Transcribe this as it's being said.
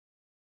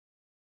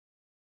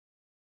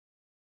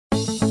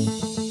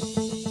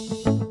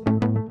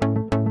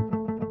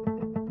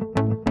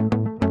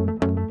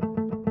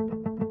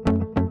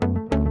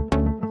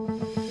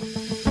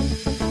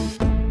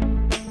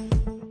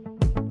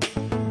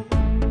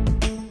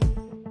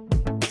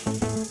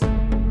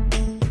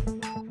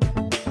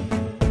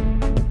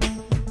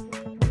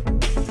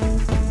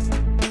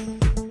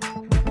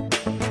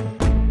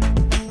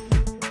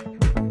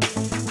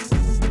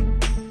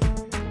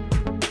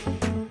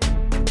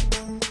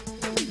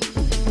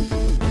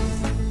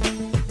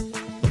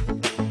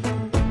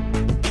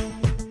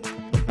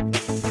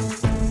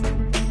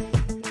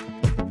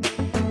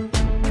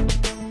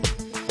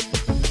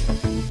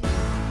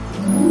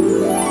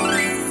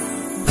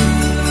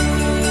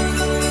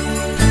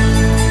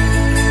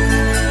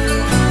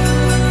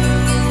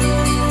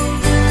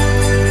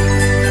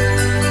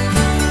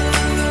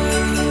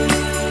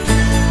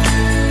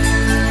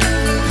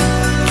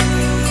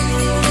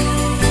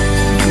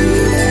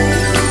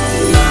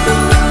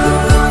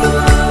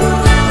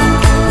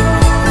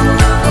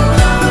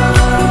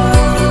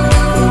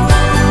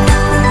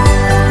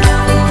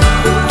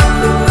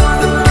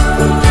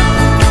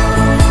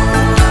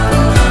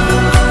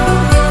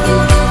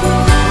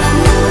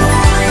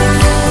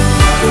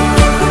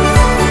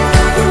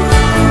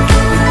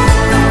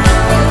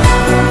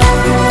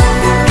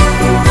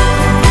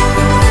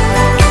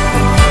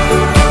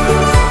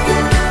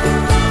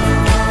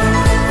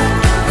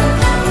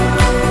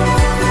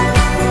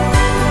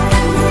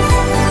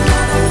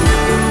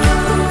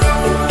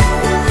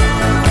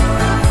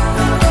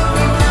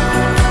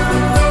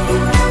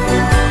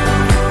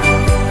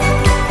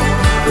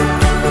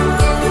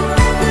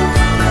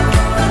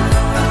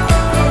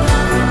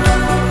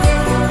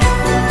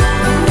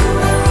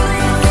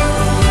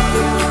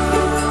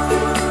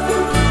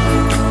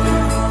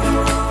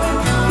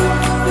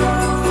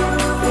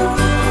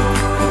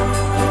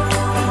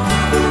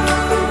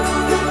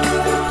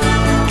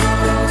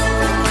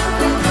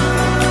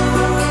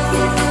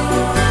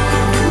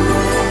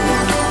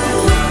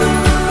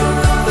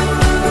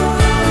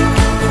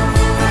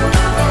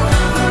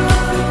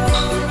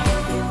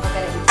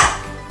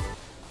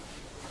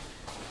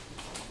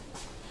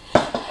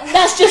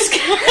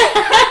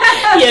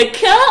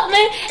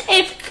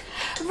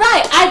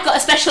got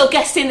a special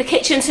guest in the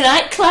kitchen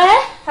tonight,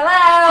 Claire. Hello.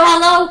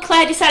 Hello.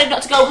 Claire decided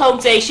not to go home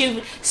today. She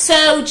was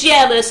so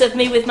jealous of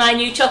me with my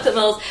new chocolate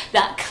moulds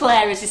that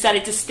Claire has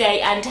decided to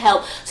stay and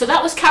help. So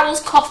that was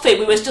Carol's coffee.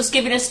 We was just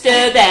giving a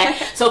stir there.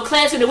 So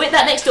Claire's going to whip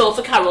that next door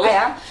for Carol. I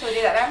am. Shall we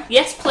do that now?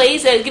 Yes,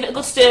 please. Give it a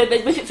good stir,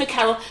 but whip it for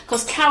Carol,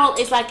 because Carol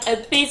is like a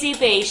busy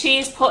bee. She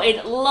is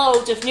putting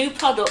loads of new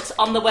products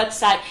on the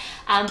website,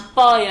 and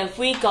boy, have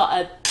we got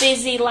a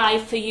busy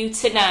life for you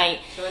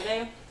tonight. Shall we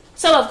do?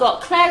 So I've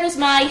got Claire as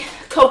my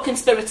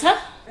co-conspirator.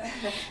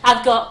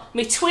 I've got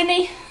me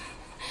Twinny.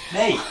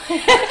 Me?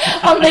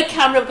 On the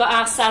camera. I've got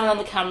our Simon on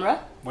the camera.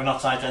 We're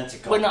not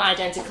identical. We're not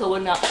identical, we're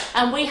not.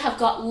 And we have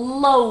got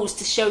loads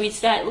to show you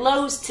tonight,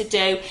 loads to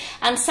do.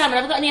 And Simon,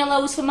 have I got any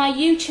hellos for my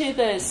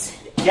YouTubers?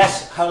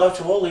 Yes, hello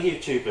to all the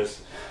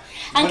YouTubers.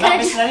 And we're not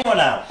missing anyone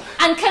out.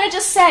 And can I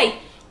just say,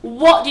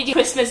 what did your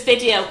Christmas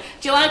video?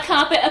 Do you like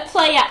our bit of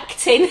play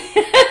acting?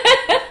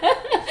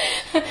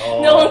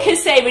 Oh. No one can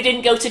say we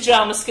didn't go to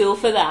drama school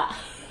for that.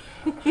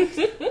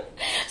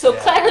 So yeah.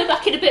 Claire will be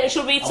back in a bit and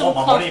she'll read some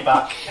money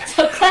back.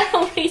 So Claire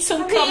will read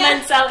some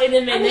comments out in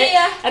a minute.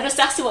 I just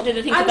asked her what did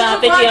I think of our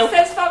video.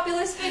 Says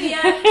fabulous video.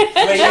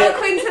 Joe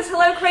Quinn says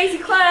hello, crazy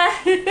Claire.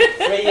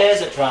 3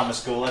 years at drama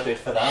school I did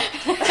for that.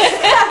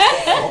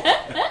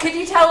 Could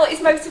you tell what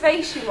his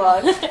motivation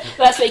was?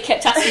 That's what he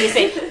kept asking me,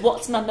 saying,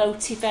 what's my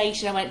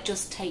motivation? I went,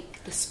 just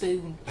take the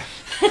spoon.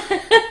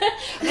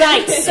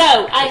 Right,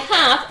 so I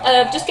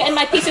have, just getting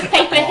my piece of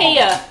paper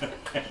here.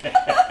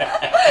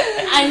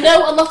 I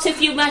know a lot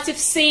of you might have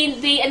seen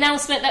the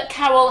announcement that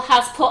Carol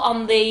has put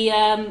on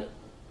the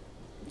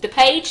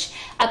page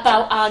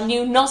about our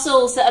new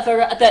nozzles that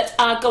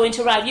are going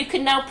to arrive. You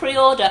can now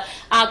pre-order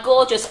our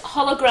gorgeous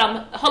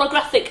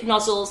holographic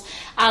nozzles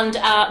and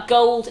our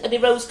gold, the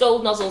rose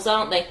gold nozzles,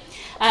 aren't they?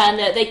 And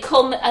they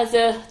come as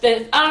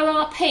the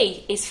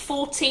RRP is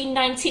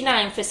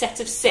 $14.99 for a set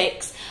of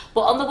 6,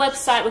 but on the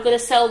website we're going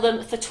to sell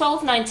them for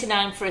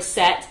 $12.99 for a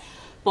set.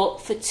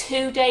 But for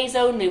 2 days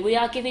only, we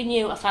are giving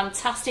you a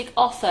fantastic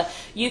offer.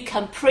 You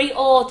can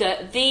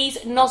pre-order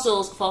these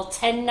nozzles for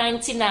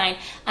 $10.99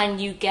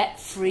 and you get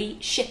free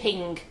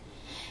shipping.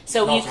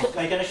 So nozzles. You could.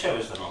 Are you going to show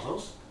us the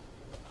nozzles?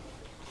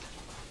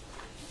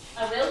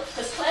 I will,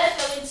 because Claire's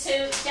going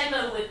to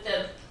demo with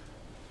them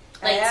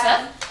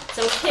later.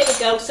 So here we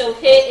go. So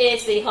here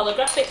is the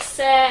holographic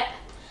set.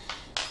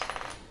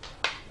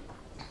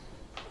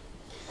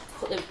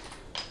 Put the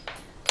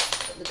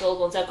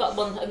gold ones. I've got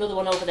another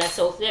one over there.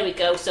 So there we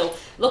go. So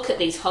look at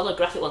these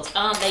holographic ones.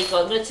 Aren't they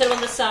good? I'm going to turn them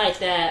on the side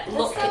there.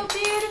 Look, so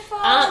beautiful.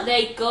 Aren't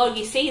they good?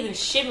 You see them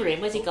shimmering.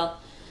 Where's he gone?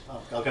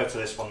 I'll go to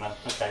this one then.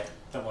 Okay,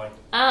 don't worry.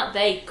 Aren't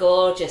they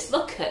gorgeous?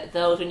 Look at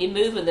those. When you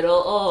move them, they're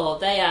all,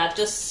 they are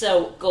just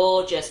so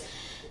gorgeous.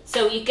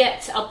 So you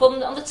get, I'll bum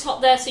them on the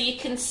top there so you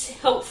can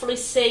hopefully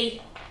see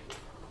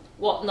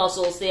what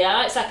nozzles they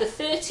are. It's like a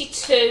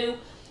 32,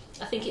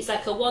 I think it's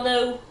like a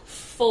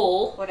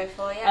 104.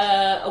 104,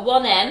 yeah. A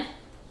 1M.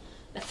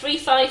 A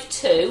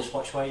 352. Just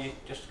watch where you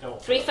just go.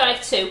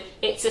 352.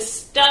 It's a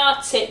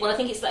star tip. Well, I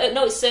think it's like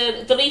no, it's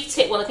the leaf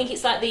tip one. I think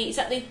it's like the. Is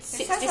that the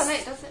 60? It says on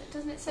it,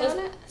 doesn't it say on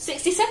it?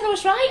 67. I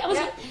was right.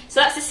 Yeah. So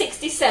that's the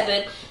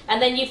 67,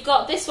 and then you've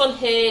got this one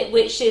here,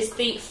 which is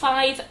the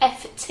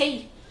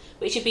 5FT,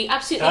 which would be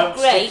absolutely Don't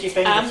great. stick your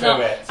finger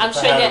through it. I'm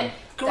showing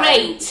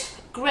it.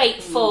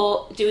 Great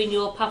for doing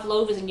your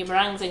pavlovas and your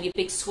meringues and your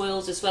big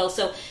swirls as well.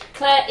 So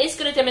Claire is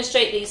going to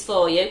demonstrate these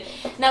for you.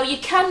 Now you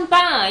can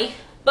buy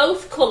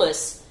both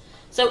colours.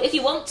 So if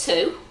you want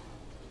to,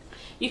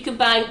 you can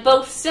buy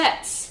both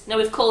sets. Now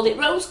we've called it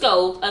rose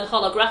gold and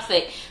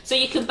holographic. So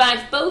you can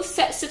buy both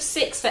sets of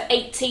 6 for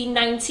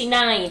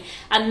 $18.99,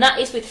 and that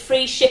is with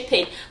free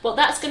shipping. But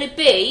that's going to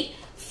be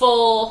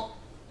for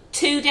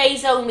 2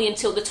 days only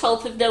until the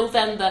 12th of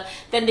November.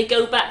 Then they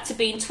go back to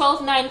being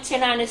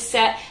 $12.99 a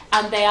set,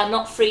 and they are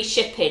not free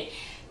shipping.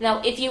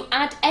 Now if you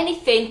add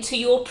anything to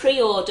your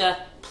pre-order,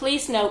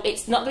 please note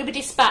it's not going to be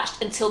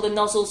dispatched until the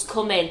nozzles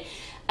come in.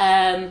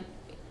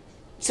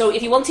 So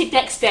if you want it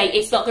next day,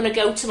 it's not going to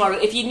go tomorrow.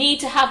 If you need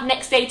to have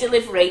next day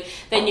delivery,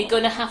 then you're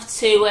going to have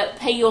to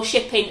pay your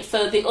shipping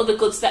for the other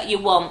goods that you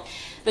want.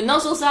 The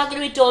nozzles are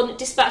going to be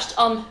dispatched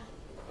on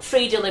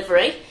free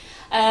delivery.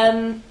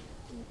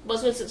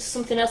 Was there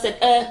something else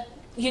then?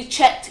 You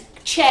check,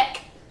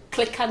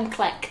 click and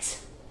collect.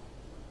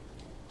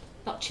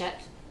 Not check.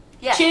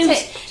 Yeah, choose,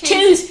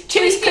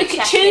 click,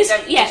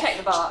 check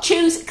the box.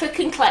 Choose, click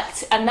and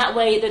collect, and that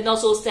way the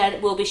nozzles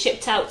then will be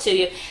shipped out to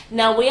you.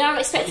 Now we are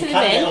expecting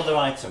them in. You can get other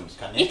items,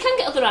 can you? You can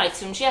get other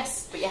items,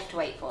 yes. But you have to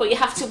wait for it. But you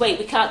have to wait.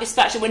 We can't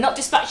dispatch them. We're not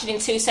dispatching in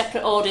 2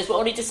 separate orders. We're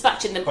only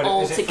dispatching them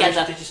all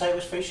together. Did you say it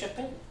was free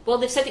shipping? Well,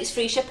 they've said it's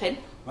free shipping.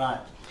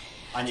 Right.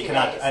 And you can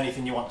add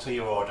anything you want to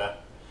your order.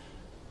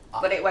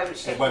 But it won't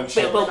ship. It won't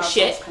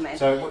ship.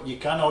 So you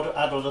can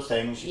add other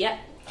things. Yeah.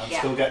 And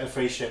still get the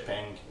free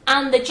shipping.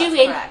 And they're due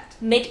in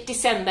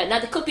mid-December. Now,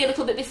 they could be a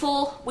little bit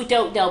before, we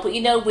don't know. But,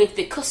 you know, with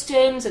the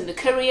customs and the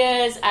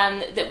couriers,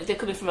 and they're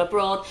coming from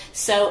abroad.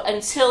 So,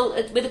 until,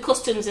 with the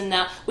customs and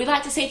that, we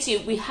like to say to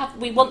you,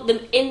 we want them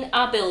in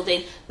our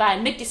building by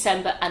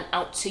mid-December and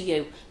out to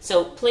you.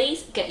 So,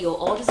 please get your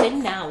orders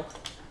in now.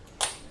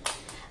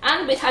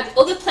 And we've had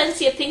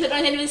plenty of things. I don't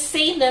know if anyone's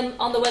seen them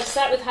on the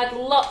website. We've had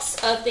lots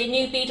of the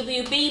new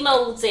BWB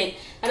moulds in.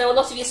 I know a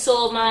lot of you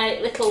saw my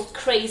little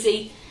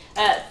crazy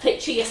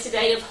picture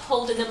yesterday of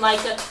holding them like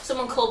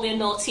someone called me a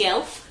naughty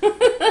elf.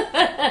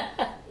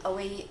 Are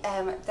we?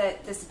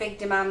 There's a big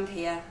demand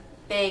here.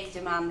 Big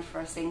demand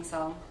for a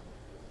sing-song.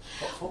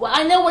 Well,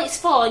 I know what it's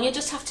for, and you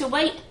just have to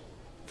wait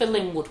for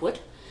Lynn Woodward.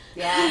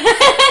 Yeah,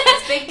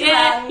 it's big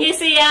demand. Yeah, you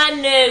see, I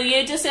know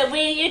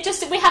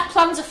we have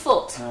plans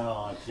afoot.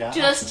 Oh, yeah.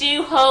 Just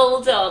you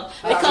hold on,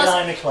 because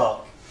 9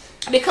 o'clock.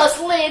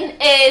 Because Lynn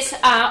is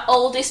our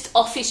oldest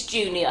office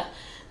junior.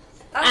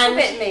 That's a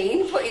bit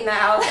mean, putting that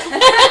out.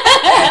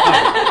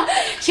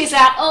 She's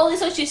our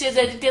oldest, she's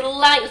a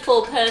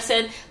delightful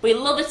person. We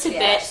love her to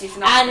bits,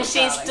 and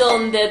she's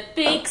done the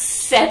big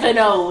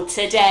 7-0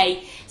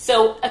 today.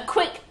 So a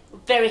quick,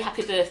 very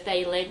happy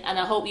birthday, Lynn, and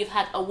I hope you've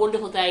had a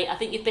wonderful day. I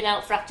think you've been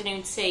out for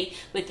afternoon tea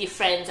with your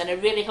friends, and I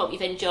really hope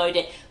you've enjoyed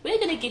it. We're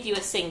going to give you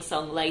a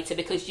sing-song later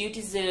because you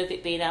deserve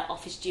it, being our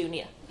office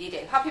junior. You do.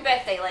 Happy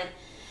birthday, Lynn.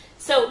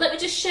 So let me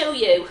just show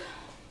you.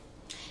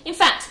 In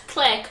fact,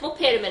 Claire, come up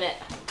here a minute.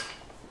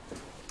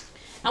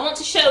 I want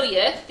to show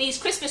you these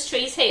Christmas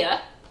trees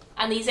here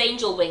and these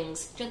angel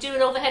wings. Do you want to do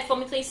an overhead for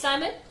me, please,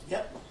 Simon?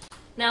 Yep.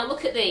 Now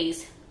look at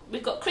these.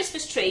 We've got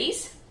Christmas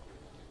trees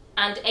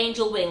and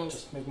angel wings.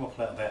 Just move them up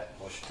a little bit,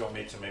 or do you want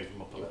me to move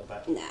them up a little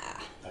bit? Nah.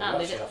 I'll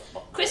move it.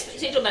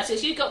 Christmas, it doesn't matter.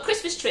 So you've got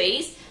Christmas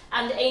trees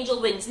and angel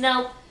wings.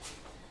 Now,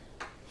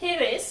 here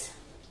is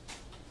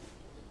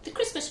the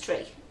Christmas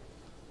tree.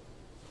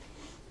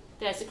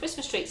 There's the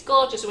Christmas tree. It's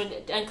gorgeous,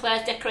 and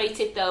Claire's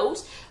decorated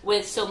those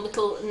with some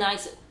little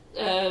nice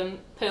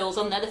pearls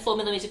on there, the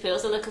 4mm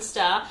pearls, a little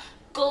star.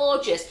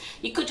 Gorgeous.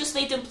 You could just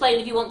leave them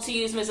plain if you want to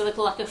use them as a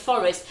little, like a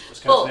forest.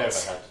 Just go to the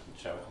overhead and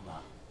show it on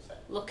that.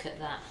 Look at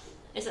that.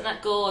 Isn't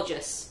that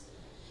gorgeous?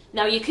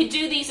 Now you could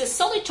do these as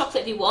solid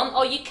chocolate if you want,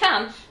 or you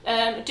can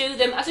do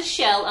them as a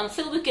shell and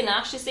fill with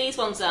ganache, as these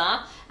ones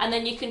are, and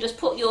then you can just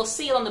put your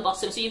seal on the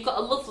bottom, so you've got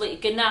a lovely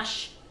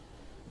ganache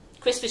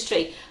Christmas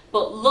tree.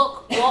 But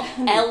look what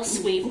else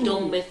we've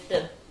done with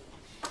them.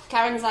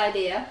 Karen's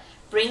idea.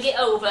 Bring it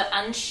over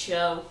and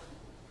show.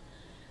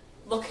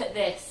 Look at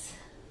this.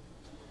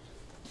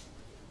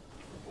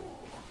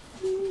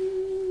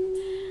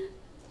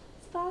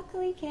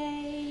 Sparkly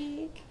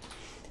cake.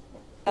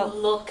 Oh,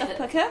 look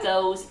at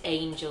those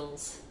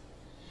angels.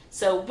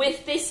 So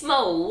with this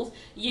mould,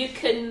 you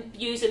can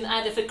use them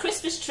either for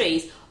Christmas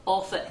trees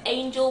or for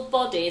angel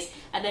bodies,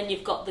 and then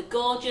you've got the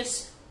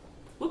gorgeous,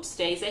 whoops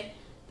Daisy,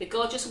 the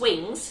gorgeous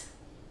wings.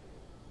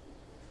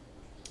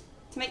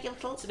 To make your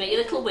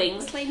little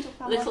wings,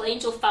 little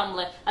angel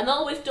family. And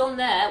all we've done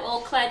there,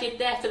 all Claire did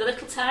there for the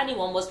little tiny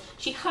one, was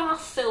she half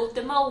filled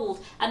the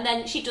mould, and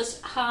then she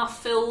just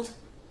half filled.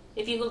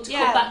 If you look to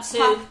come back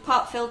to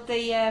part filled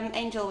the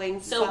angel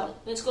wings. So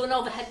it's going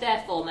overhead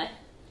there for me.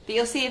 But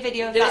you'll see a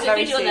video of there that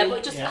very soon. There is a video there,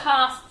 but just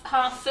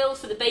half filled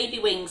for the baby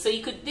wings. So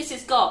you could. This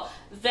has got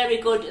very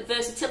good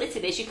versatility.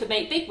 This you could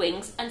make big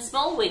wings and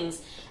small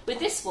wings. With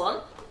this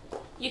one,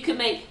 you can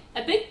make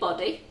a big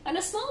body and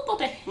a small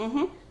body.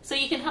 So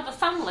you can have a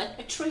family,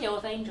 a trio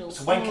of angels.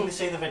 So when can they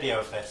see the video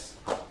of this?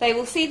 They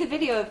will see the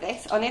video of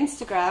this on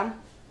Instagram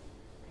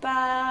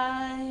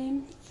by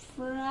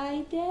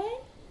Friday.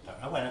 Don't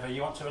know, whenever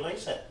you want to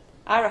release it.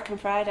 I reckon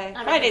Friday.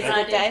 Friday's a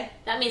good day.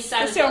 That means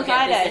Simon's on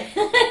Friday.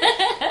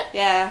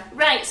 Yeah.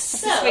 Right,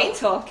 so that's sweet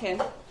talking.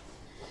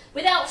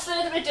 Without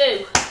further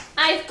ado,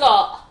 I've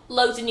got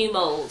loads of new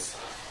moulds.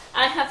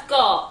 I have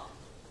got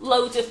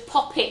loads of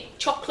Pop-It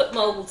chocolate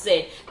moulds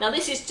in. Now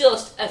this is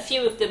just a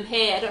few of them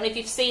here. I don't know if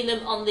you've seen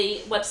them on the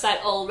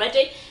website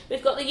already.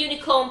 We've got the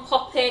unicorn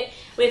Pop-It,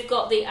 we've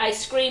got the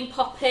ice cream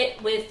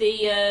Pop-It with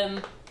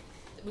the,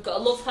 we've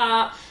got a love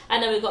heart,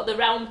 and then we've got the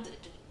round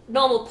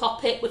normal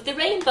Pop-It with the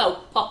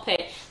rainbow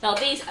Pop-It. Now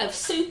these are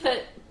super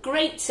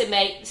great to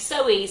make,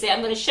 so easy.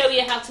 I'm going to show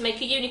you how to make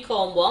a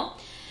unicorn one.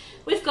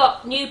 We've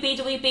got new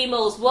BWB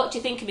moulds. What do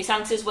you think of my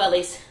Santa's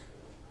wellies?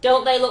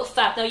 Don't they look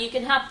fab? Now you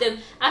can have them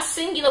as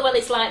singular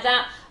wellies like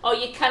that, or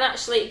you can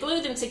actually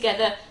glue them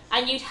together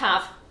and you'd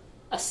have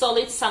a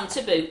solid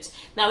Santa boot.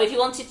 Now if you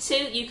wanted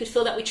to, you could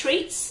fill that with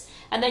treats,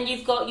 and then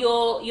you've got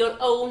your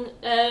own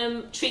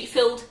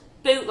treat-filled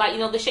boot, like, you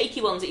know, the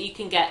shaky ones that you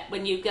can get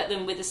when you get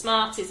them with the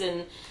Smarties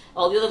and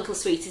all the other little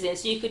sweeties in.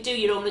 So you could do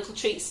your own little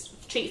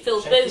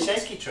treat-filled boot.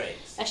 Shaky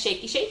treats. A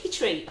shaky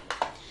treat.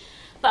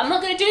 But I'm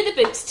not going to do the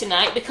boots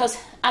tonight because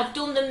I've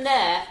done them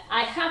there.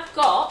 I've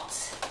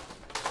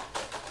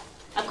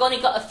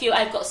only got a few.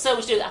 I've got so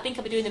much to do. I think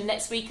I'll be doing them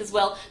next week as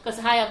well because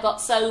I've got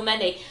so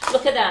many.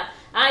 Look at that.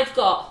 I've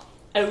got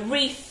a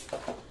wreath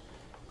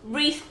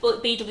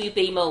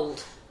BWB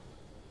mould.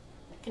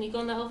 Can you go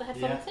on the overhead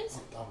for me, please?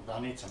 I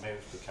need to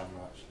move the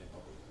camera actually.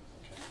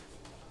 Okay.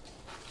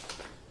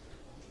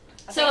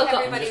 I So think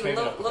I've got,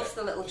 everybody loves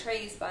the little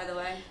trees, by the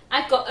way.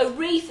 I've got a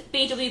wreath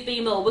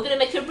BWB mould. We're going to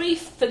make a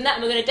wreath from that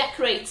and we're going to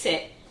decorate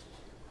it.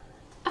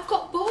 I've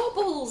got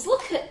baubles.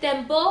 Look at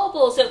them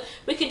baubles. So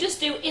we can just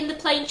do in the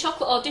plain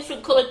chocolate or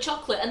different coloured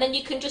chocolate, and then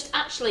you can just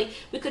actually,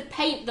 we could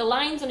paint the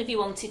lines on if you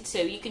wanted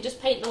to. You can just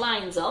paint the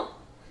lines on.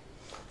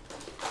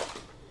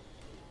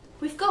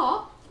 We've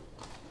got,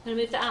 I'm going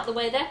to move that out of the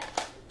way there,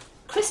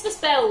 Christmas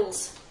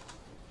bells.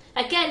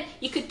 Again,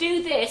 you could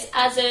do this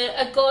as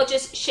a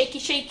gorgeous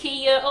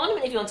shaky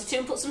ornament if you wanted to,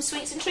 and put some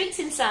sweets and treats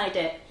inside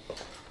it.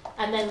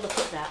 And then look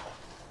at that.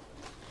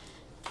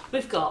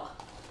 We've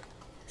got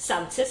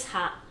Santa's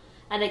hat.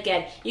 And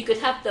again, you could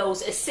have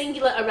those as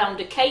singular around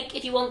a cake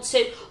if you want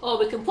to, or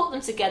we can put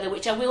them together,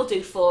 which I will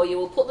do for you.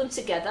 We'll put them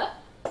together.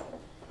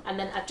 And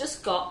then I've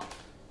just got,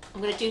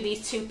 I'm going to do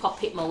these two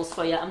pop-it moulds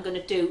for you. I'm going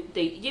to do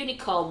the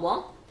unicorn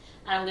one,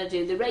 and I'm going to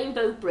do the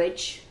rainbow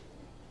bridge,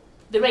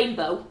 the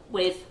rainbow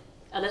with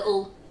a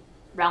little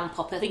round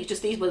poppet. I think it's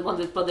just these were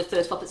one of the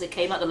first poppets that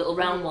came out, the little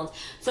round ones.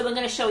 So I'm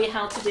going to show you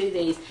how to do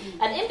these.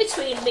 And in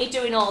between me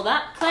doing all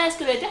that, Claire's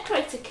going to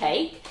decorate a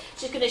cake.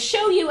 She's going to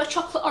show you a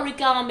chocolate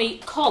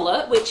origami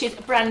collar, which is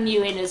brand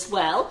new in as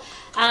well.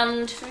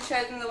 And should we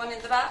show them the one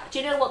in the back? Do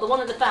you know what? The one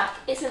at the back,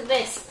 isn't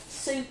this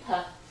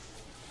super?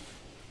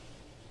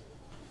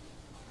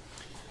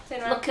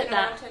 Turn around, look at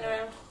that. Turn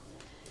around.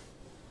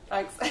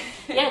 Thanks.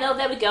 Yeah, no,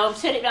 there we go. I'm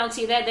turning it round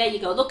to you there. There you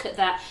go. Look at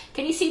that.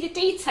 Can you see the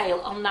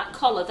detail on that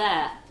collar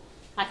there?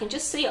 I can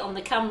just see it on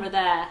the camera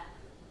there.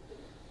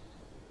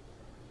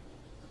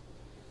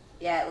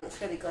 Yeah, it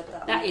looks really good.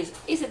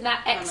 Isn't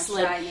that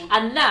excellent?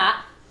 And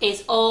that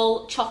is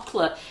all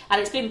chocolate, and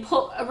it's been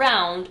put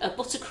around a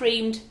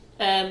buttercreamed,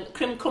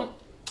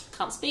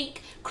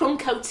 crumb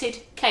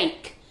coated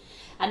cake.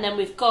 And then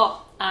we've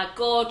got our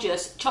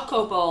gorgeous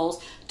choco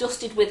balls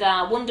dusted with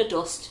our Wonder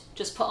Dust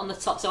just put on the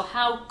top. So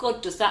how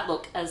good does that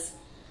look as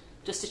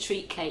just a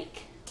treat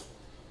cake?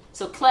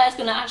 So Claire's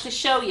going to actually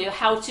show you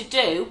how to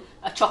do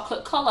a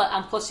chocolate collar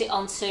and put it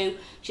onto,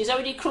 she's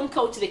already crumb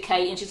coated the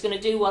cake and she's going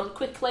to do one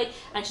quickly,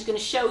 and she's going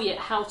to show you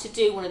how to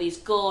do one of these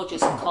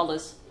gorgeous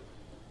collars.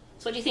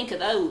 So what do you think of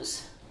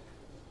those?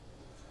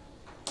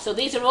 So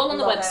these are all on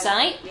the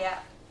website. Yeah.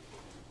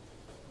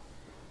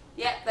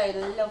 Yeah, they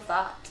love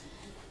that.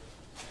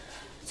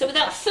 So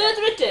without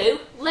further ado,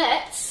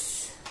 let's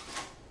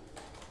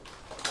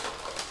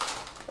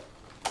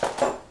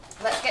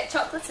get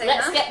chocolate in.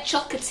 Let's get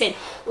chocolate in.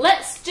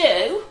 Let's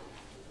do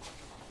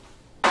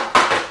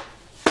a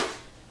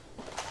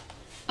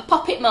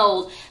pop-it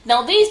mould.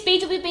 Now these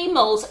BWB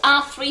moulds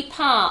are 3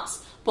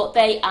 parts, but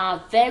they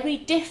are very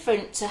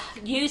different to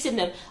using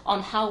them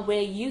on how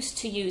we're used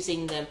to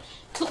using them.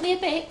 Took me a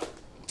bit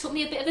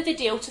of a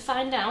video to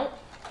find out.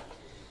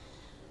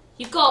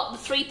 You've got the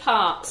 3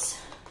 parts.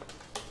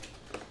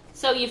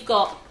 So you've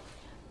got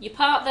your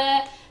part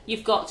there,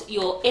 you've got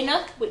your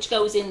inner, which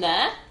goes in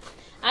there,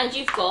 and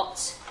you've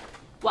got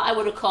what I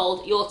would have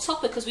called your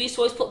topper, because we used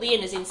to always put the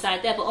inners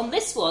inside there, but on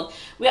this one,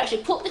 we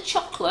actually put the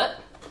chocolate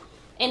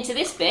into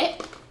this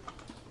bit.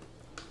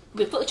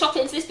 We put the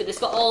chocolate into this bit that's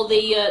got all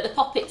the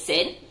poppets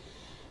in,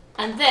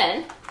 and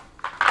then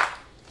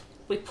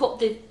we put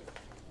the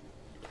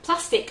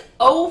plastic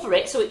over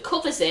it so it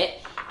covers it,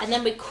 and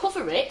then we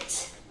cover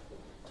it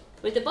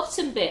with the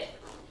bottom bit.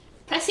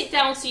 Press it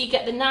down so you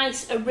get the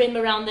nice rim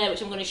around there,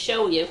 which I'm going to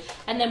show you,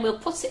 and then we'll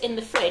put it in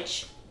the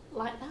fridge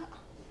like that.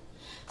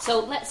 So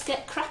let's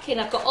get cracking.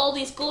 I've got all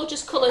these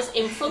gorgeous colours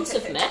in front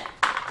of me.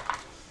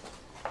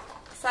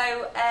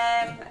 So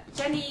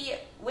Jenny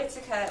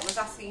Whitaker was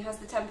asking, has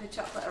the tempered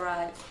chocolate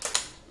arrived?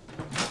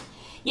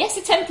 Yes,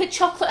 the tempered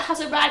chocolate has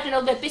arrived. I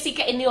know they're busy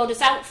getting the orders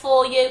out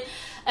for you.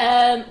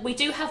 We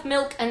do have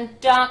milk and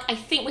dark. I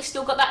think we've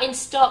still got that in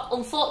stock.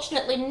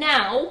 Unfortunately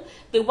now,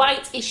 the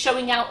white is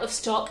showing out of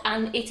stock,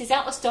 and it is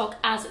out of stock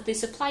as the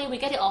supplier we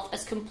get it off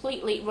has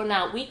completely run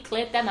out. We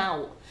cleared them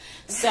out.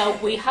 So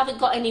we haven't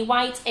got any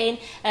white in.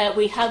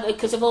 We have,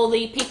 because of all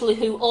the people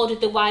who ordered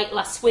the white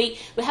last week,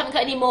 we haven't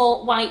got any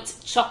more white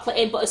chocolate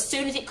in, but as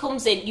soon as it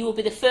comes in, you will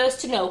be the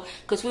first to know,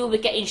 because we will be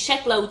getting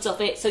shed loads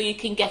of it so you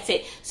can get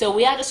it. So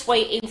we are just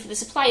waiting for the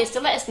suppliers to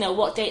let us know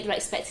what date they're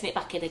expecting it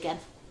back in again.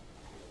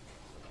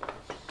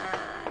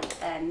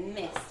 And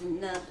missed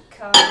another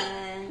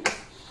comment.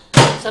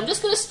 So I'm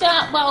just going to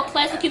start while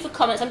Claire's looking for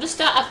comments.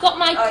 I've got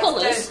my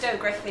colours. It's Doe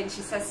Griffiths.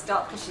 She says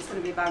stop because she's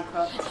going to be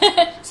bankrupt.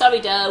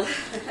 Sorry, Doe.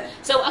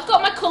 So I've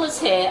got my colours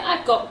here.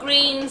 I've got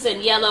greens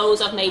and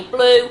yellows. I've made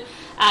blue.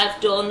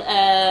 I've done.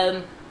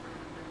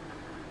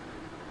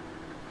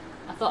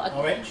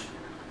 Orange.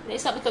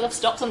 It's not because I've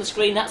stopped on the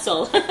screen. That's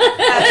all.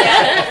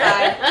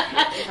 Yeah,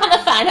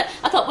 I'm fine.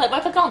 I thought, where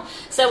have I gone?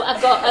 So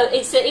I've got.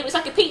 It was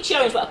like a peachy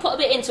orange, but I put a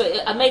bit into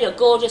it. I made a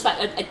gorgeous, like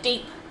a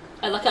deep.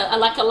 Like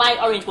a light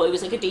orange, but it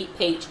was like a deep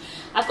peach.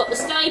 I've got the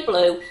sky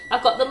blue,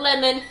 I've got the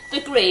lemon, the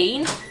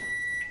green,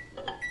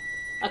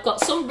 I've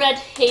got some red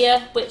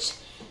here, which,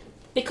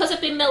 because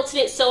I've been melting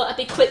it so I'll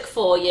be quick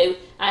for you,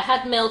 I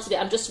had melted it,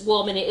 I'm just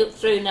warming it up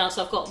through now,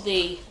 so I've got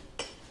the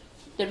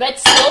red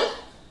sun,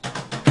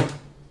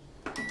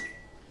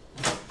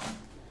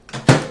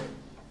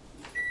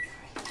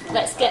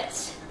 let's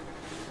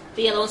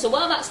the yellow one. So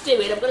while that's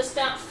doing, I'm going to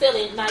start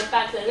filling my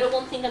bag. I know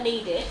one thing I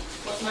needed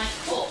was my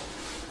cup.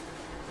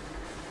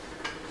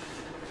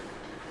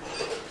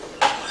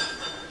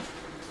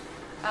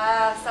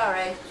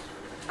 Sorry.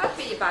 I'll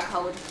put your bag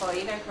holder for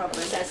you, no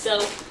problem. So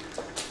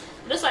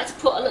I just like to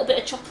put a little bit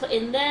of chocolate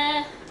in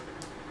there,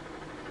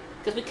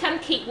 because we can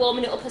keep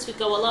warming it up as we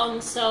go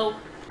along, so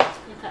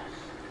in fact,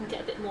 I can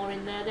get a bit more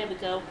in there. There we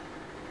go.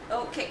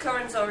 Oh, Kit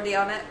Curran's already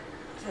on it,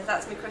 because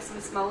that's my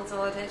Christmas moulds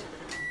ordered.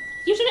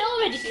 You've done it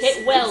already,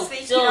 Kit? Well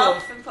sneaking done.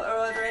 off and put her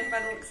order in by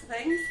the looks of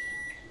things.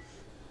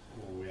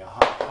 We are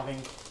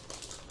having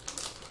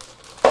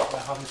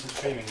some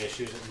streaming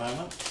issues at the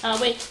moment. Are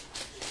we?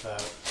 So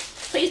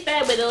Please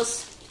bear with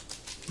us.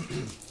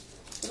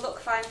 You look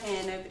fine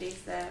here, nobody's...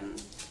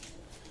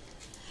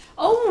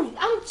 Oh,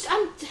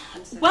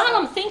 while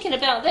I'm thinking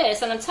about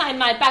this and I'm tying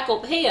my bag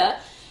up here,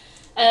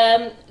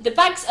 the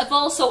bags have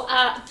also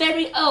our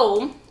very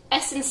own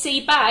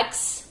S&C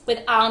bags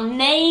with our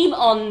name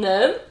on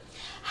them.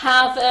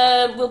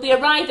 Will be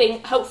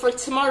arriving hopefully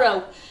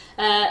tomorrow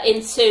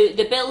into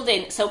the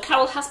building. So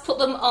Carol has put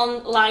them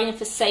online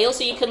for sale,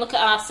 so you can look at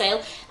our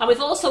sale. And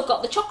we've also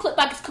got the chocolate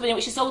bags coming in,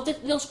 which is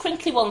those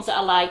crinkly ones that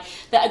I like,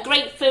 that are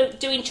great for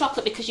doing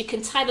chocolate because you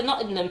can tie the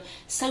knot in them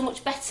so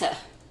much better.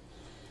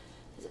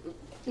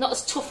 Not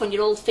as tough on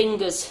your old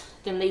fingers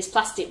than these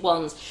plastic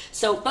ones.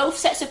 So both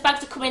sets of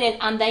bags are coming in,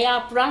 and they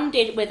are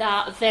branded with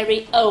our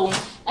very own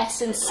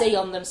S&C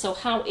on them. So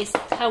how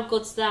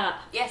good's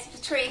that? Yes,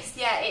 Patrice,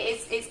 yeah,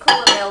 it's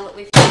Colour Mill that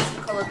we've used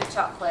to colour the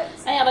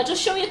chocolates. I'll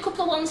just show you a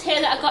couple of ones here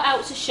that I got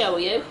out to show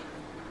you.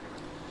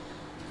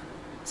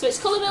 So it's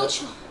Colour Mill.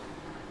 to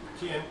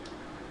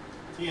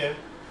you.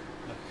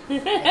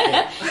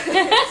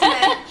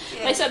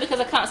 It's not because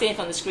I can't see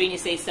anything on the screen, you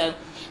see. So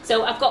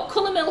I've got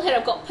Colour Mill here,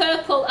 I've got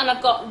purple and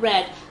I've got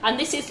red.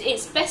 And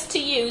it's best to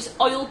use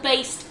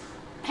oil-based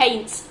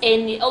paints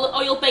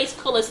oil-based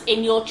colours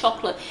in your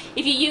chocolate.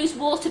 If you use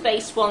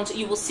water-based ones,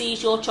 you will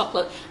seize your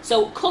chocolate.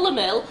 So Colour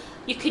Mill,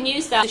 you can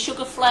use that. The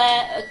Sugar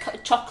Flare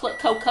chocolate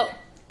cocoa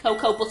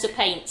butter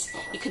paint.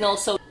 You can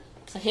also.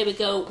 So here we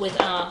go with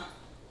our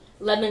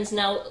lemons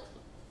now.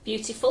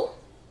 Beautiful.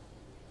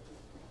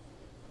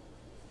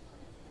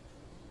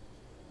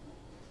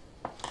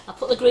 I'll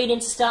put the green in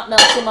to start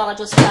melting while I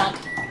just bag.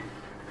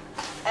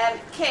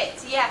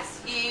 Kit,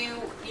 yes,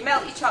 you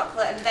melt your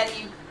chocolate and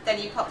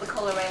then you pop the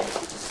colour in. It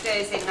just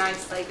stirs in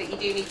nicely, but you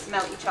do need to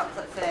melt your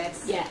chocolate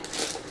first. Yeah.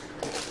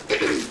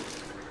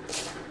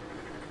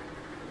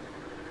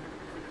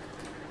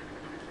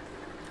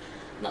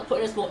 Not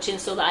putting as much in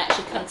so that I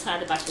actually can tie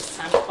the bag this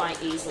time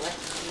quite easily.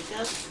 There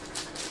we go.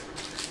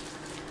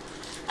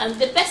 And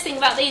the best thing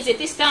about these, if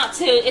they start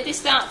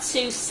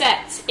to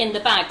set in the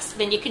bags,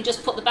 then you can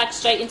just put the bag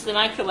straight into the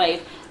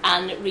microwave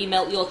and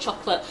remelt your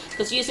chocolate.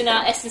 Because using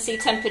our S&C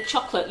tempered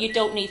chocolate, you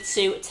don't need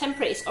to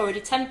temper it; it's already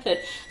tempered.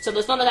 So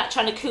there's none of that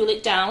trying to cool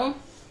it down,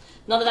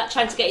 none of that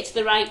trying to get it to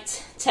the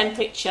right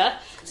temperature.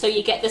 So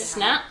you get the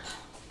snap.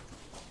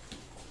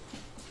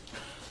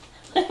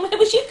 Where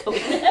was you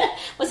going?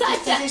 Was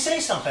that? Did you say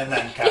something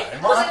then,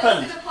 Karen? What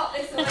happened? I was going to pop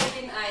this away,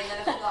 didn't I? And then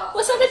I forgot.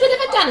 Was that a bit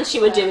of a dance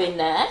you were doing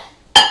there?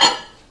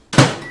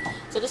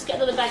 So just get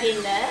another bag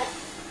in there.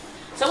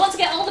 So I want to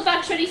get all the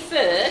bags ready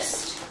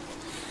first,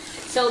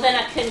 so then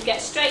I can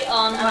get straight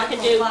on and I can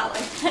tell you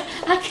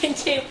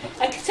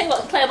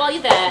what, Claire, while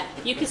you're there,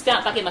 you can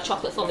start bagging my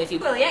chocolate for me if you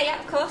Well, yeah,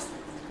 of course.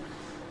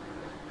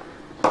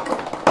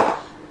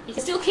 You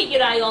can still keep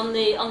your eye on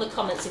the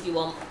comments if you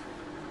want.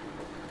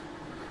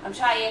 I'm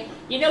trying.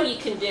 You know you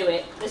can do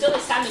it. There's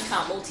only Simon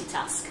can't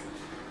multitask.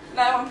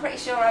 No, I'm pretty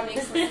sure I'm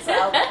useless as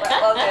well, but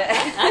we'll do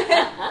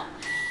it.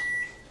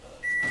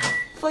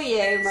 For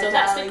you, my So darling,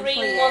 that's the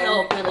green one.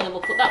 Oh, brilliant. And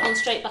we'll put that one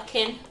straight back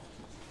in.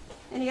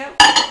 In you go.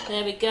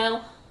 There we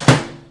go.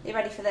 You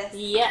ready for this?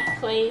 Yeah,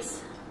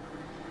 please.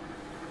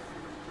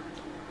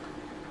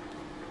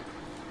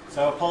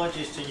 So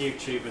apologies to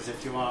YouTubers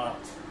if you are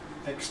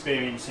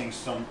experiencing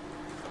some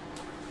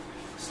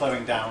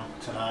slowing down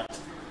tonight.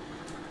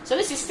 So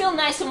this is still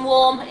nice and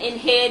warm in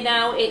here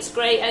now. It's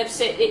great.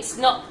 It's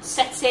not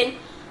setting.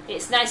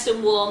 It's nice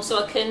and warm,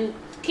 so I can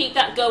keep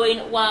that going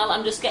while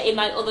I'm just getting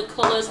my other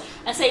colours.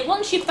 And say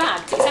once you're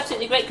bagged, it's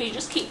absolutely great because you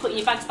just keep putting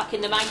your bags back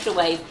in the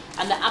microwave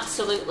and they're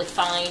absolutely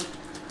fine.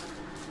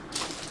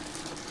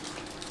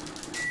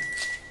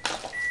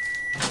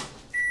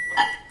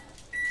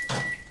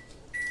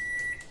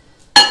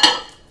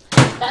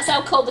 That's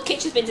how cold the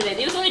kitchen's been today.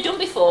 It was only done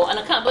before and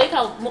I can't believe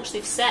how much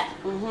they've set.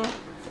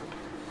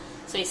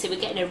 So you see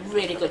we're getting a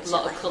really good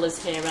lot of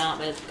colours here, aren't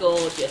we?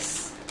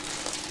 Gorgeous.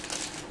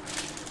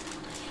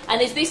 And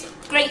there's this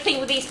great thing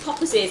with these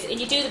poppers is, and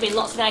you do them in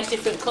lots of nice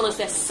different colours,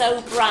 they're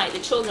so bright, the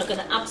children are going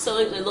to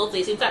absolutely love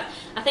these. In fact,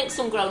 I think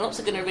some grown-ups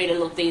are going to really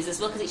love these as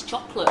well because it's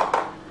chocolate.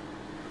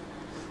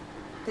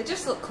 They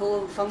just look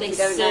cool and funky, They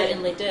don't they?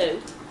 certainly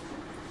do.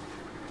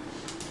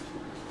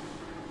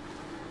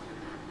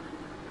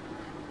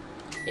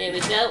 Here we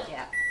go.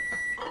 Yeah.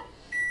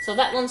 So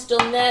that one's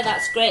done there,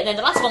 that's great. And then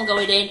the last one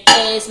going in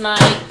is my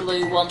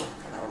blue one.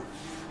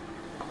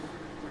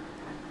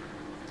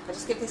 I'll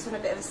just give this one a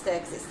bit of a stir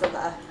because it's still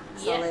there.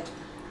 solid.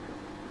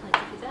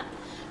 I'll give you that.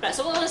 Right,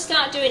 so what I'm going to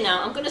start doing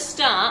now, I'm going to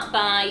start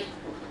by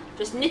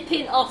just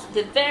nipping off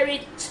the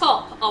very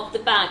top of the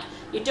bag.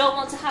 You don't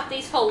want to have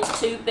these holes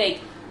too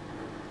big.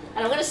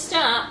 And I'm going to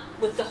start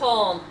with the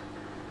horn.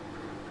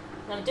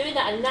 And I'm doing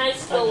that a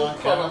nice gold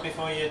colour.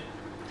 Before you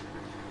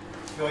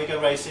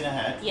go racing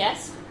ahead.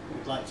 Yes.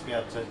 We'd like to be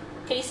able to.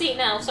 Can you see it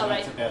now? Sorry. We'd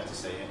like to be able to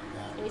see it.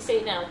 Yeah. Can you see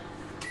it now?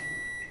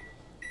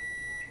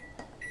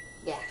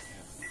 Yes.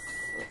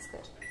 Looks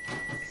good.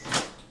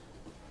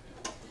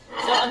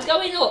 So I'm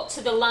going up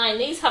to the line.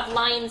 These have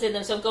lines in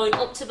them, so I'm going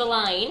up to the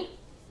line.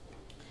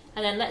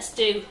 And then let's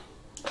do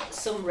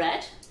some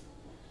red.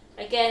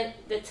 Again,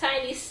 the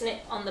tiny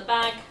snip on the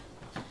bag.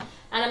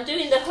 And I'm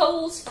doing the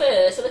holes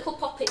first, the little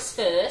pockets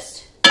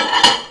first.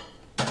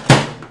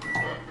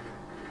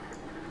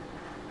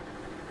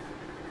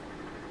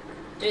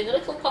 Doing the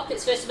little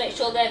pockets first to make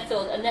sure they're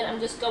filled, and then I'm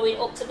just going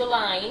up to the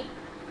line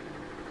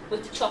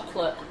with the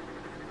chocolate.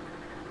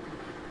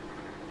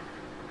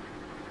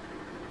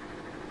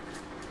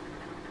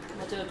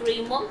 I'll do a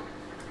green one.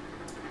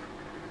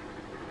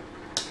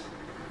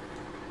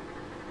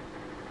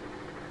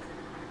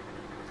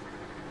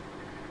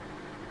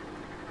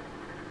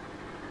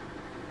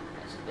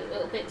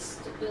 It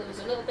was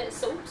a little bit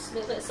soaps, a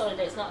little bit solid.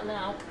 It's not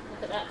now.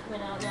 Look at that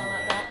coming out now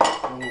like that.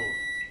 Ooh.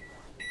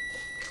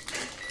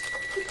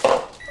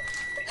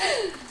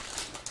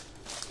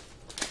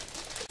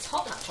 It's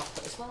hot, that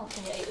chocolate as well.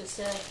 And yet it was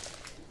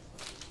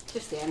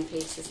just the end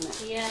piece, isn't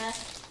it? Yeah.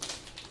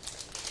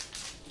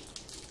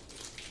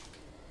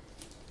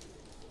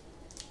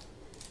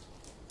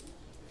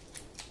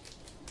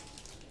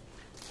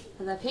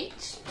 And the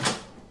peach.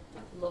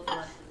 Lovely.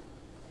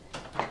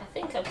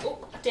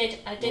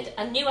 I did.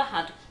 I knew I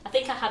had. I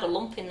think I had a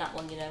lump in that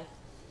one, you know.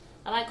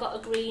 And I got a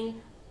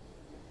green.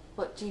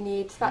 What do you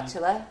need?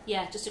 Spatula?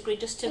 Yeah, just a green,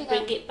 just to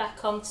bring it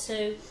back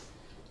onto.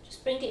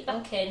 Just bring it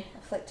back in. I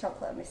flicked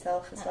chocolate on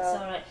myself as That's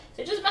well. all right.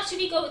 So it doesn't matter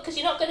if you go, because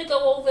you're not going to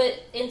go over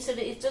into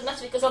the. It doesn't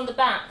matter if it goes on the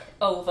back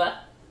over.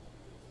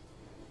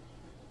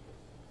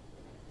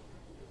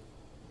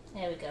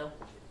 There we go.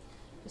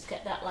 Just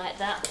get that like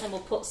that, and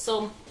we'll put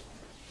some.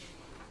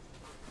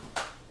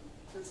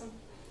 And some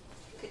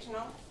kitchen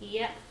roll?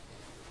 Yeah.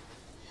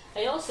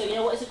 I also, you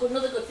know what is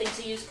another good thing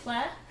to use,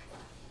 Claire?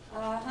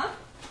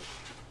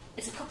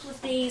 It's a couple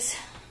of these.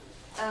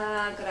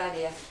 Good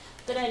idea.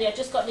 Good idea. I've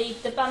just got the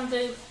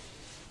bamboo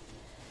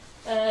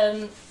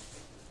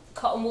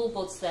cotton wool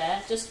buds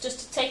there, just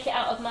to take it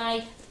out of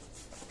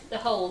the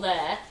hole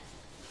there,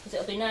 because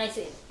it'll be nice.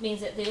 It means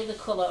that the other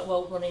colour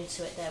won't run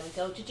into it. There we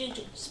go. Did you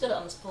spill it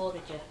on the floor?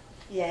 Did you?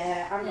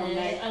 Yeah, I'm on me.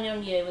 And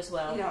on you as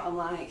well. You know what I'm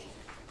like.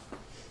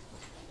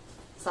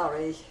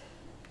 Sorry.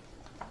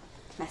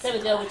 There we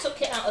go. We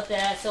took it out of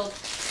there, so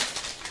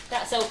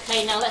that's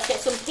okay. Now let's get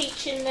some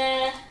peach in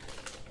there.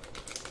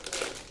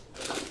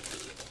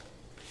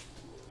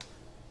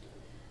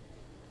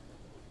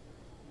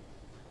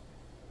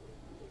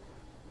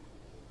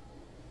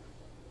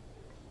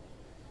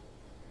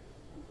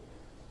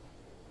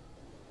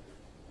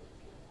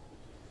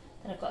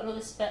 And I've got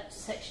another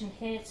section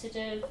here to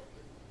do.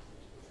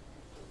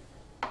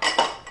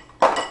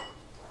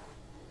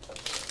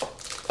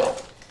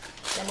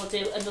 Then we'll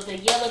do another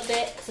yellow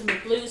bit, some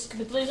blues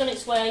on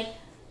its way.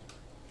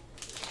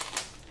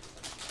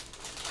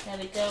 There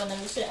we go, and then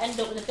we're just going to end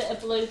up with a bit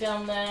of blue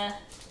down there.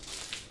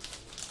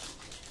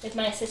 If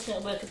my assistant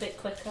will work a bit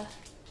quicker.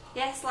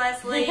 Yes,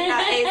 Leslie,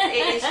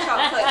 it is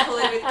chocolate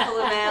coloured with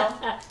colour mail.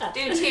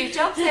 Do 2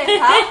 jobs here,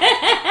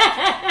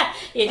 pal.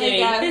 You're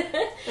doing.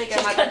 There you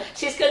go, madam.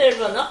 She's going to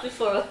run off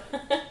before.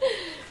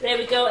 There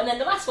we go, and then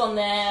the last one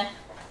there.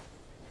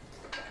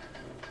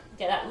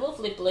 Get that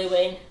lovely blue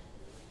in.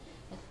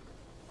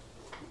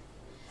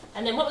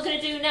 And then what we're going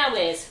to do now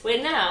is,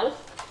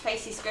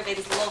 Tracy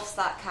Scribbins loves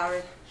that,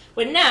 Karen.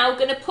 We're now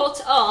going to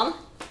put on...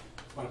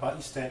 What about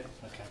your stick?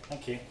 Okay,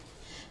 thank you.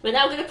 We're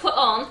now going to put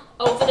on,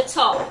 over the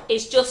top,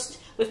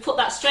 we've put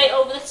that straight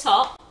over the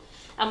top,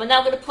 and we're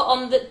now going to put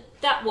on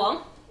that one,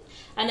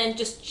 and then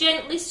just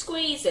gently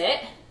squeeze it,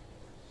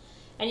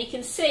 and you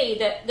can see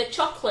that the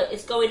chocolate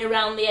is going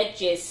around the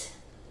edges.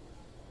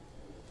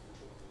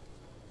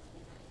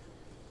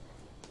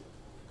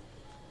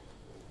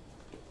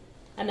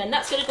 And then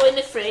that's going to go in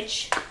the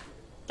fridge,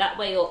 that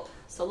way up.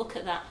 So look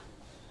at that.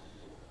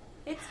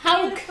 It's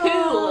How beautiful.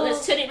 cool!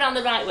 Let's turn it around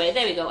the right way.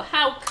 There we go.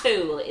 How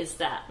cool is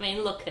that? I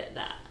mean, look at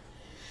that.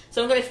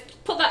 So I'm going to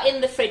put that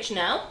in the fridge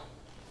now.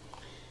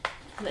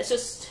 Let's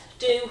just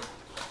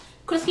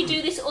quickly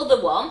do this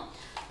other one,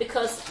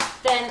 because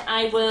then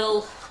I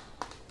will...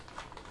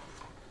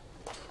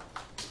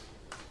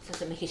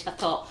 I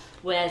thought,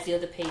 where's the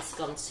other piece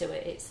gone to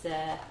it? It's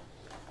there.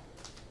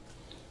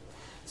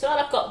 So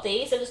now I've got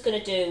these, I'm just going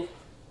to do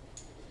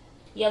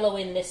yellow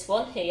in this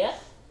one here.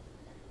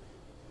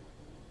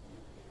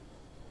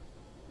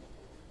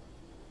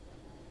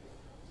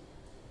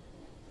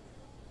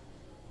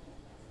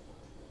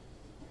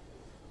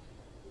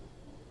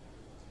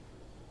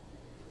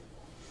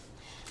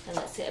 And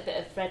let's get a bit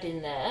of red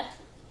in there.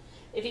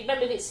 if you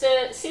remember, if it's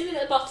sealing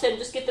at the bottom,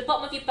 just give the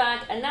bottom of your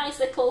bag a nice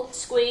little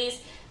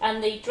squeeze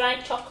and the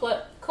dried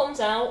chocolate comes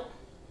out,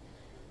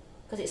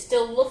 because it's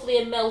still lovely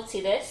and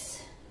melty,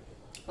 this.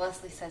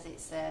 Leslie says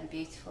it's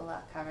beautiful,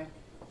 that, Karen.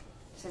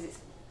 She says it's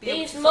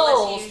These beautiful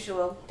moulds, as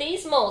usual.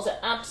 These moulds are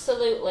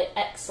absolutely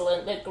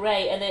excellent. They're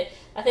great, and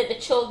I think the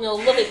children will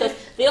love it, because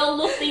they all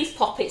love these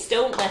poppets,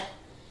 don't they?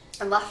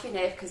 I'm laughing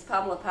here because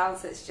Pamela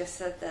Pouncet's just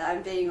said that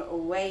I'm being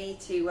way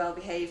too well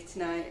behaved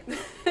tonight.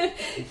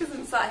 Because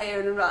I'm sat here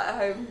and I'm not at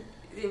home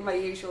doing my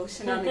usual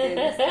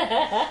shenanigans.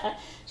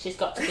 She's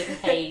got to be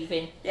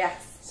behaving.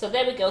 Yes. So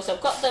there we go. So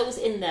I've got those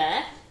in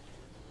there.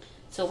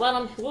 So while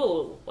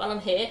I'm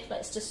here,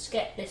 let's just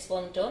get this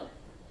one done.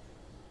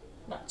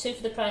 About 2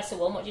 for the price of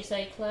 1. What do you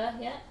say, Claire?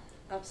 Yeah.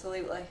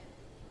 Absolutely.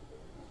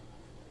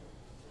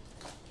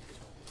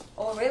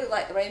 Oh, I really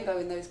like the rainbow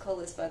in those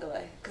colours, by the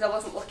way, because I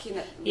wasn't looking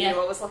at you, I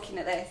was looking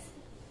at this.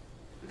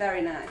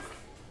 Very nice.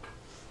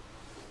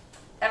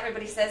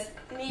 Everybody says,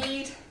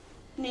 need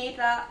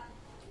that.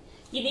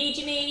 You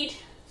need.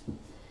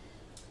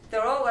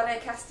 They're all on here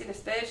casting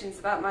aspersions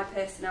about my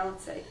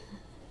personality.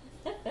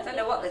 I don't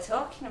know what they're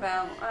talking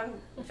about. I'm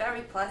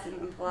very pleasant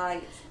and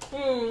polite.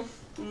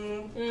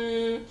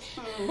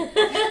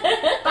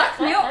 Back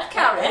me up,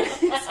 Karen.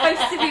 It's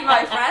supposed to be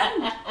my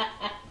friend.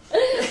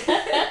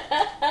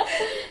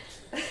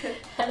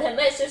 And then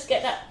let's just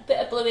get that bit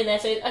of blue in there.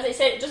 So as I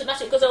said, it doesn't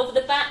matter, it goes over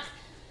the back,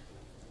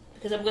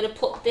 because I'm going to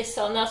put this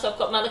on now. So I've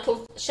got my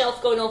little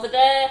shelf going over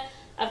there,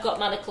 I've got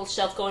my little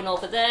shelf going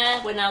over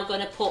there. We're now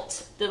going to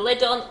put the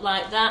lid on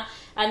like that,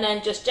 and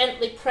then just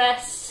gently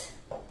press.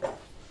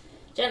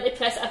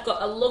 I've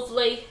got a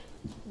lovely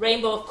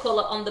rainbow of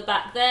colour on the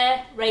back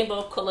there, rainbow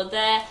of colour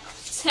there.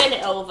 Turn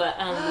it over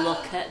and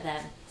look at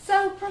them.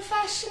 So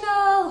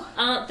professional!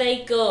 Aren't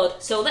they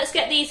good? So let's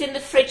get these in the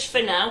fridge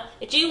for now.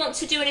 Do you want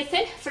to do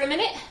anything for a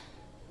minute?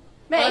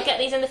 Me? I'll get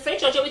these in the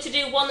fridge, or do you want me to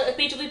do one at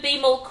the BWB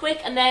mould quick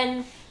and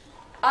then...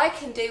 I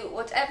can do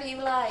whatever you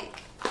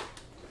like.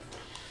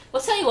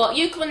 Well, tell you what,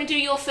 you come on and do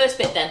your first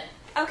bit then.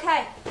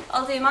 Okay,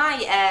 I'll do my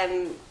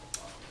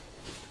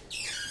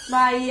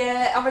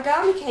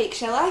origami cake,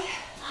 shall I?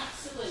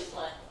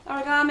 Absolutely.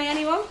 Origami,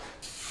 anyone?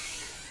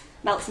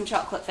 Melt some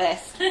chocolate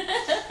first.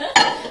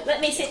 Let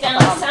me sit down.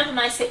 It's time for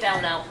my sit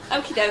down now.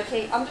 Okie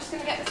dokie. I'm just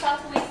going to get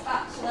myself a wee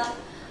spatula.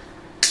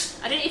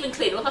 I didn't even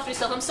clean it up after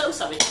myself. I'm so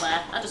sorry,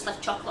 Claire. I just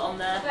left chocolate on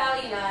there.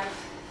 Well, you know.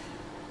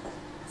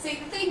 See,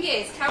 the thing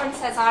is, Karen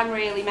says I'm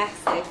really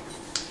messy.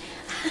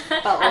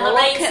 But and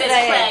Lorraine says,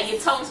 this. Claire, your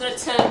tongue's going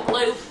to turn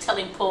blue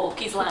telling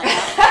porkies like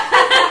that.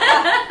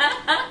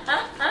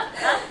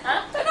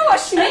 Don't know what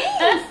she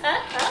means.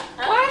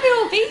 Why are they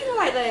all being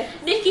like this?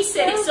 Nikki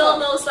said it's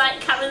almost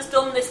like Karen's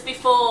done this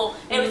before.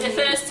 It was the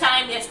first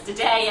time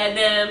yesterday, and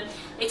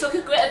it took a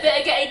bit of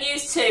getting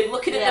used to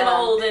looking at the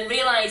mould and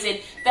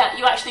realising that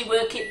you actually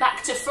work it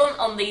back to front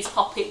on these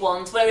poppet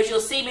ones, whereas you'll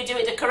see me do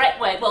it the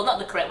correct way. Well, not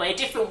the correct way, a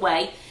different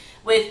way,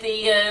 with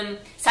the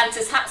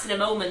Santa's hats in a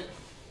moment.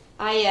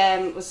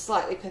 I was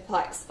slightly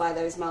perplexed by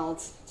those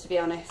moulds, to be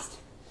honest,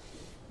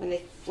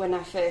 when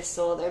I first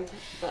saw them.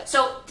 But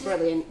so,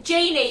 brilliant.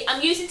 Janie,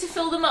 I'm using to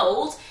fill the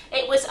mould.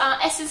 It was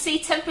our S&C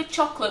tempered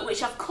chocolate,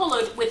 which I've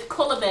coloured with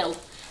Colour Mill.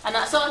 And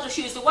that's all. I just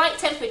used the white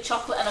tempered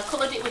chocolate and I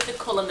coloured it with the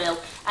Colour Mill.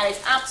 And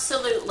it's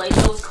absolutely,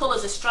 those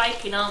colours are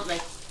striking, aren't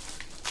they?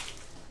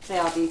 They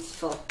are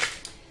beautiful.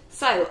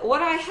 So,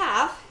 what I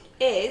have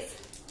is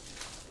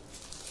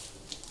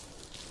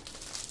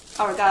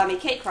origami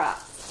cake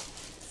wraps.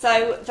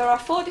 So, there are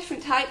 4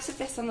 different types of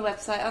this on the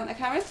website, aren't there,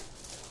 Karen?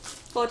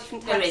 4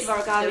 different types of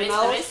origami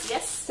molds. There is,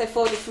 yes. So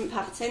 4 different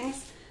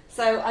patterns.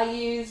 So I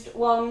used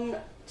one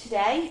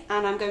today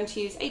and I'm going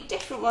to use a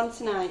different one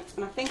tonight,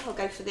 and I think I'll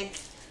go for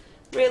this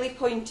really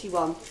pointy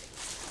one.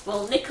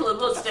 Well, Nicola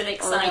Rudd's been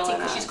exciting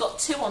because she's got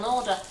 2 on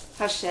order.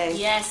 Has she?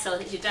 Yes, so I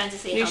think you're down to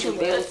see you how shouldn't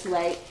they be work. able to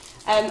wait.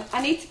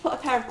 I need to put a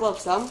pair of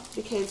gloves on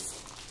because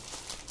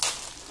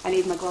I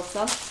need my gloves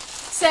on.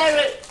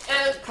 Sarah,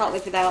 can't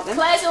live without them.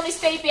 Claire's only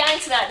stayed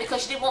behind tonight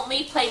because she didn't want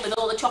me playing with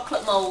all the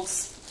chocolate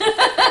moulds. When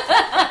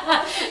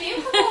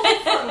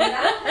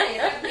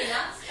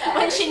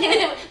she knew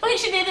they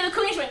were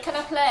coming, she went, "Can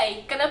I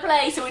play? Can I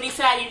play?" So we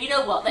decided, you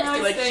know what, let's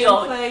do a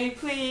joint. Play,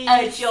 please.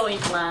 A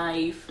joint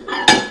live.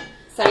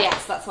 So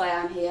yes, that's why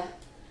I'm here.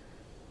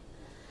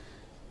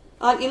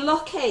 Aren't you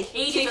lucky?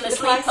 Edie's on a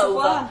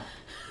sleepover.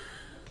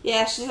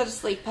 Yeah, she's had a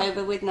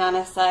sleepover with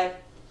Nana, so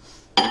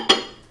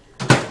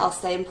I'll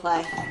stay and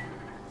play.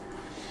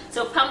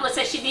 So Pamela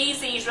says she needs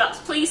these wraps.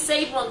 Please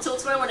save one until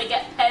tomorrow when I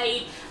get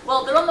paid.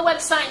 Well, they're on the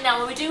website now,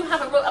 and we do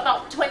have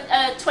about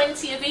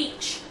 20 of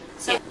each.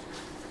 So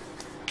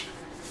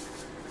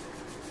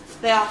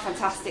they are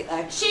fantastic,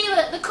 though.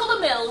 Sheila, the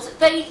Colour Mills,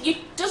 it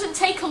doesn't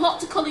take a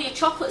lot to colour your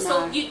chocolate. No.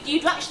 So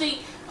you'd actually,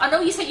 I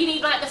know you said you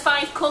need like the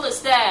 5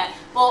 colours there,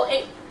 but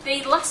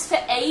they last for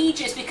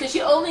ages because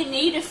you only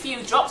need a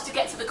few drops to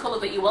get to the colour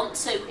that you want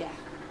to. Yeah,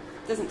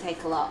 doesn't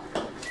take a lot.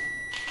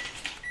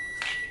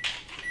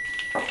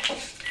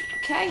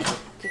 Okay,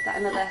 give that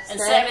another And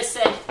stir. Sarah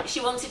said she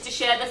wanted to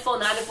share the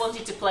fun. I'd have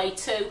wanted to play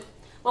too.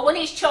 Well, when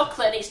it's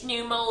chocolate and it's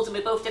new mould and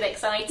we both get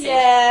excited.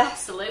 Yeah.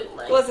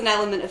 Absolutely. There was an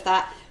element of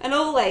that. And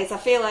always, I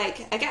feel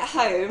like I get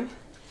home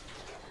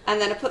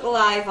and then I put the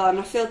live on,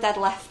 I feel dead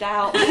left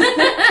out.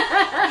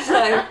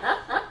 So,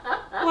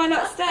 why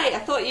not stay?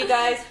 I thought you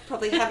guys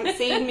probably haven't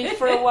seen me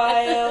for a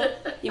while.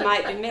 You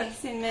might be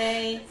missing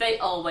me. They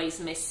always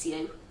miss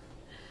you.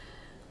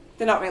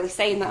 They're not really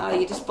saying that, are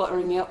you? Just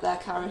buttering me up there,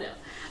 Karen.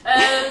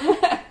 No.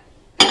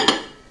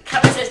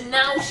 Karen says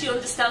now she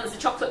understands the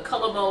chocolate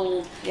colour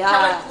mould. Yes.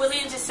 Karen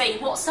Williams is saying,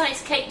 what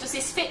size cake does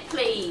this fit,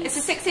 please? It's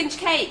a 6-inch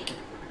cake.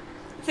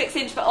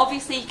 6-inch, but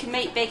obviously you can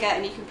make bigger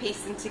and you can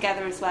piece them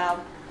together as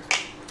well.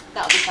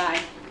 That'll be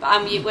fine. But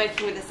I'm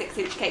working with a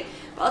 6-inch cake.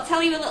 But I'll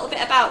tell you a little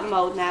bit about the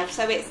mould now.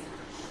 So it's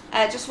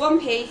just one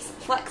piece,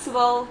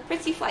 flexible,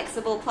 pretty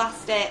flexible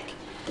plastic.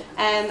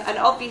 And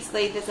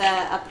obviously there's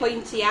a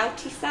pointy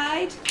outy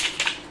side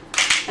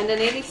and an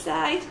inny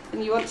side,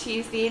 and you want to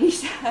use the inny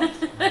side.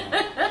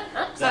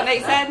 Does that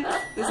make sense?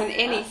 There's an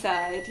inny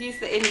side. Use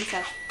the inny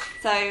side.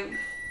 So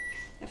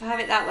if I have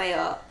it that way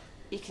up,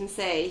 you can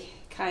see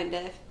kind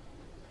of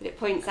that it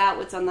points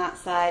outwards on that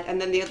side, and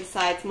then the other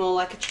side's more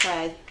like a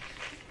tray.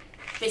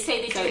 They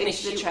say they do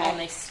miss you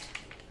honest.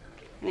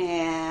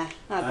 Yeah,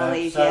 I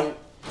believe you.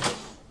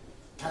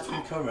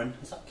 Catherine Curran,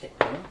 is that Kit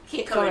Curran?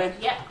 Kit Curran,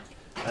 yeah.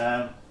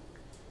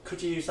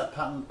 Could you use that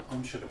pattern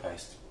on sugar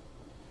paste?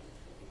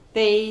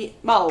 The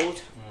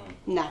mould?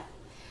 No.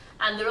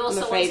 And they're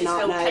also wanting to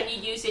know, can you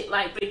use it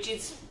like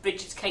Bridget's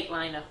cake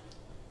liner?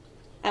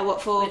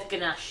 What for? With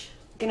ganache.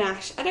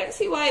 Ganache. I don't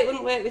see why it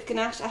wouldn't work with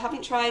ganache. I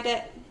haven't tried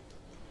it.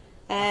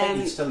 I think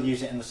you'd still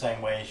use it in the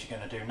same way as you're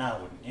going to do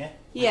now, wouldn't you?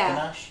 With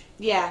ganache?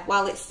 Yeah,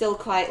 while it's still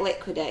quite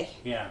liquidy.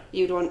 Yeah.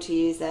 You'd want to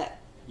use it.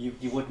 You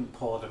wouldn't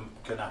pour the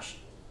ganache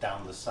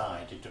down the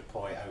side, you'd just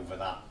pour it over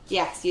that.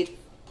 Yes, you'd.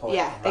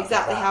 Yeah,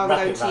 exactly how I'm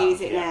going to use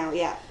it now,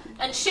 yeah.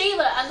 And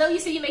Sheila, I know you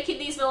say you're making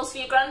these moulds for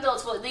your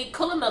granddaughter, but the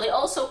colour mill, it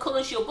also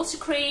colours your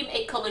buttercream,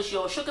 it colours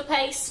your sugar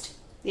paste.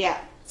 Yeah.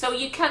 So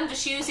you can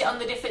just use it on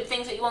the different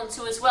things that you want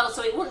to as well.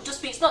 So it wouldn't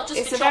just be, it's not just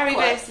it's for chocolate. It's a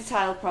very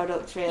versatile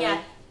product, really.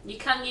 Yeah, you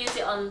can use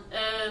it on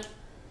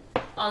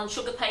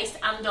sugar paste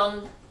and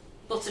on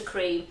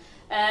buttercream.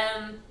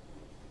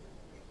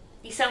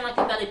 You sound like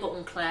a belly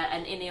button, Claire,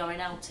 an innie or an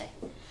outie.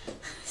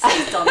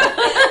 Says Donna.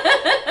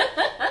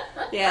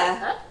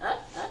 Yeah,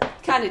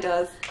 kind of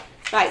does.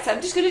 Right, so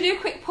I'm just going to do a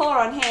quick pour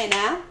on here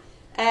now.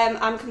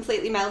 I'm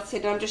completely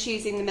melted, and I'm just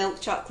using the milk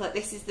chocolate.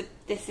 This is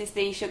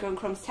the Sugar and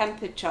Crumbs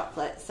tempered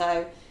chocolate,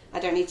 so I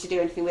don't need to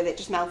do anything with it.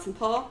 Just melt and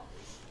pour.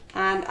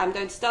 And I'm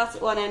going to start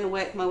at one end and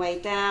work my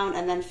way down,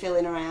 and then fill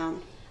in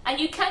around.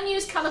 And you can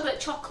use Calibut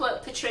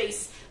chocolate,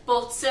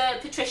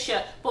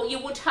 Patricia, but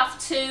you would have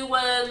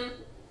to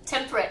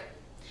temper it.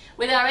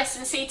 With our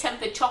S&C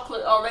tempered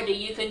chocolate already,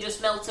 you can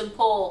just melt and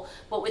pour.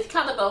 But with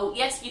Calibut,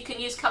 yes, you can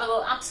use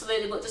Calibut,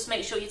 absolutely, but just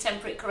make sure you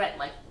temper it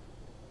correctly.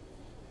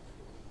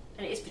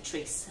 And it is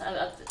Patrice.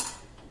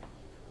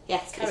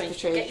 Yes, Karen, it's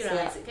Patrice. get your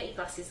eyes, get your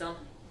glasses on.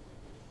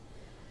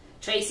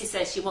 Tracy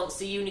says she wants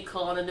the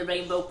unicorn and the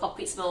rainbow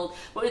poppets mould.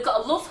 But we've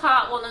got a love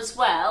heart one as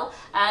well,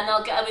 and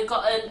we've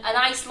got an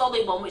ice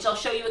lolly one, which I'll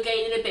show you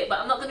again in a bit. But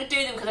I'm not going to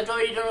do them because I've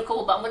already done a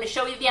couple. But I'm going to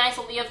show you the ice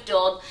lolly I've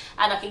done,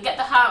 and I can get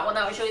the heart one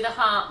out and show you the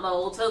heart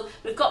mould. So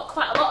we've got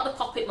quite a lot of the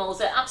poppet moulds.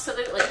 They're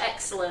absolutely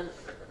excellent.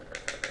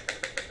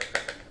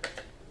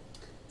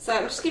 So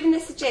I'm just giving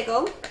this a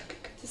jiggle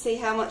to see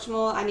how much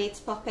more I need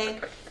to pop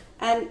in.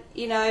 And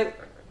you know,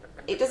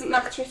 it doesn't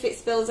matter if it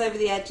spills over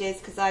the edges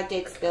because I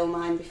did spill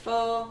mine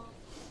before.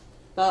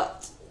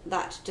 But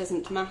that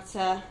doesn't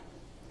matter.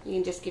 You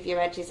can just give your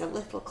edges a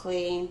little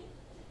clean.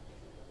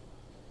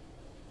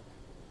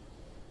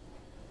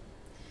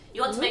 You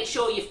want to make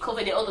sure you've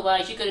covered it,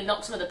 otherwise you're going to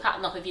knock some of the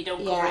pattern off if you don't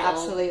cover it all. Yeah,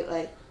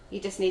 absolutely. You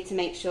just need to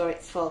make sure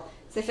it's full.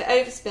 So if it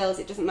overspills,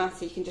 it doesn't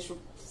matter. You can just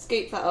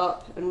scoop that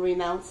up and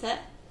remelt it.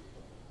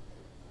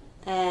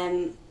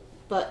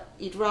 But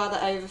you'd rather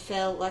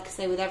overfill, like I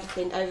say with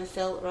everything,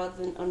 overfill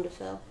rather than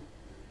underfill.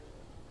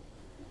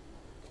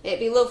 It'd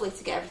be lovely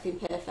to get everything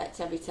perfect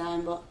every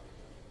time, but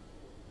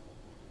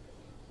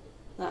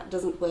that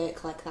doesn't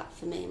work like that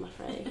for me, I'm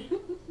afraid.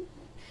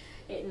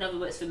 It never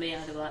works for me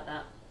either like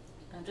that.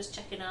 I'm just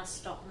checking our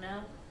stock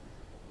now.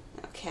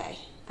 Okay,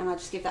 and I'll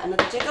just give that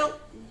another jiggle.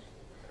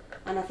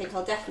 And I think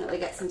I'll definitely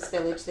get some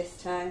spillage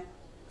this time.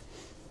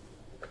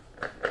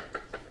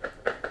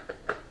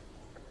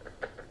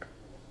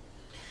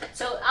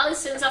 So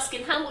Alison's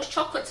asking how much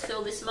chocolate to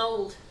fill this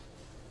mould?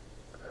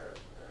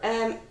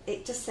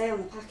 It does say on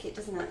the packet,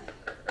 doesn't it?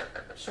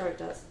 I'm sure it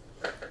does.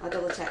 I'll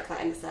double check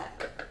that in a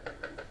sec.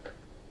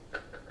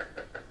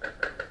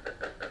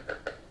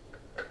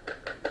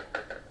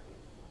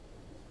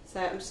 So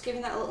I'm just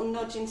giving that a little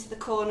nudge into the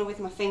corner with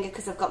my finger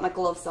because I've got my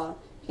gloves on.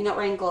 If you're not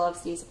wearing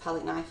gloves, use a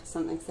palette knife or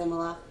something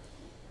similar.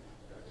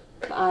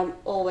 But I've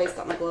always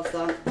got my gloves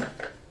on.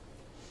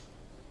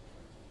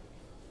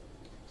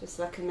 Just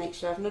so I can make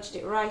sure I've nudged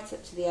it right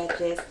up to the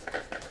edges.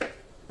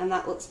 And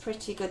that looks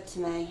pretty good to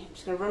me. I'm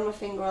just going to run my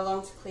finger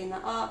along to clean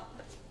that up.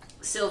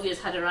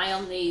 Sylvia's had her eye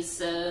on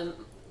these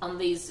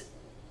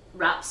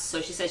wraps, so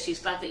she says she's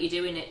glad that you're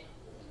doing it.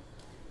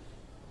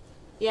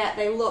 Yeah,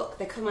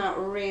 they come out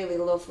really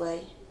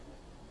lovely.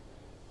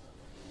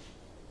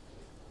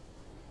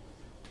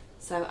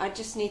 So I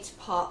just need to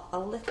pop a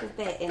little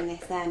bit in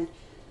this end,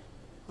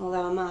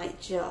 although I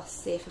might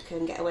just see if I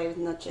can get away with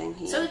nudging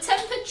here. So the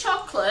tempered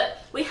chocolate,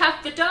 we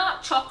have the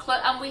dark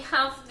chocolate and we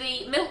have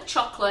the milk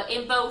chocolate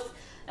in both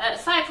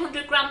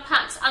 500 gram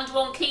packs and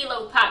 1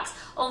 kilo packs.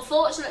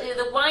 Unfortunately,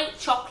 the white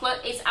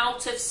chocolate is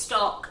out of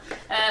stock.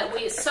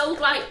 We sold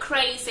like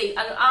crazy,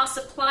 and our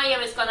supplier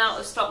has gone out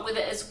of stock with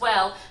it as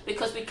well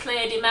because we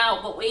cleared him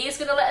out. But he is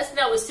going to let us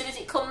know as soon as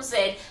it comes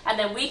in, and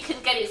then we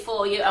can get it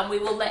for you, and we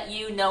will let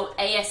you know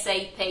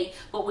ASAP.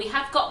 But we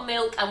have got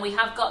milk and we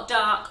have got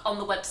dark on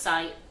the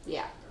website.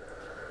 Yeah.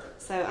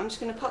 So I'm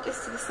just going to pop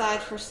this to the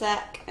side for a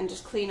sec and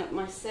just clean up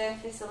my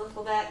surface a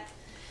little bit.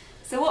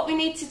 So what we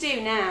need to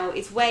do now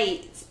is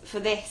wait for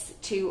this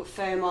to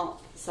firm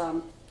up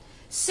some.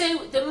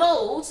 So the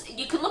moulds,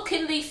 you can look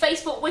in the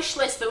Facebook wish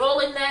list, they're all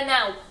in there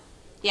now.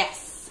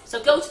 Yes.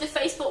 So go to the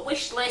Facebook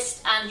wish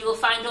list and you will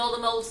find all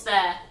the moulds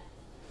there.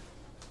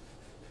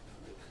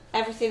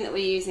 Everything that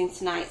we're using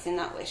tonight's in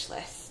that wish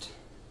list.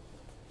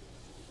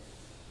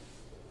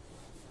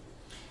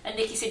 And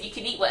Nikki said you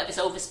can eat whatever's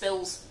over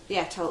spills.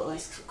 Yeah, totally.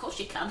 Of course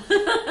you can.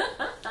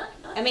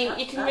 I mean,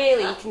 you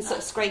can sort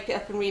of scrape it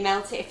up and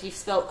remelt it if you've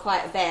spilt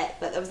quite a bit,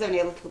 but there was only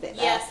a little bit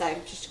there, so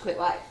just a quick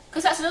wipe.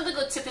 Because that's another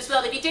good tip as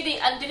well. If you did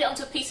it and did it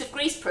onto a piece of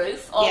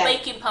greaseproof or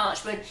baking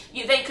parchment,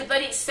 you then could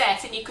let it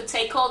set and you could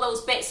take all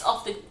those bits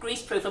off the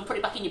greaseproof and put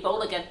it back in your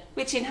bowl again.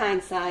 Which in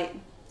hindsight,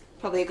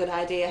 probably a good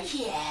idea.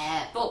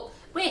 Yeah, but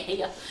we're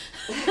here.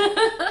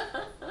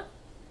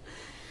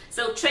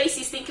 So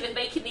Tracy's thinking of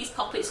making these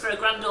poppets for her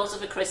granddaughter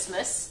for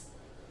Christmas.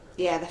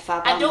 Yeah, they're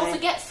fab. And don't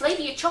forget,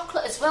 flavour your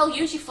chocolate as well.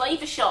 Use your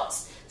flavour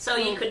shots. So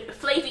you could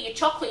flavour your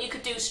chocolate, you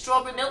could do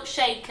strawberry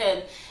milkshake,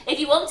 and if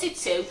you wanted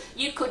to,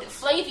 you could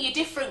flavour your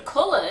different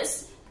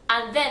colours,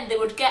 and then they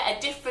would get a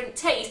different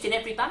taste in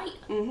every bite.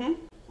 I mean,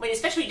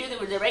 especially doing them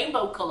with the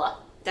rainbow colour.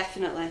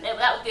 Definitely.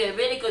 That would be a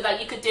really good. Like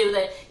you could do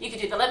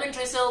the lemon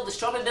drizzle, the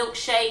strawberry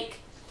milkshake,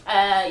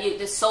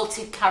 the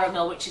salted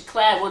caramel, which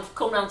Claire would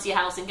come round to your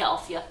house and get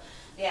off you.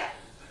 Yeah.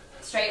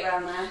 Straight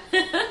round there.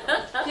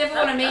 If you ever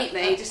want to meet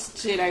me,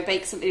 just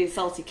bake something in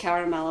salted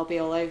caramel. I'll be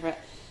all over it.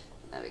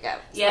 There we go.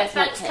 So yeah,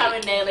 thanks,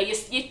 Karen Naylor.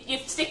 You're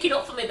sticking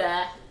up for me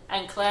there.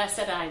 And Claire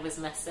said I was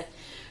messy.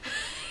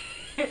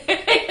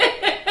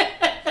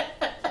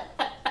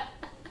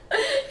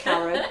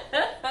 Karen,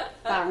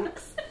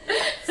 thanks.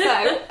 So,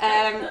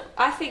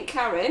 I think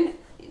Karen,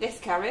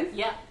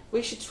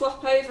 we should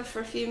swap over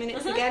for a few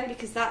minutes again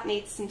because that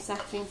needs some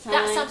setting time.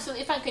 That's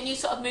absolutely fine. Can you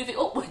sort of move it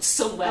upwards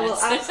somewhere? I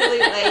will absolutely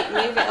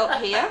move it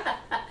up here.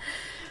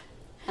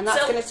 And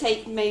that's going to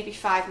take maybe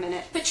 5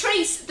 minutes.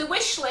 Patrice, the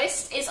wish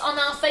list is on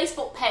our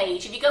Facebook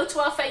page. If you go to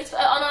our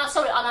on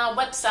our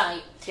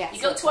website. Yes,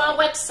 you go to our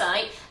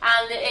website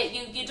and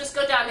you just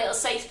go down. It'll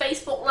say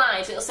Facebook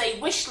Live. It'll say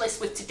wish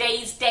list with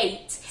today's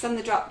date. It's on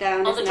the drop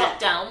down. On the drop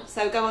down.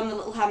 So go on the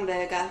little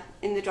hamburger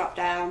in the drop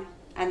down,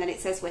 and then it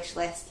says wish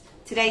list,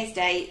 today's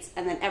date,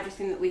 and then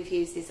everything that we've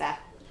used is there.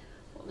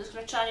 What I'm just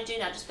going to try and do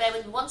now. Just bear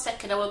with me 1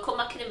 second. I will come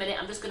back in a minute.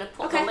 I'm just going to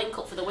put the link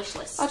up for the wish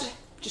list. I'll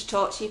just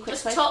talk to you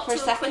quickly. Just talk for a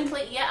to second.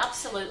 quickly. Yeah,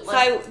 absolutely.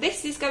 So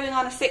this is going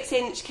on a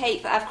 6-inch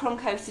cake that I've crumb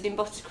coated in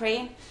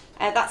buttercream.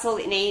 That's all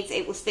it needs.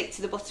 It will stick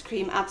to the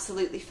buttercream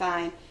absolutely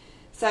fine.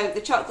 So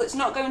the chocolate's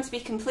not going to be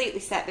completely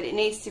set, but it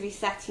needs to be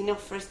set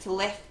enough for us to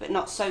lift, but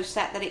not so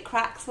set that it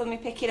cracks when we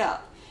pick it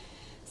up.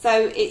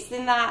 So it's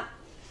in that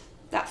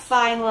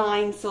fine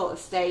line sort of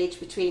stage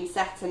between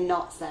set and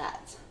not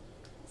set.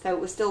 So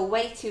we're still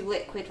way too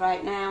liquid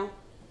right now.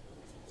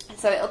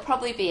 So it'll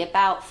probably be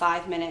about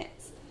 5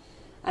 minutes,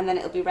 and then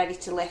it'll be ready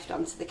to lift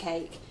onto the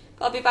cake.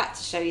 But I'll be back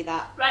to show you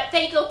that. Right,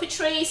 there you go,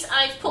 Patrice.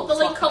 I've put the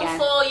link on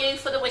for you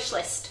for the wish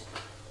list.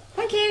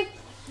 Thank you.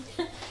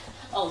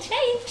 All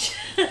change.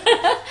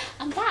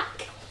 I'm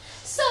back.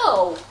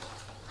 So,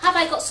 have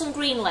I got some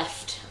green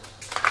left?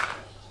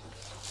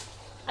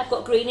 I've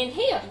got green in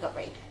here. I've got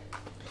green.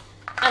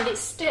 And it's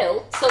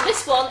still, so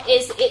this one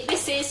is,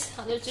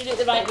 I'm going to do it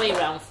the right way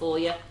around for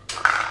you.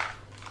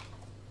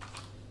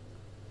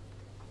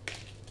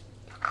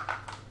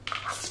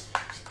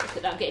 Look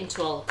at that, I'm getting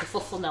to all the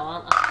kerfuffle now,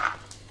 aren't I?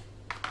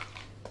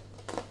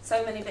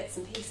 So many bits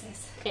and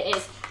pieces. It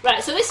is.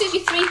 Right, so this is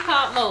your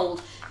 3-part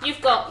mould.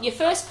 You've got your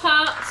first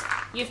part,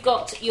 you've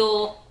got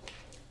your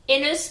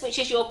inners, which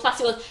is your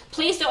plastic ones.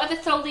 Please don't ever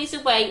throw these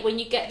away when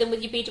you get them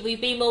with your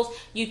BWB moulds.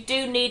 You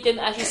do need them,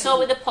 as you saw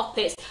with the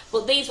poppets,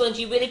 but these ones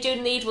you really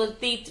do need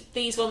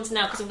these ones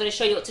now, because I'm going to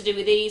show you what to do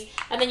with these.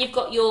 And then you've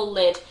got your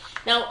lid.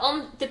 Now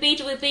on the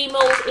BWB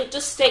mould, it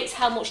just states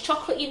how much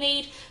chocolate you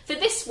need. For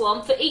this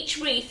one, for each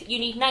wreath, you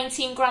need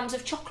 19 grams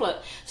of chocolate.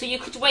 So you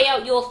could weigh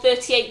out your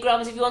 38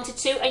 grams if you wanted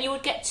to, and you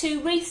would get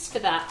 2 wreaths for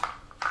that.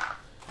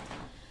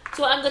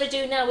 So what I'm going to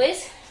do now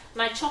is,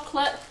 my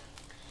chocolate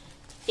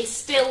is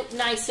still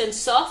nice and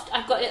soft.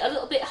 I've got it a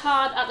little bit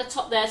hard at the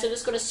top there, so I'm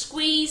just going to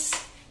squeeze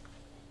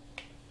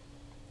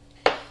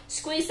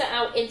that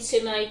out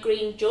into my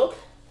green jug.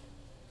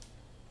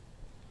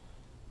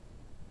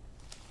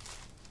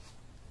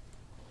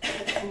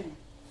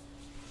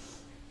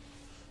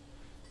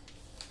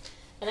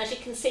 as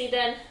you can see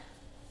then,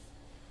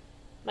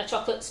 my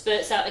chocolate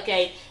spurts out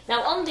again.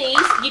 Now on these,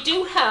 you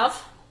do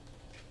have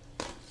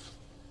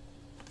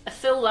a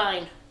fill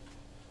line.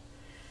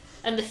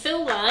 And the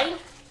fill line,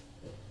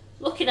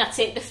 looking at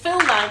it, the fill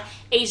line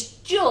is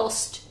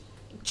just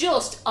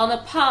on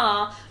a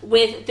par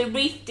with the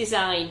wreath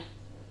design.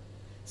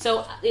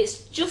 So it's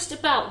just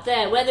about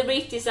there, where the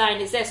wreath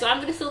design is there. So I'm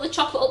going to fill the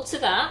chocolate up to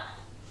that.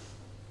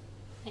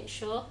 Make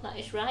sure that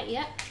is right,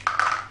 yeah.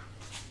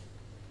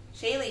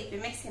 Sheila, you've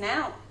been missing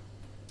out.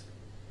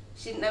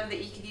 She didn't know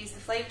that you could use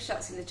the flavour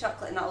shots in the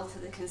chocolate and not alter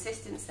the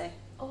consistency.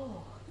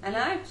 Oh. I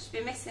know, she's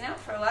been missing out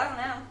for a while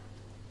now.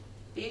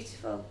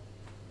 Beautiful.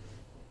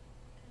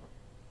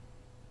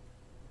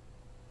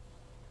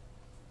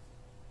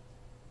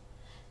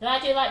 Now I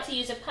do like to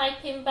use a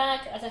piping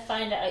bag, as I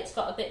find that it's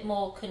got a bit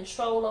more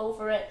control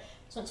over it.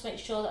 Just want to make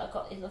sure that I've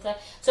got enough there.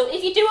 So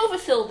if you do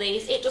overfill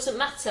these, it doesn't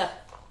matter,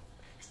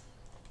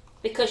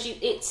 because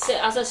it's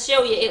as I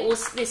show you, it will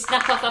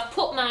snap off. I've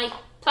put my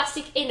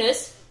plastic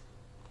inners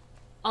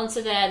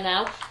onto there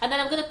now, and then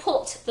I'm going to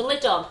put the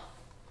lid on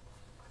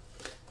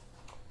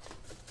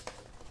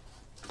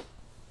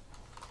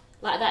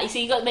like that. You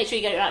see, you've got to make sure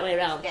you get it the right way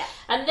around. Yeah.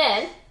 And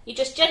then you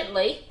just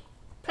gently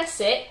press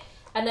it.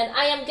 And then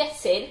I am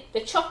getting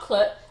the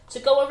chocolate to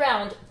go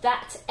around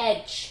that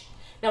edge.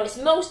 Now it's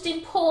most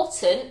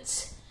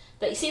important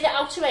that you see the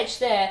outer edge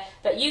there,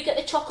 that you get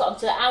the chocolate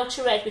onto the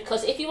outer edge,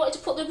 because if you wanted to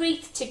put the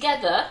wreath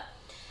together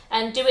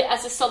and do it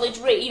as a solid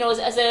wreath, you know,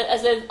 as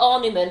an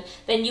ornament,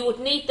 then you would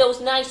need those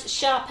nice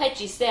sharp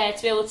edges there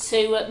to be able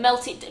to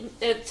melt it,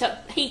 to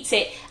heat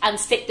it and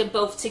stick them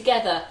both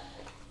together.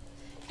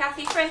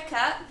 Kathy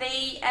Fricker,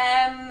 the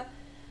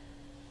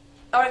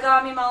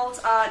origami moulds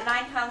are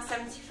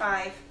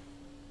 £9.75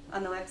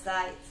 on the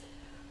website.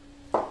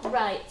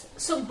 Right,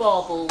 some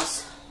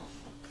baubles.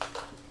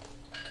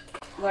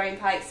 Lauren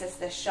Pike says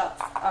the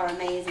shots are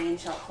amazing in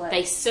chocolate.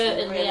 They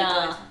certainly really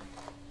are. good.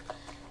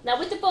 Now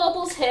with the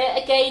baubles here,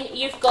 again,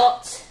 you've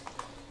got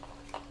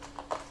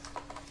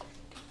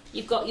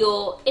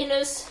your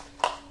inners,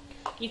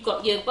 you've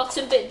got your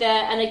bottom bit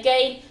there, and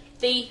again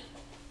the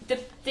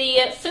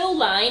fill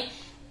line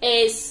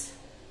is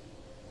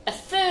a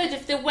third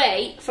of the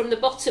way from the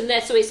bottom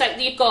there. So it's like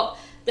you've got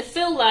the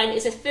fill line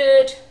is a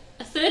third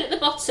at the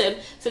bottom,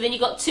 so then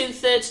you've got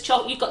 2/3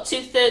 chocolate, you've got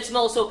 2/3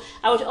 mould. So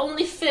I would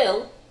only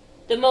fill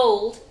the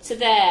mould to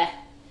there.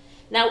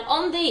 Now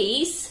on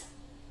these,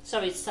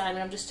 sorry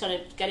Simon, I'm just trying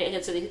to get it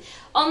again. So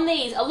on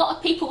these, a lot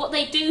of people, what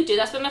they do,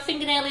 that's where my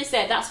fingernail is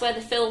there, that's where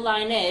the fill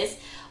line is.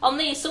 On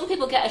these, some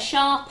people get a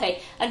Sharpie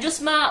and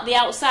just mark the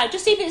outside,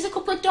 just even if it's a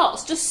couple of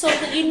dots, just so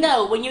that you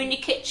know when you're in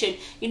your kitchen,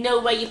 you know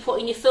where you're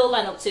putting your fill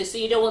line up to, so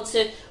you don't want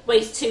to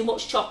waste too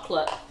much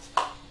chocolate.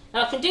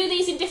 Now I can do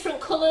these in different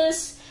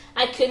colours.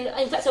 I can,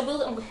 in fact I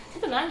will,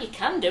 never mind, you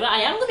can do it.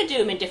 I am going to do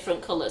them in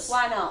different colours.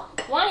 Why not?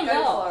 Why not?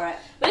 Go for it.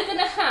 We're going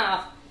to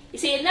have, you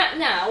see, and that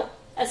now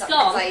has That's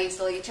gone. because I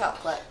used all your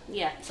chocolate.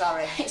 Yeah.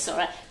 Sorry. It's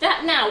alright.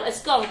 That now has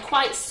gone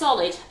quite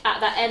solid at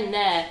that end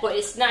there, but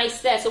it's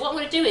nice there. So what I'm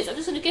going to do is, I'm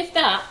just going to give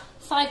that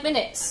 5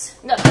 minutes.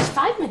 No, just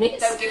 5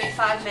 minutes. Don't give it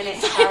 5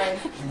 minutes, Karen.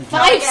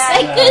 5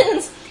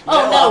 seconds! Oh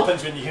what no.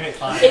 happens when you give it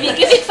 5 If minutes?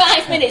 you give it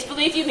 5 minutes,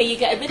 believe you me, you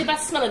get a really bad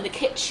smell in the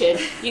kitchen.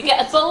 You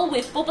get a bowl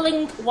with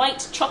bubbling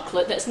white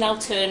chocolate that's now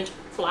turned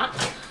black.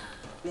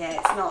 Yeah,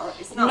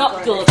 it's not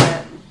Not good. good. Is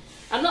it?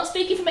 I'm not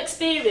speaking from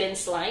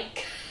experience,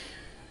 like.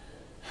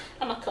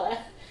 Am I,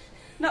 Claire?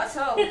 Not at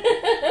all.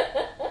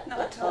 Not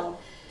at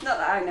all. Not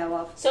that I know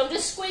of. So I'm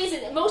just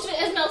squeezing, most of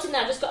it is melted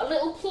now, I've just got a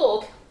little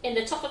plug in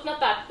the top of my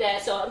bag there,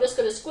 so I'm just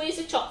going to squeeze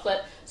the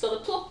chocolate so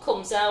the plug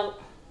comes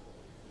out.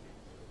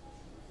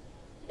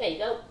 There you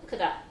go, look at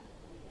that.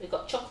 We've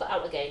got chocolate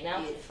out again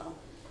now. Beautiful.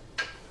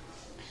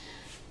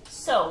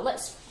 So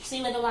let's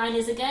see where the line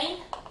is again.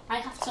 I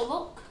have to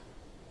look.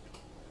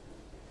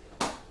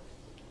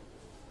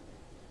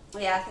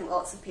 Yeah, I think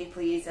lots of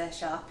people use a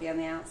Sharpie on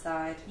the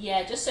outside.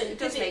 Yeah, just so It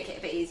does make it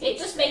a bit easier. It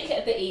does make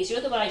it a bit easier,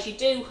 otherwise you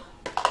do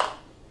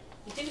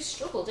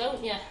struggle,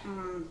 don't you?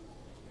 Mm.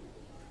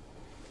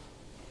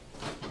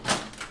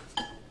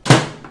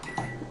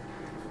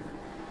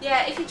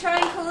 Yeah, if you try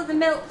and colour the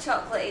milk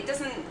chocolate, it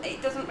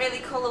doesn't really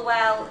colour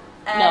well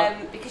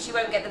because you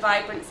won't get the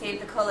vibrancy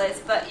of the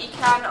colours. But you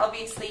can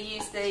obviously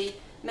use the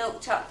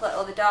milk chocolate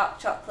or the dark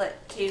chocolate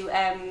to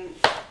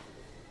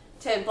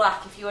turn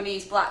black. If you want to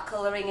use black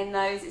colouring in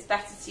those, it's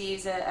better to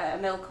use a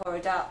milk or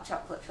a dark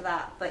chocolate for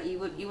that. But you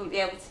wouldn't be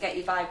able to get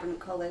your vibrant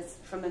colours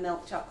from a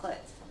milk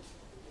chocolate.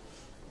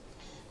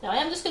 Now I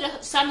am just going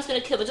to, Simon's going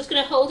to kill, I'm just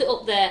going to hold it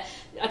up there.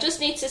 I just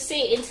need to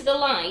see it into the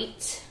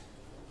light.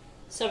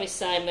 Sorry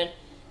Simon.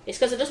 It's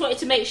because I just wanted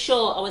to make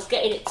sure I was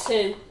getting it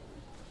too.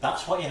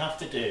 That's what you have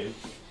to do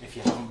if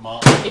you haven't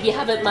marked it. If you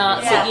haven't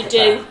marked Yeah. it, you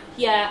do.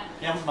 Yeah.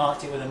 If you haven't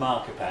marked it with a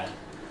marker pen.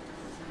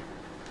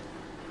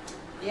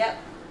 Yep.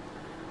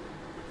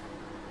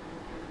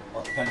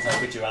 Well, it depends how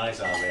good your eyes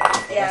are, really.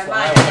 But Yeah, that's what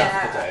I would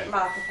have yeah, to do.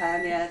 marker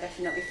pen, yeah,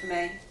 definitely for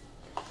me.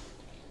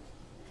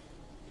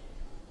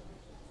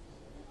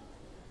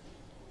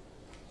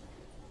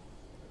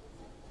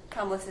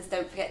 Kamala says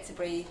don't forget to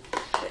breathe.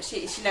 but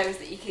she knows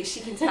that she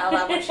can tell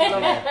how much you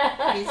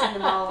love using the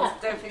moulds.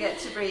 Don't forget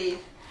to breathe.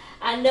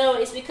 I know,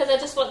 it's because I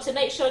just want to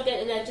make sure I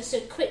get in there just a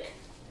quick...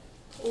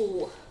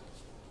 Oh,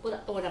 well,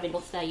 I won't have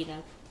enough there, you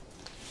know.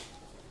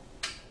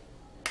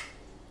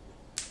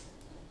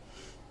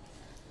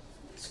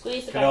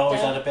 Squeeze the You back can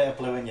always down. add a bit of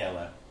blue and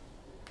yellow.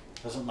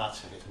 Doesn't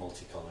matter if it's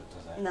multicoloured,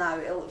 does it? No,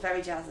 it'll look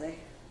very jazzy.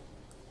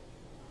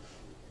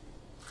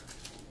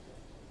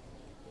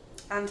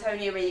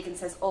 Antonia Regan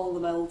says all the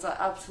moulds are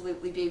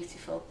absolutely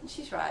beautiful. And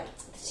she's right.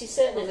 She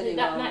certainly Lovely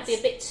that might moulds. be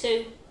a bit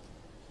too...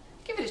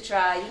 Give it a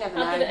try, you never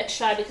know. I'll give it a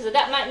try because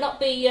that might not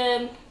be...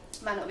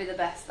 Might not be the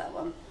best, that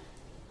one.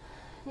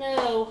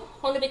 No,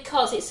 only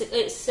because it's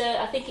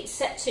I think it's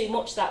set too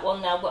much, that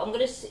one now, but I'm going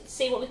to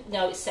see what we...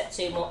 No, it's set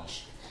too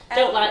much.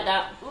 Don't like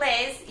that.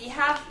 Liz,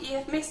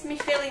 you've missed me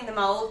filling the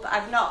mould, but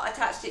I've not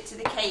attached it to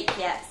the cake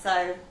yet,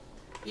 so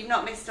you've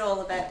not missed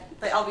all of it.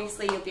 But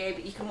obviously you'll be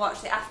able, you can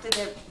watch it after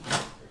the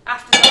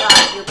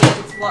live, you'll be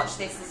able to watch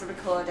this as a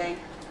recording.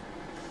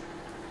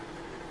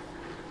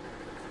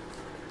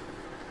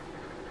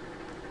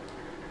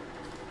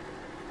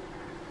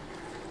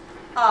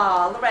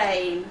 Oh,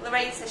 Lorraine.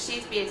 Lorraine says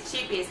she'd be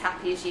as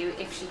happy as you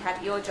if she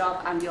had your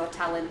job and your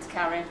talent,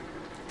 Karen.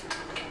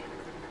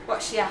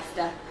 What's she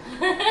after?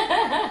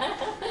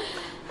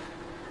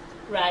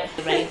 Right,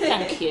 Lorraine,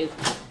 thank you.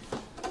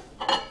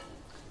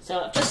 So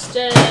I've just...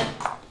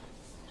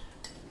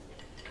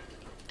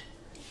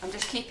 I'm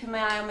just keeping my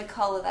eye on my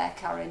collar there,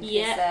 Karen.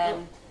 Yeah.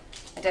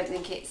 I don't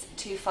think it's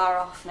too far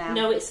off now.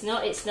 No, it's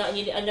not. It's not.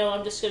 And I know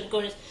I'm just going to go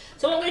in.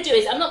 So what I'm going to do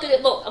is I'm not going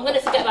to look. I'm going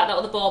to forget about that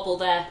other bauble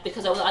there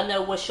because I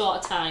know we're short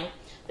of time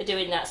for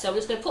doing that. So I'm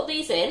just going to put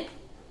these in,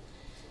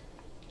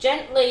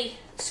 gently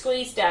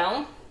squeeze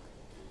down.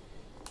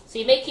 So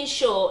you're making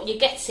sure you're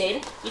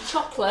getting your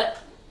chocolate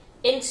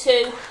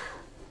into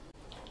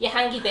your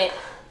hangy bit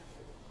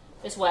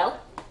as well.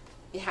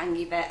 Your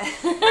hangy bit.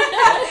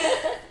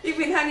 You've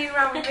been hanging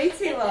around with me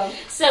too long.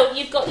 So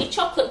you've got your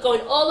chocolate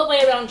going all the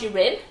way around your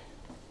rim,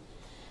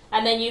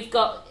 and then you've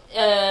got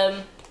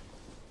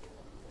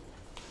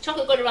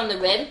chocolate going around the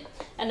rim,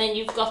 and then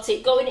you've got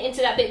it going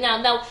into that bit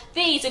now. Now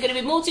these are going to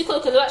be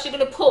multicoloured because they're actually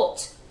going to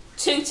put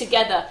two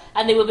together,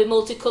 and they will be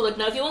multicoloured.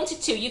 Now if you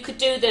wanted to, you could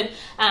do them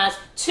as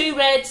 2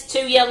 reds,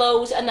 2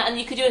 yellows, and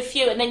you could do a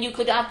few, and then you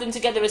could add them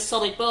together as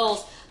solid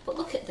balls. But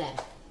look at them.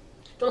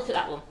 Don't look at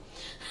that one.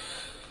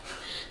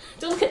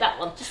 Don't look at that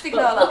one. Just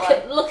ignore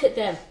that one. Look at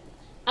them.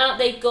 Aren't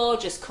they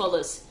gorgeous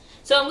colours?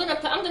 So I'm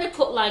gonna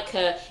put like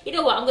a, you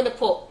know what? I'm gonna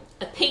put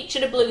a peach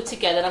and a blue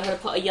together, and I'm gonna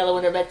put a yellow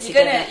and a red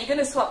together. You're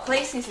gonna swap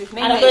places with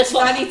me, And I'm mate, gonna 'cause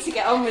swap- I need to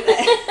get on with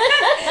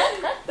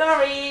it.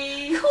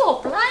 Sorry.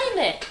 Cool,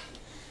 blimey.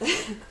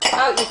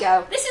 Out you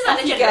go. This is like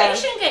Off a you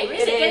generation go. game,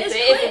 isn't it? It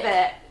is a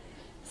bit.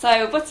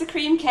 So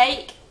buttercream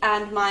cake,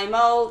 and my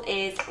mould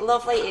is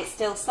lovely. It's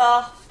still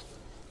soft,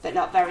 but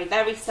not very,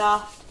 very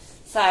soft.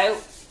 So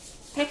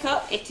pick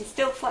up. It is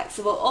still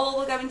flexible. All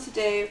we're going to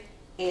do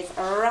is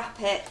wrap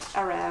it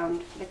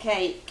around the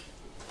cake,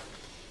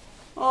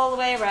 all the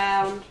way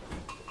around,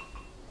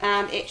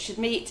 and it should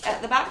meet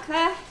at the back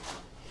there,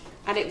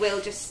 and it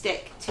will just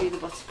stick to the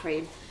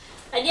buttercream.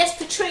 And yes,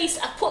 Patrice,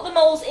 I've put the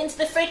moulds into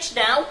the fridge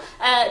now,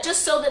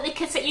 just so that they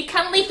can sit. You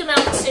can leave them out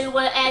to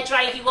air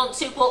dry if you want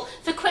to, but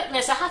for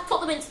quickness, I have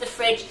put them into the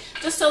fridge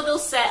just so they'll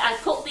set. I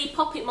put the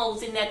pop-it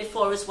moulds in there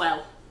before as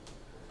well.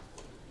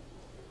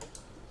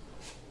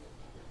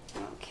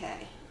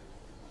 Okay.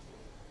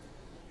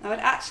 I would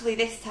actually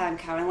this time,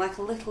 Karen, like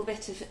a little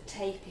bit of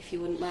tape if you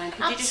wouldn't mind.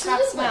 Could you just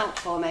grab some Absolutely. out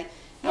for me?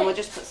 And we'll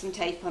just put some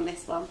tape on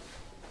this one.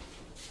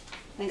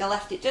 I think I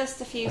left it just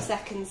a few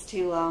seconds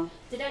too long.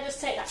 Did I just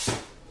take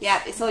that? Yeah,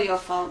 it's all your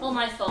fault. All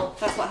my fault.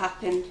 That's what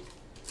happened.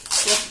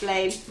 You're to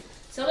blame.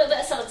 So a little bit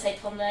of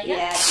sellotape on there, yeah?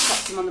 Yeah, just pop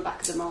some on the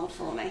back of the mould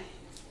for me.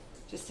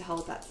 Just to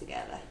hold that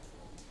together.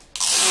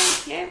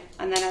 Thank you.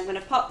 And then I'm going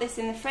to pop this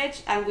in the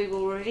fridge and we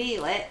will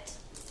reveal it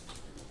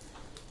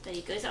There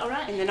you go, is that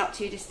alright? in the not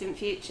too distant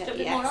future. Do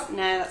you want a bit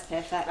more on? No, that's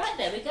perfect. Right,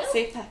 there we go.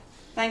 Super.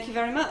 Thank you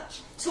very much.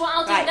 So what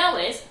I'll do Right. now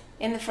is...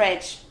 In the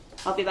fridge.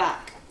 I'll be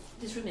back.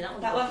 Just ring me that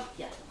one. That one?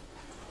 Yeah.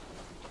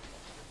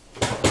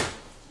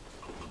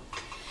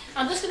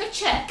 I'm just going to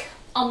check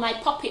on my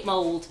pop-it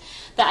mould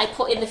that I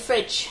put in the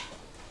fridge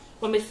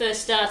when we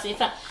first started. In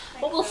fact,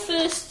 what we'll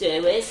first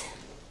do is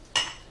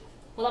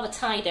we'll have a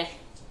tidy.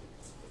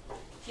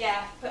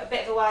 Yeah, put a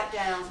bit of a wipe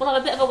down. We'll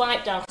have a bit of a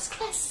wipe down because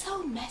Claire's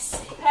so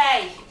messy.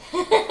 Hey!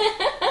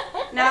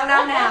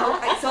 now.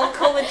 It's all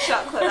coloured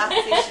chocolate, that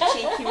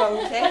is, you cheeky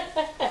monkey.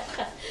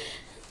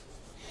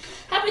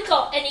 Have we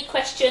got any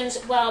questions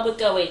while we're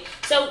going?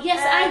 So yes,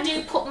 I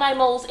do put my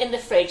moulds in the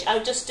fridge. I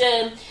just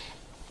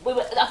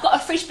I've got a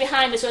fridge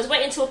behind me, so I was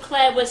waiting until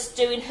Claire was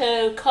doing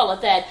her collar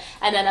then,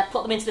 and then I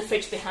put them into the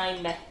fridge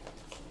behind me.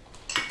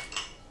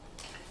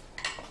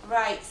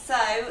 Right, so,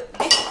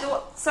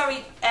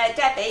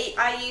 Debbie,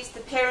 I used the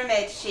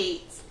pyramid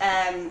sheet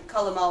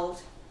colour mould.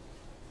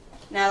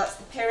 Now that's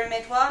the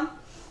pyramid one.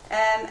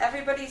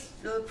 Everybody's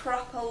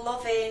proper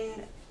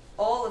loving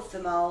all of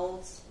the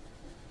moulds.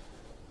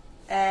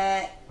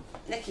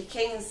 Nikki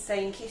King's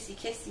saying kissy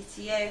kissy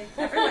to you.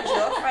 Everyone's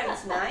your friend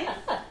tonight.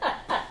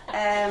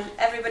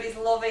 Everybody's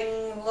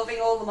loving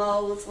all the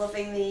moulds,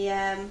 loving the.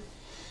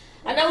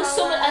 I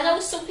know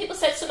some people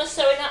said some are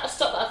sewing out of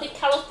stock, but I think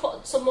Carol's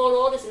put some more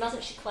orders in,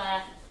 hasn't she,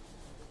 Claire?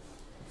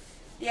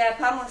 Yeah,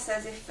 Pamela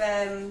says if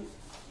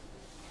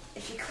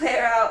you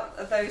clear out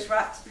of those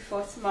racks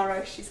before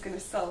tomorrow, she's going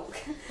to sulk.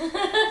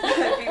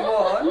 Be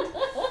warned.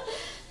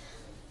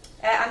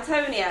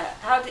 Antonia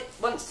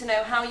wants to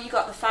know how you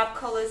got the fab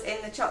colours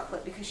in the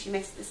chocolate because she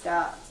missed the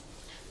start.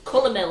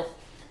 Colour Mill,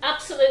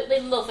 absolutely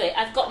love it.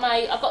 I've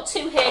got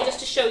two here just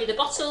to show you the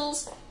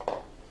bottles.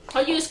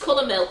 I used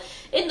Colour Mill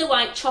in the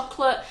white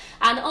chocolate,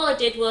 and all I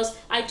did was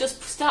I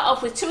just start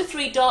off with 2 or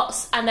 3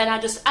 dots, and then I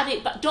just add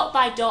it dot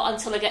by dot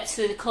until I get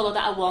to the colour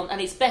that I want.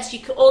 And it's best,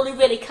 all you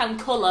really can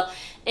colour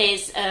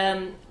is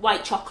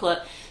white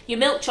chocolate. Your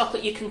milk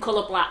chocolate you can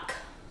colour black,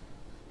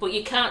 but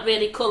you can't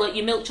really colour,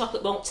 your milk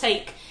chocolate won't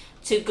take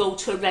to go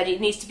to a red, it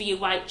needs to be your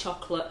white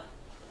chocolate.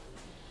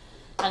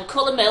 And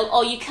Colour Mill,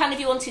 or you can, if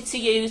you wanted to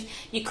use,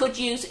 you could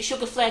use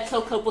Sugar Flare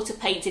Cocoa Butter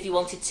Paint if you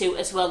wanted to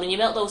as well, and you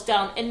melt those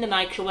down in the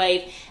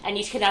microwave and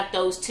you can add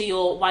those to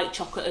your white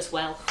chocolate as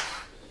well.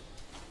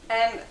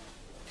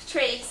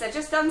 Patrice, I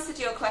just answered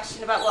your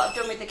question about what I've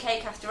done with the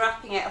cake after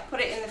wrapping it. I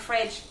put it in the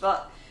fridge,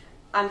 but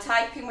I'm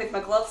typing with my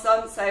gloves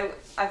on, so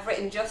I've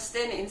written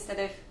Justin instead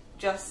of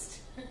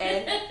just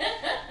in.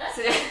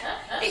 So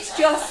it's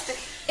just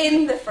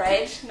in the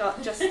fridge,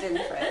 not just in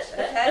the fridge,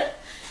 okay?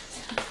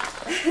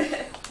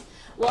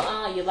 What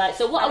are you like?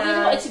 So what I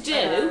really wanted to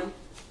do,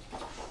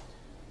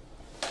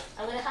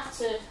 I'm going to have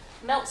to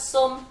melt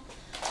some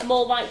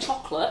more white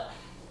chocolate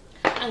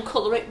and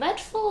colour it red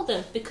for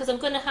them, because I'm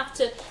going to have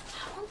to,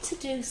 I want to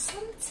do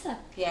Santa.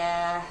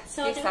 Yeah,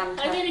 so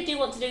Santa. I really do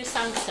want to do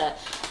Santa,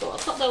 but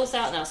I've got those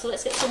out now, so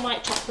let's get some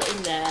white chocolate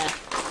in there.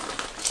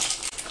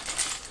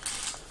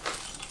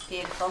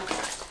 Beautiful.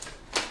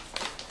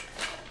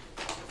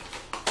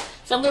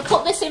 So I'm going to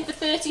put this in for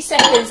 30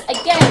 seconds.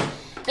 Again,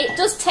 it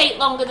does take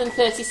longer than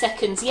 30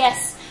 seconds,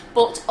 yes,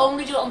 but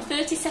only do it on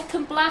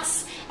 30-second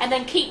blasts, and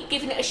then keep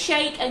giving it a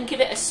shake and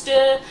give it a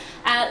stir,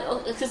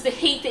 because the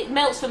heat, it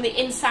melts from the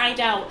inside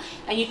out,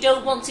 and you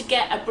don't want to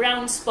get a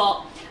brown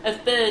spot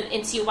of burn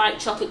into your white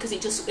chocolate, because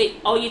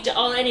or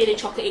any of the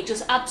chocolate, it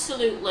just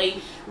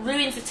absolutely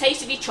ruins the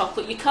taste of your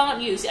chocolate. You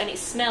can't use it and it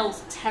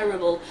smells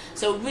terrible.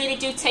 So really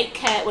do take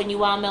care when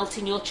you are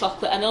melting your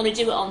chocolate, and only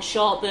do it on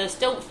short bursts.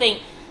 Don't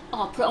think,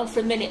 oh, put it on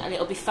for a minute and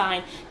it'll be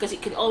fine, because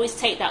it can always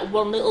take that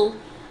one little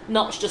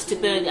notch just to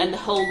burn and the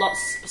whole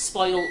lot's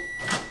spoiled.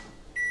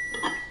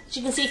 As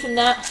you can see from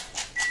that,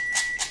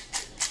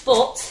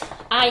 but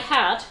I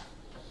had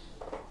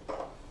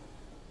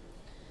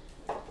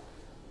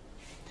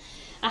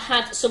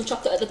some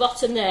chocolate at the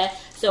bottom there,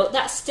 so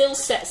that's still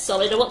set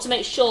solid. I want to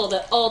make sure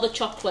that all the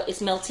chocolate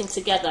is melting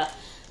together.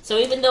 So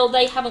even though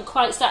they haven't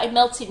quite started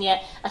melting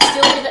yet, I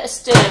still give it a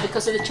stir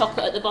because of the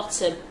chocolate at the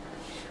bottom.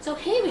 So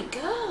here we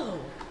go.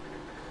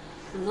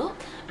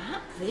 Look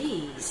at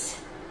these.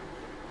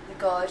 They're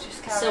gorgeous,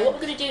 Karen. So what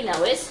we're going to do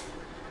now is,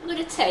 I'm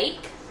going to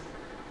take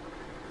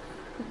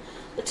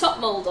the top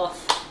mould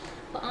off.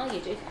 What are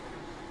you doing?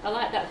 I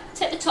like that.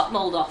 Take the top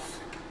mould off.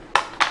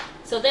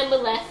 So then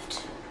we're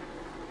left,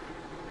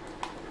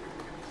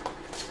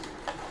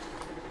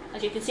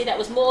 as you can see, that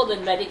was more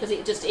than ready, because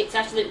it's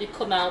absolutely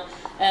come out.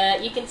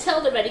 You can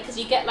tell they're ready because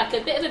you get like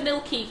a bit of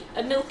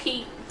a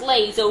milky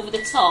glaze over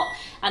the top,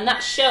 and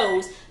that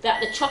shows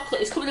that the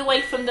chocolate is coming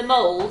away from the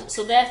mould,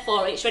 so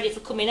therefore it's ready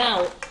for coming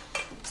out.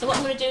 So what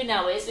I'm going to do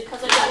now is,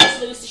 because I don't want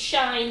to lose the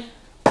shine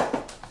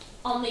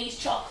on these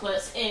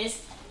chocolates,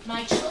 is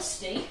my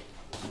trusty,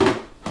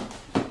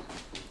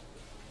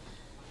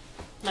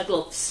 my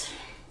gloves.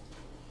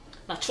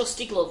 My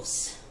trusty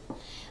gloves.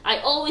 I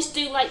always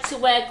do like to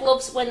wear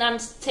gloves when I'm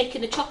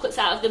taking the chocolates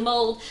out of the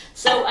mould,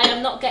 so I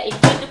am not getting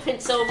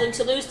fingerprints over them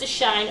to lose the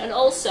shine. And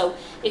also,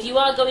 if you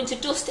are going to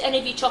dust any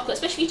of your chocolate,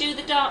 especially if you do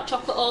the dark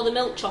chocolate or the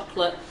milk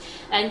chocolate,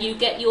 and you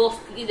get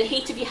the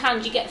heat of your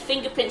hand, you get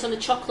fingerprints on the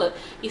chocolate,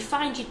 you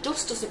find your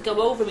dust doesn't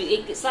go over it.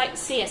 It's like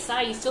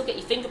CSI, you still get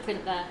your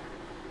fingerprint there.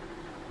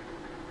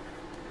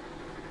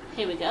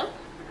 Here we go.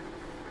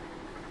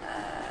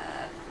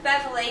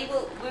 Beverly,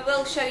 we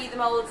will show you the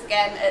moulds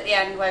again at the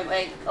end, won't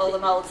we? All the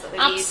moulds that we've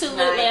used tonight.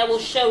 Absolutely, I will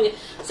show you.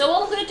 So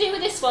all I'm going to do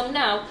with this one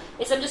now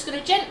is I'm just going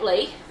to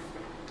gently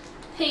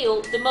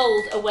peel the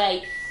mould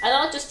away, and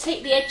I'll just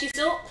take the edges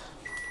up.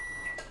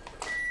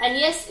 And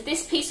yes,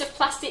 this piece of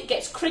plastic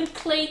gets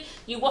crinkly.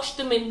 You wash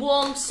them in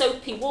warm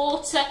soapy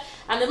water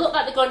and they look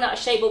like they're going out of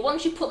shape, but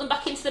once you put them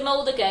back into the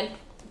mould again,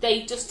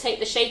 they just take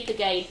the shape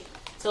again.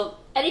 So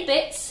any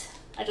bits,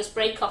 I just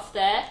break off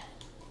there.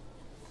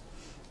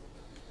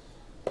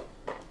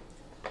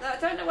 I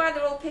don't know why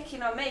they're all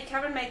picking on me.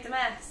 Karen made the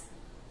mess.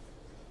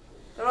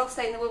 They're all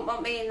saying they wouldn't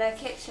want me in their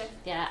kitchen.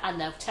 Yeah, I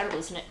know. Terrible,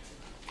 isn't it?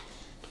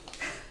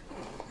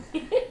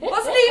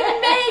 Wasn't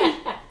even me!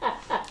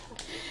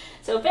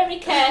 So very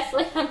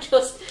carefully, I'm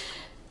just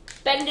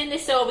bending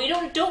this over.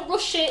 You don't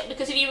rush it,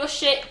 because if you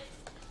rush it,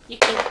 you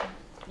can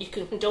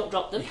don't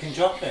drop them. You can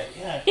drop it,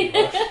 yeah. If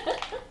you rush.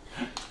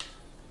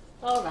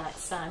 All right,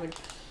 Simon.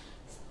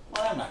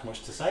 Well, I don't have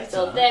much to say to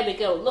So them. there we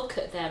go. Look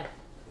at them.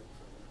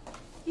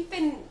 You've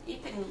been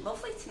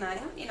lovely tonight,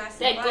 haven't you? Nice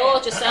and They're quiet.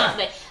 gorgeous, aren't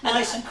they?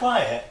 Nice and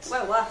quiet.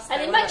 Well, last.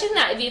 And imagine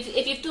that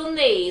if you've done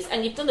these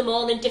and you've done them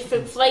all in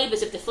different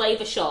flavours of the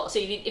flavour shot. So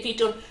if you've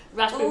done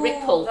raspberry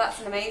ripple, that's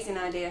an amazing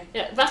idea.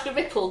 yeah,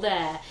 raspberry ripple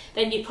there,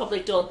 then you've probably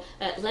done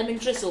lemon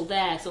drizzle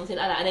there, something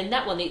like that. And in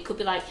that one, it could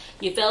be like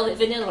your velvet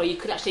vanilla, or you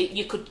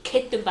could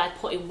kid them by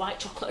putting white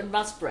chocolate and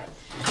raspberry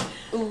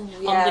Ooh,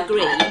 on the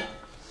green.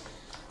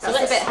 That's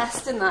a bit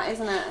Heston, that,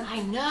 isn't it?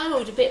 I know,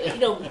 it's a bit,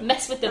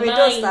 mess with the Who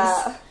minds.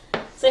 does that?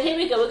 So here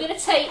we go. I'm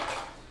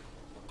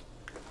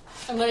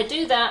going to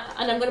do that,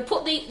 and I'm going to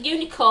put the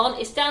unicorn.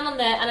 It's down on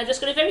there, and I'm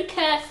just going to very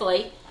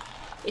carefully.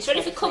 It's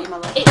ready for coming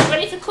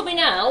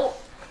out,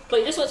 but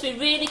you just want to be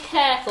really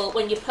careful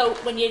when you're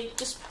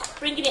just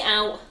bringing it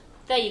out.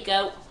 There you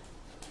go.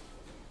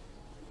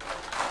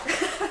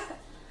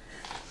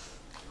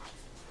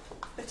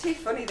 They're too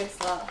funny, this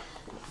lot.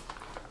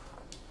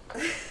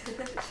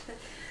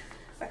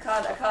 I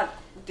can't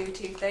do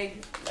two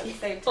things at the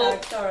same time.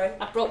 Oh, sorry.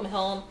 I broke my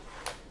horn.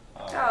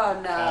 Oh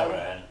no.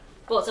 Karen.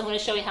 But I'm going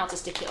to show you how to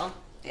stick it on.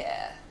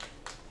 Yeah.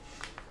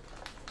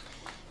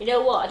 You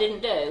know what I didn't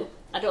do?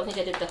 I don't think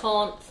I did the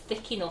horn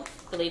thick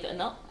enough, believe it or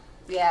not.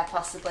 Yeah,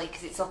 possibly,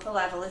 because it's upper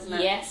level, isn't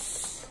it?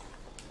 Yes.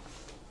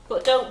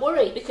 But don't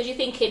worry, because you're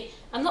thinking,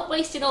 I'm not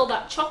wasting all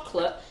that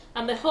chocolate,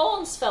 and my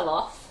horns fell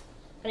off,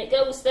 and it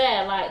goes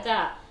there like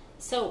that.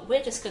 So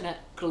we're just going to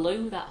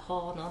glue that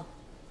horn on.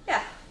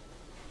 Yeah.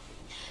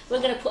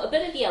 We're going to put a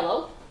bit of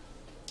yellow.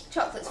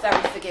 Chocolate's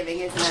very forgiving,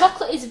 isn't it?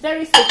 Chocolate is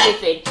very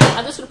forgiving.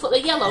 I'm just going to put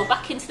the yellow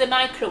back into the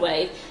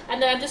microwave,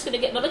 and then I'm just going to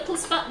get my little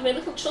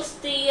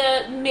trusty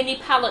mini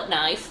palette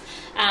knife,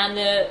 and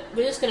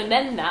we're just going to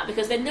mend that,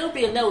 because then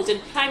nobody knows. And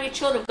time your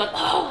children have gone,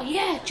 oh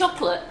yeah,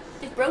 chocolate,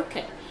 they've broke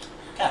it.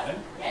 Karen?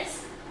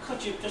 Yes?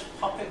 Could you just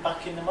pop it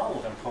back in the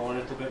mould and pour a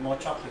little bit more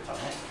chocolate on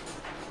it?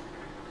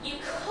 You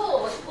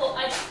could, but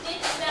I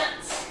did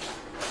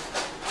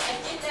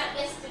that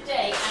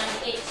yesterday,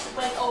 and it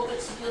went over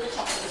to the other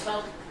chocolate as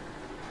well.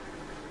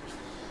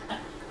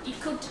 You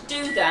could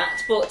do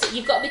that, but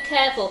you've got to be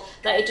careful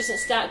that it doesn't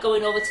start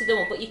going over to the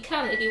one. But you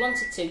can, if you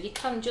wanted to, you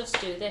can just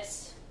do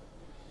this.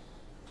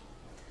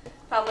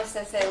 Pamela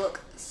says they look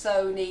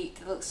so neat,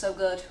 they look so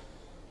good.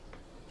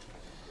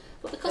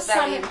 But because They're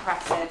very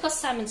impressive. Because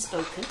Simon's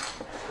spoken.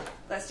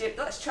 Let's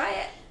try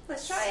it.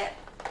 Let's try it.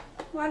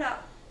 Why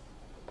not?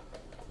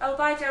 Oh,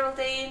 bye,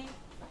 Geraldine.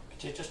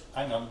 Could you just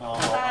hang on?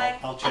 Bye.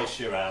 I'll chase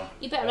you around.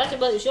 You better add it.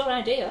 Well, it was your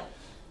idea.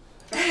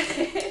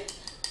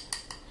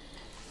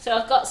 So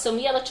I've got some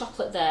yellow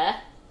chocolate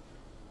there.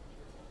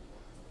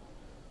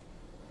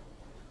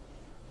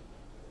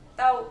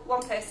 Oh,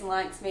 one person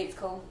likes me, it's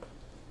cool.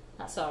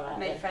 That's all right. I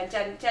made a friend.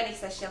 Jenny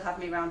says she'll have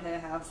me round her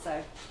house,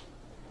 so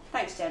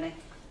thanks, Jenny.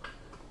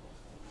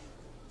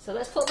 So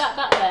let's put that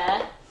back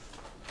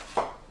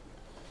there.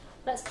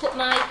 Let's put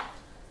my...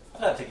 I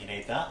don't think you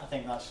need that. I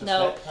think that's just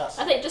No, it.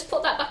 I think just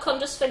put that back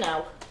on just for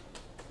now.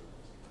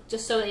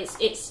 Just so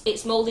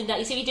it's moulding down.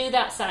 You see, if you do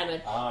that, Simon,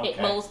 okay.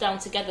 It moulds down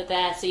together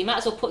there. So you might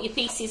as well put your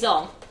pieces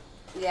on.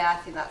 Yeah,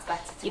 I think that's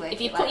better to work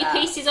If you it put like your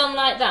that. pieces on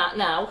like that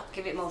now,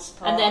 Give it more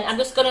support. and then I'm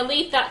just going to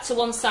leave that to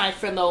one side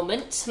for a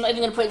moment. I'm not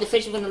even going to put it in the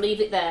fridge. I'm going to leave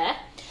it there.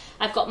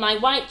 I've got my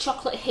white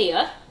chocolate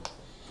here,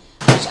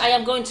 which I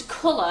am going to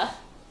colour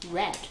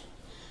red.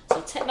 So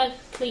I'll take my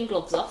clean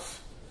gloves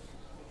off.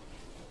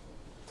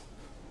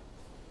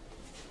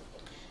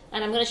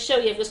 And I'm going to show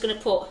you, I'm just going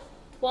to put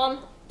 1,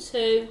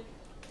 2,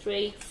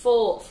 3,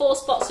 4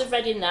 spots of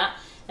red in that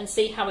and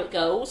see how it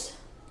goes.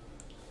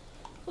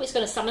 Oh, it's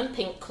got a salmon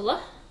pink colour.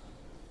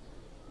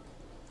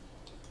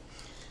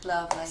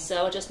 Lovely.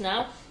 So just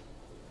now,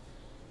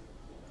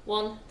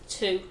 1,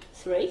 2,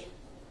 3.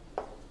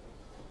 Let's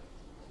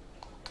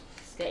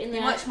get in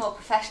there. You're much more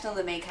professional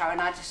than me, Karen.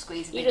 I just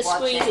squeeze a bit. You just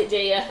squeeze it, do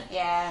you?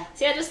 Yeah.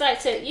 See, I just like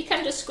to, you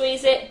can just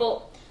squeeze it,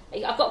 but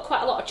I've got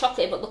quite a lot of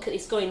chocolate, but look at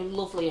it's going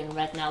lovely and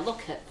red now.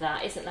 Look at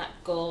that, isn't that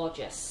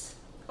gorgeous?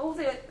 Oh,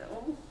 it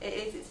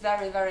is. It's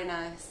very, very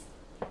nice.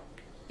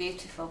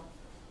 Beautiful.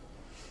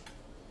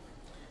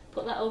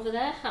 Put that over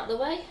there, out of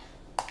the way.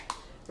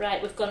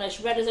 Right, we've gone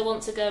as red as I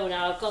want to go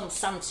now. I've gone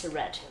Santa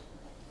red.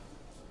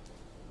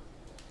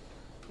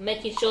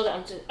 Making sure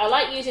that I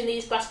like using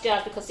these glass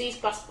jars, because these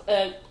glass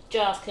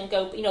jars can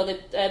go, you know,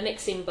 the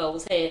mixing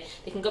bowls here,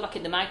 they can go back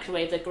in the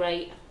microwave, they're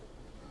great.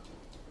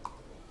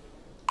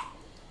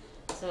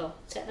 So,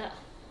 take that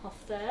off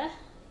there.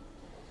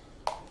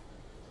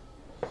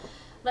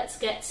 Let's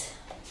get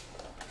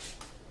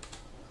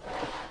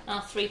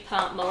our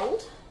 3-part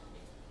mould.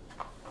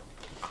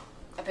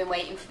 I've been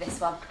waiting for this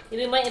one.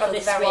 You've been waiting for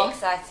this one. I was very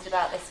excited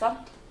about this one.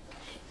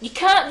 You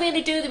can't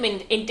really do them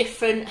in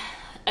different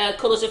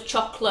colours of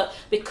chocolate,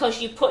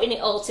 because you're putting it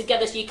all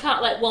together, so you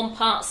can't let one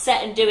part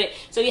set and do it.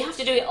 So you have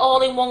to do it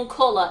all in one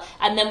colour,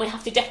 and then we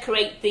have to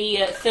decorate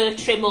the third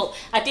trim up.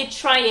 I did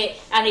try it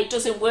and it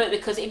doesn't work,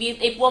 because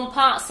if one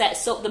part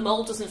sets up, the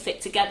mould doesn't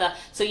fit together.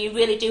 So you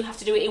really do have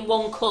to do it in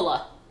one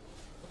colour.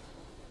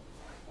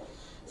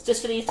 It's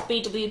just for these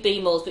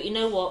BWB moulds, but you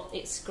know what?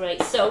 It's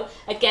great. So,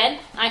 again,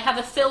 I have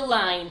a fill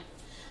line.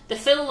 The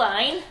fill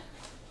line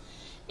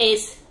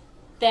is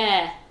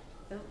there.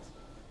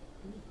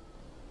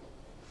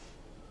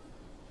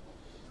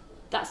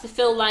 That's the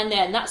fill line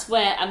there, and that's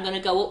where I'm going to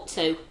go up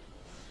to.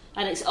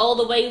 And it's all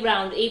the way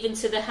round, even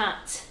to the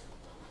hat.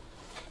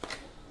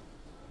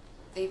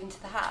 Even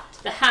to the hat?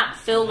 The hat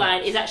fill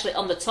line is actually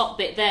on the top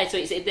bit there, so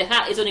the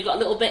hat has only got a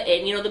little bit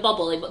in, you know, the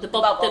bobble, but the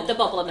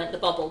bobble, I meant the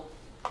bobble.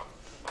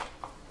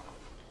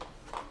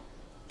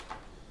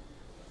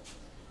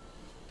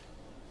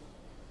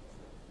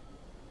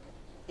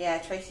 Yeah,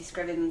 Tracy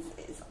Scrivens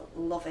is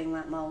loving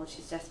that mould.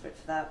 She's desperate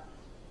for that.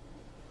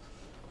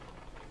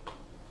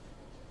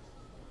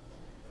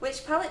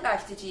 Which palette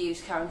knife did you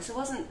use, Karen? Because I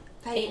wasn't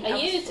paying. I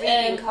used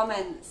reading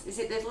comments. Is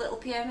it the little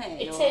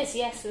PME? It is,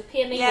 yes, the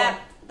PME yeah,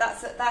 one.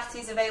 That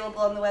is available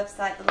on the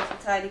website. The little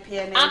tiny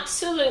PME.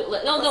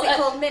 Absolutely. No, What's it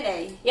called?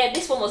 Mini. Yeah,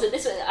 this one was it.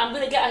 This I'm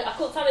gonna get. I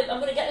couldn't find it. I'm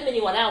gonna get the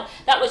mini one out.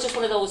 That was just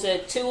one of those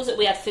tools that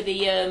we had for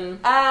the.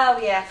 Oh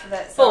yeah, for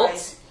that. Sorry.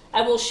 But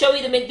I will show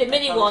you the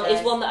mini one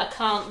is one that I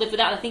can't live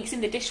without. I think it's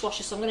in the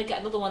dishwasher, so I'm going to get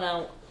another one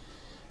out.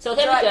 So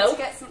there we go. To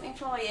get something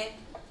for you.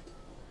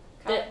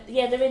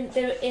 Yeah, they're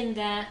in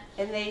there.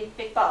 In the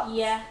big box.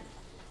 Yeah.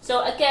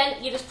 So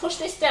again, you just push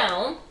this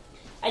down,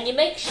 and you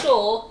make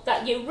sure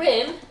that your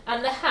rim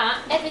and the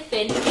hat,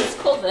 everything is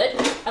covered.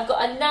 I've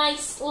got a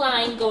nice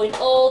line going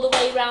all the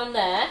way around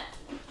there.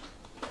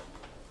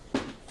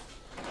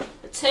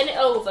 Turn it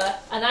over,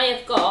 and I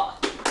have got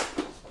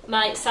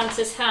my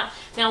Santa's hat.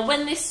 Now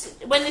when this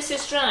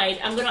is dried,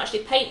 I'm going to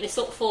actually paint this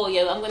up for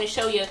you. I'm going to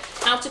show you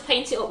how to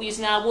paint it up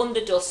using our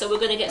Wonder Dust. So we're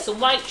going to get some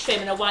white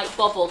trim and a white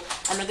bobble,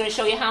 and I'm going to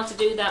show you how to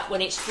do that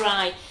when it's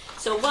dry.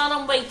 So while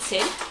I'm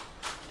waiting,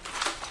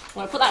 I'm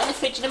going to put that in the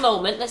fridge in a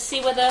moment. Let's see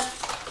whether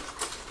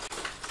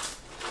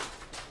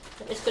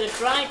it's going to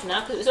dry now,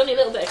 because it was only a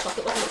little bit of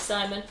chocolate, wasn't it,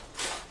 Simon?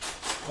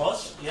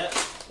 Was? Yeah.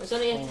 It was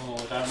only Oh,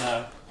 I don't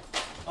know.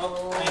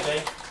 Oh,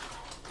 maybe.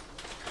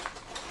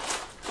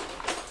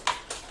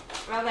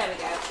 Well, there we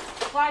go.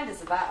 Blind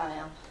as a bat I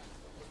am.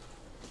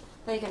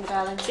 There you go,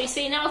 darling. So you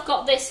see, now I've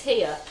got this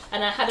here,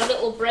 and I had a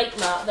little break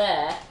mark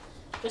there.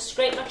 Just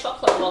scrape my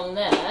chocolate along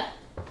there.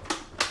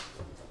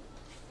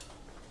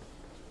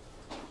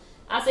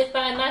 As if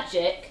by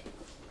magic.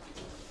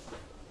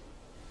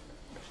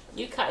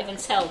 You can't even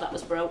tell that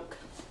was broke.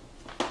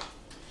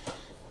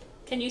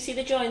 Can you see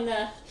the join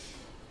there?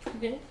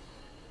 Okay.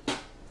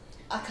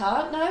 I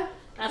can't, no.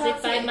 As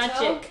if by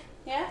magic.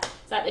 Yeah.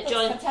 It's like the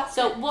join. Fantastic.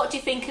 So what do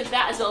you think of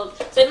that as well?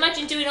 So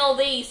imagine doing all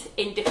these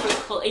in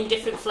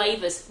different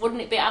flavours. Wouldn't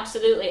it be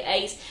absolutely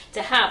ace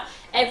to have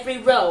every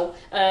row,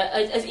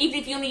 even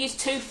if you only use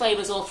 2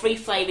 flavours or 3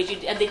 flavours,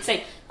 and they'd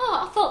say,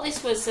 oh, I thought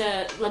this was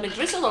lemon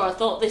drizzle, or I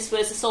thought this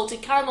was a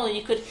salted caramel, and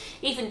you could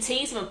even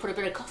tease them and put a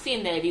bit of coffee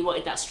in there if you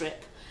wanted that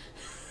strip.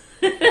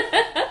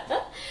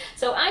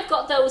 So I've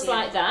got those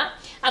like that.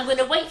 I'm going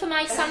to wait for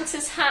my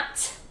Santa's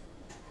hat.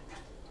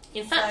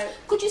 In fact,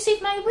 could you see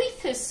if my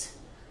wreath is...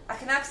 I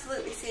can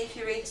absolutely see if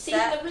your wreath's See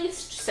set. if the wreath's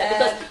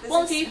set, because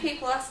there's a few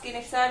people asking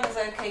if Simon's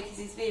okay because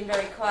he's being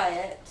very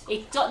quiet.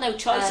 He's got no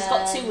choice, he's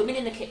got 2 women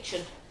in the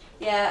kitchen.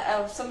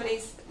 Yeah,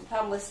 somebody's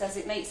Pamela says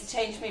it makes a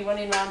change for me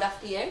running round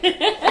after you. So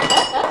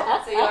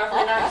you're having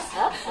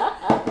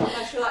a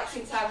nice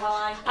relaxing time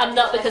while I'm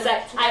not, because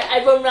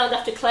I run round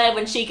after Claire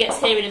when she gets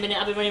here in a minute.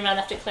 I'll be running round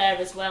after Claire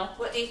as well.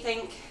 What do you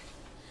think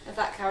of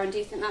that, Karen? Do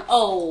you think that's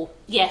Oh,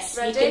 yes.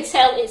 ready? You can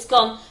tell it's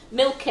gone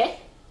milky.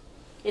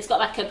 It's got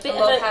like a bit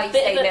of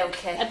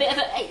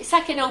a it's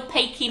like an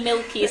opaquey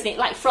milky, isn't it?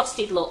 Like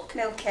frosted look.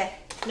 Milky.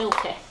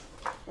 Milky.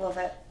 Love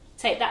it.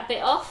 Take that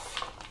bit off.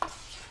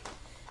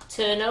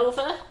 Turn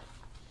over.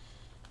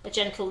 A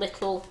gentle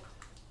little...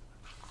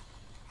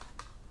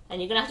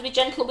 And you're going to have to be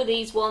gentle with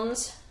these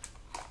ones.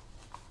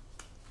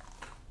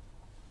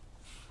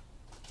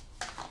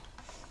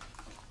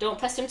 Don't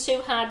press them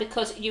too hard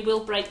because you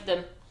will break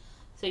them.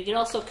 So you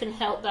also can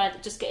help by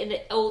just getting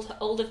the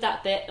hold of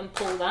that bit and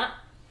pull that.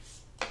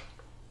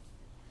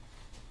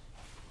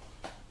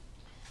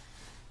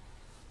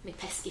 My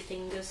pesky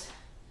fingers.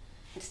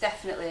 It's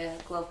definitely a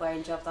glove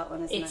wearing job, that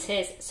one, isn't it? It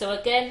is. So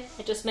again,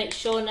 I just make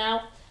sure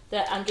now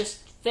that I'm just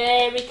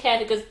very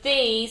careful, because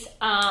these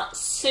are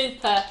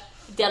super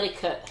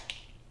delicate.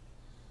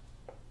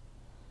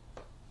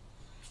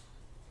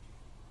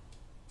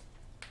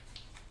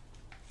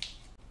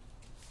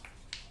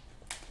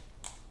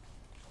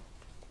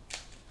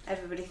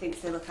 Everybody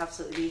thinks they look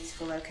absolutely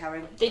beautiful though,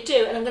 Karen. They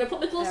do, and I'm going to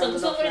put my gloves on,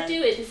 because what I'm going to lovely.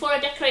 do is, before I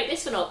decorate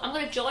this one up, I'm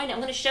going to join it. I'm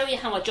going to show you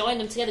how I join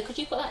them together. Could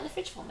you put that in the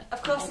fridge for me?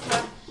 Of course I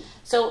can.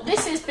 So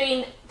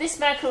this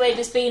microwave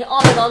has been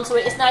on and on, so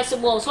it's nice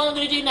and warm. So what I'm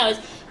going to do now is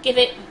give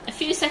it a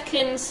few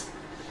seconds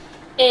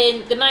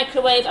in the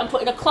microwave. I'm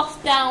putting a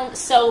cloth down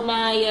so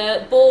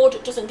my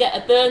board doesn't get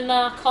a burn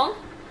mark on,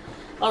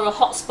 or a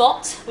hot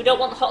spot. We don't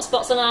want hot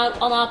spots on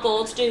our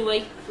boards, do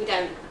we? We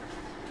don't.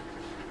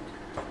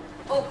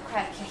 Oh,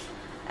 cracky.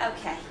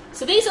 Okay.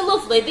 So these are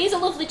lovely. These are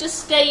lovely just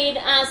staying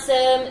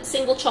as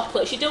single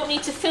chocolates. You don't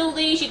need to fill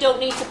these. You don't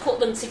need to put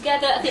them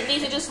together. I think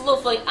these are just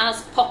lovely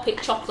as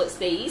pop-it chocolates,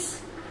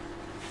 these.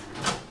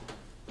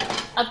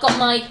 I've got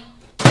my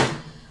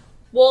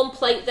warm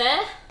plate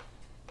there.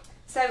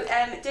 So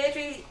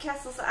Deirdre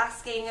Kessel's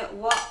asking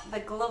what the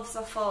gloves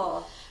are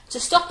for. To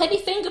stop any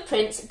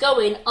fingerprints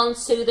going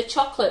onto the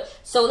chocolate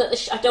so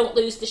that I don't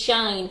lose the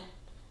shine.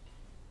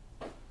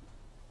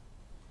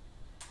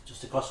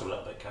 Just across a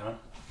little bit, Karen.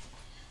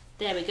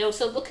 There we go.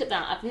 So look at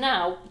that. I've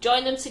now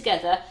joined them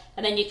together,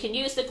 and then you can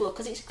use the glove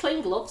because it's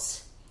clean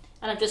gloves.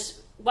 And I'm just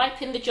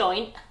wiping the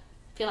joint.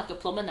 I feel like a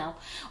plumber now.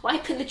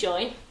 Wiping the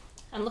joint,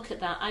 and look at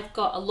that. I've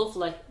got a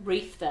lovely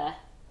wreath there.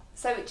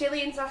 So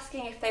Gillian's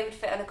asking if they would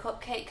fit on a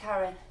cupcake,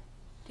 Karen.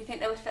 Do you think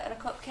they would fit on a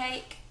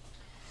cupcake?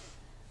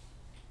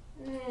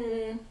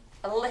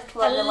 A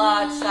little on the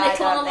large side,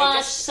 little on the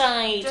large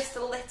side. Just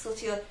a little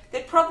too.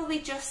 They'd probably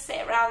just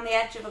sit around the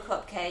edge of a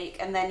cupcake,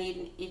 and then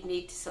you'd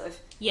need to sort of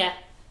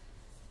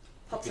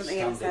pop something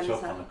in the centre.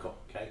 Up on a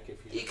cupcake if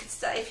you could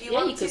if you yeah,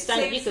 wanted you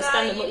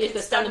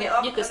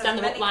could stand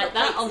them up like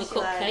that on the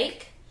cupcake.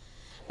 Like.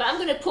 But I'm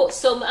going to put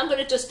some. I'm going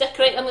to just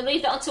decorate. I'm going to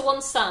leave that onto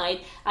one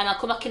side, and I'll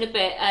come back in a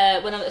bit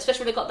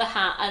especially when I've got the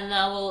hat. And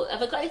I will.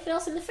 Have I got anything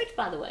else in the fridge,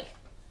 by the way?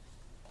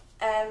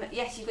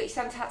 Yes, you've got your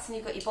Santa hats and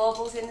you've got your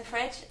baubles in the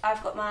fridge.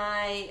 I've got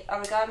my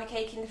origami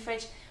cake in the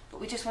fridge,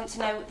 but we just want to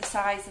know the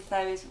size of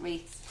those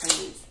wreaths,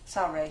 please.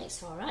 Sorry.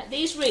 It's all right.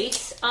 These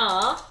wreaths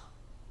are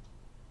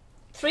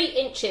 3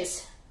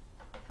 inches.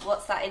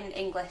 What's that in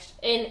English?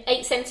 In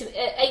 8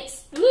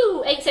 centimetres.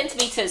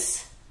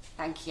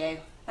 Thank you.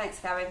 Thanks,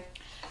 Karen.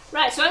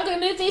 Right, so I'm going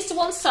to move these to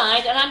one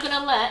side, and I'm going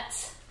to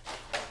let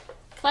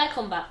Claire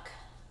come back.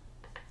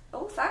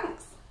 Oh,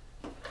 thanks.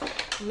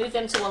 Move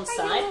them to one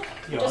side.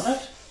 You're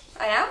honoured?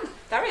 I am.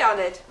 Very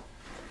honoured.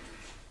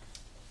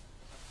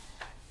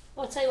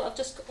 Well, I'll tell you what, I've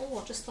just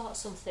thought of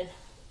something.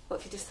 What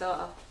have you just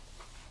thought of?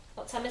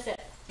 What time is it?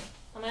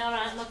 Am I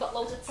alright? I've got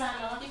loads of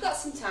time. You've got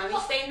some time.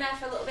 You're staying there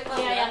for a little bit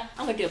longer. Yeah.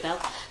 I'm going to do a bell.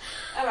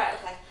 Alright,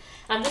 okay.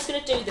 I'm just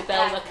going to do the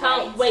bells. I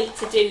can't wait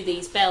to do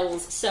these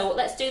bells. So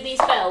let's do these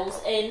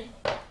bells in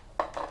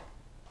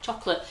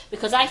chocolate.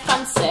 Because I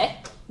fancy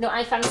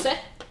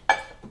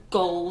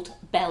gold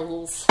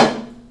bells.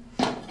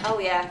 Oh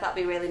yeah, that'd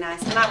be really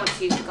nice. And I want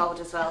to use the gold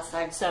as well,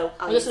 so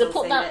I'm just going to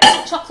put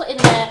that chocolate in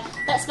there.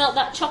 Let's melt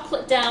that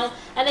chocolate down.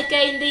 And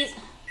again, these...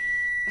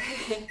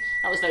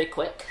 That was very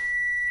quick.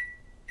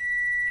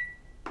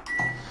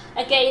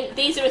 Again,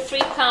 these are a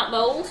 3-part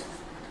mould.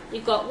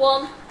 You've got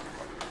 1,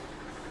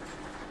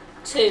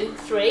 2,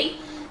 3.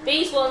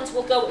 These ones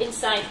will go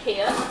inside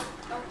here.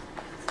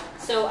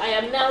 So I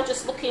am now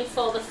just looking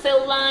for the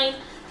fill line.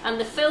 And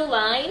the fill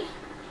line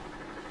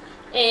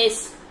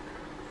is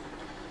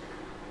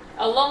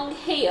along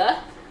here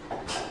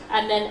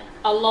and then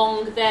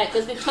along there,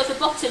 because the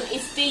bottom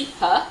is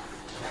deeper,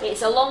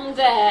 it's along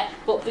there,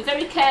 but be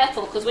very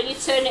careful because when you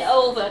turn it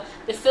over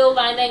the fill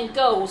line then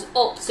goes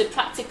up to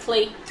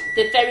practically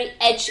the very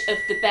edge of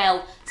the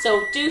bell.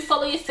 So do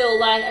follow your fill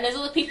line, and as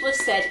other people have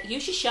said,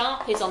 use your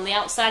Sharpies on the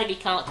outside if you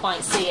can't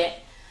quite see it,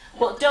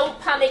 but don't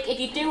panic if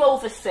you do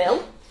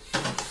overfill,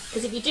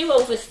 because if you do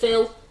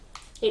overfill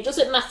it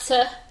doesn't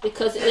matter,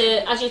 because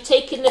as you're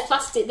taking the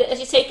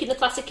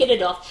plastic in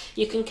and off,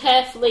 you can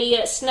carefully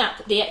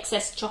snap the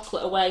excess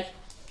chocolate away.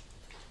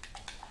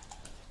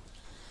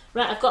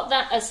 Right, I've got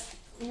that as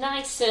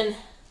nice and...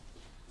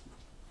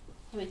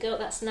 There we go,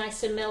 that's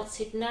nice and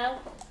melted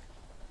now.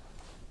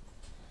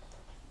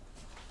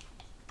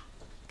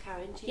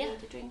 Karen, do you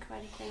need a drink or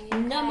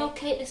anything? No, I'm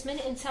okay at this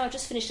minute in time. I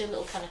just finished a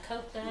little can of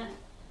Coke there.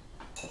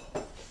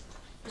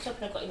 Just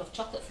hoping I've got enough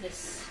chocolate for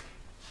this.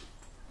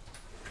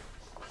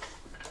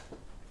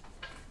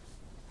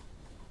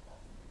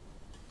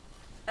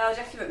 Oh,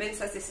 Jackie McMinn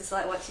says this is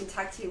like watching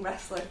tag team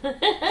wrestling.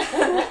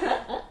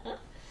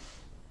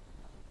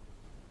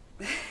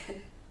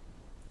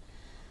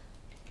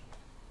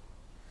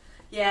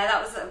 Yeah,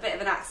 that was a bit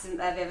of an accident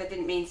there, Viv. I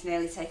didn't mean to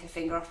nearly take her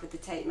finger off with the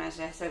tape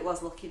measure, so it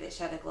was lucky that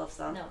she had her gloves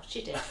on. No,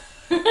 she did.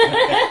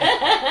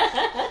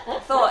 I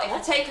thought, if I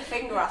take a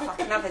finger off, I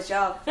can have a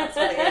job. That's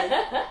what it is.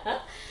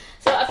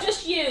 So I've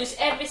just used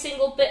every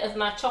single bit of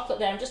my chocolate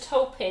there. I'm just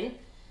hoping,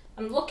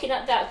 I'm looking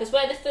at that, because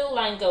where the fill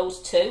line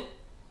goes to,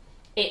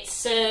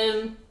 it's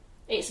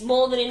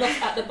more than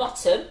enough at the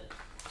bottom.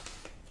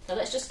 So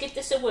let's just give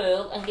this a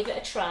whirl and give it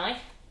a try.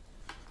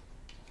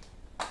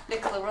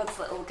 Nicola Rudd's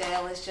little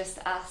girl has just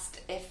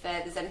asked if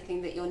there's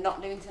anything that you're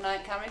not doing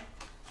tonight, Karen.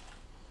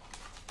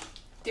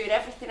 Doing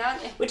everything,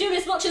 aren't you? We're doing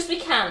as much as we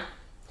can.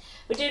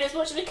 We're doing as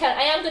much as we can.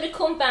 I am going to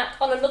come back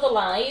on another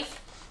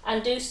live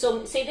and do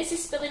some... See, this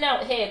is spilling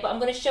out here, but I'm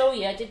going to show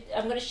you.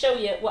 I'm going to show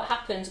you what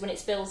happens when it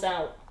spills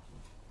out.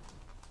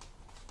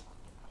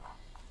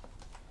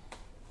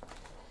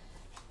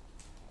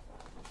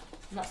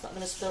 And that's not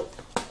going to spill.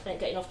 I didn't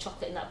get enough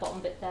chocolate in that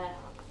bottom bit there.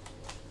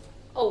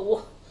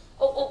 Oh,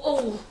 oh, oh,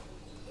 oh.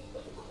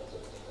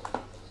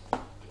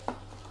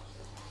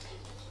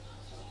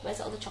 Where's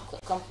all the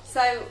chocolate gone?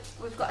 So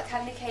we've got a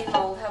candy cane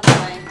mould,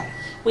 haven't we?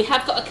 We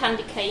have got a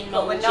candy cane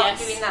mould. But we're not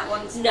doing that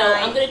one tonight. No,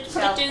 I'm going to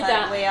do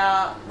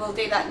that. We'll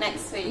do that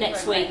next week.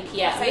 Next week,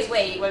 yeah. I say we,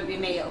 it won't be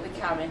me, it'll be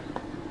Karen.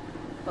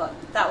 But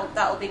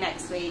that'll be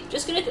next week. I'm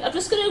just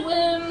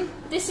gonna.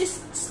 This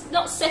is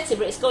not setting,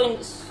 but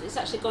it's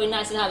actually going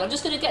nice and hard. I'm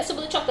just gonna get some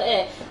of the chocolate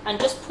here and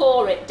just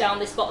pour it down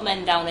this bottom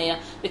end down here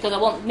because I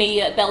want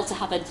me bell to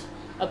have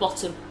a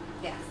bottom.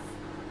 Yes.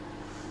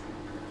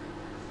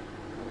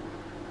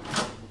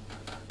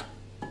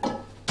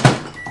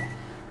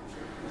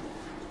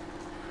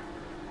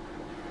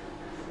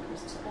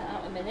 Just take that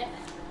out a minute.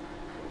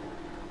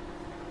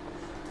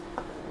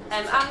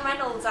 Anne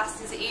Reynolds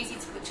asked, is it easy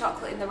to put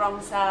chocolate in the wrong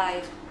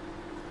side?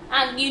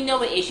 And you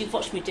know it is, you've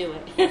watched me do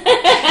it.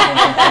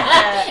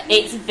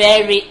 It's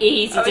very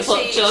easy to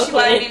put chocolate she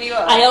winding you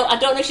up? I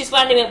don't know if she's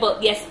winding me up,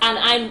 but yes,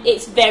 and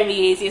it's very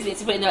easy, isn't it,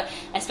 to put in there,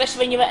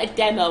 especially when you're at a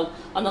demo,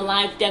 on a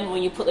live demo,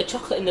 when you put the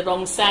chocolate in the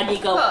wrong side,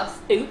 you go,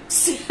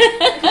 oops. You don't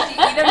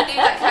do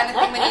that kind of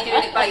thing when you're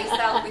doing it by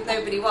yourself with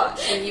nobody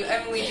watching, you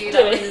only do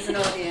that when there's an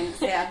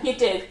audience, yeah. You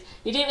do.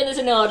 You do it when there's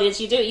an audience,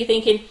 you do it, you're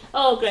thinking,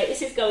 oh great,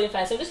 this is going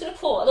fine. So I'm just going to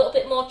pour a little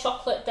bit more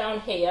chocolate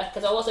down here,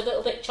 because I was a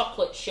little bit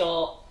chocolate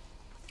short.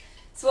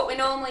 So what we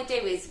normally do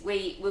is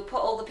we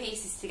put all the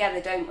pieces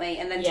together, don't we,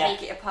 and then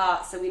take it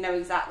apart so we know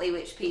exactly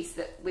which piece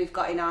that we've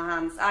got in our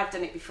hands. I've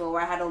done it before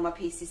where I had all my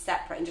pieces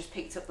separate and just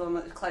picked up the one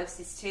that was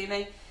closest to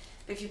me.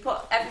 But if you put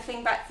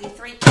everything back to your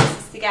 3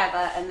 pieces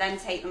together and then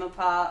take them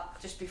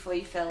apart just before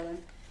you fill them,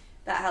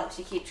 that helps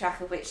you keep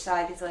track of which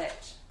side is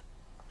which.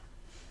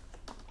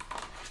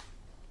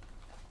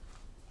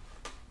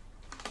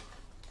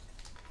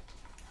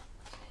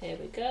 Here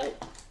we go.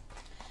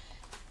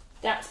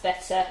 That's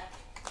better.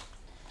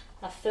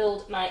 I've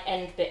filled my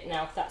end bit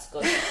now, that's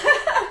good.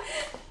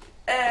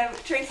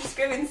 Tracy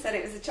Scriven said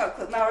it was a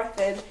chocolate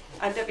marathon,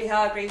 and Debbie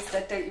Hargreaves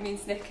said, don't you mean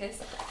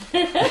Snickers?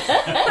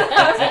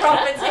 That was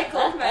proper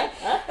tickled me.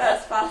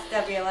 That's fast,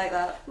 Debbie, I like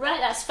that. Right,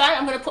 that's fine.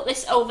 I'm going to put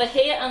this over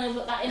here and then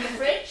put that in the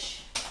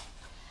fridge.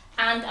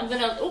 And I'm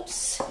going to,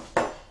 oops,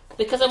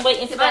 because I'm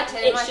waiting for that,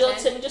 it's your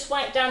turn. Just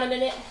wipe down a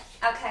minute.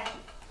 Okay.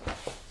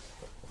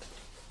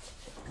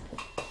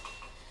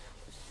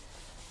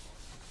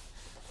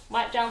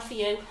 Wipe down for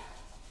you.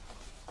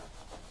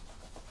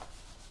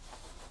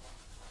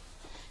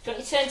 Do you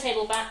want your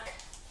turntable back?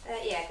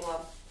 Yeah, go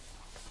on.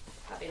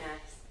 That'd be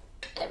nice.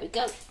 There we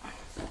go.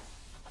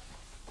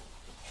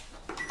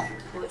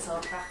 Oh, it's all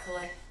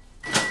crackly.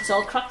 It's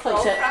all crackly.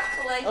 All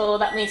crackly. Oh,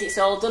 that means it's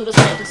all done, doesn't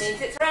it?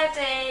 Means it's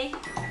ready.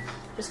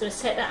 Just going to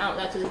take that out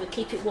there because we'll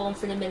keep it warm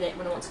for in a minute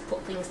when I want to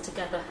put things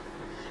together.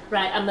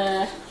 Right, I'm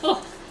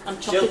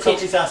chocolated. Jill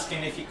Cookie's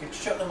asking if you could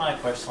shut the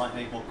microwave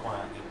slightly more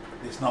quietly.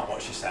 It's not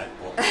what she said,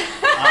 but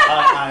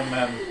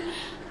I'm.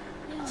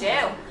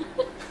 Jill.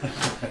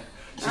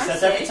 She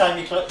says every time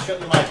you shut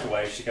the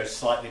microwave, she goes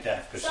slightly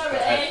deaf because she's got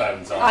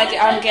headphones on.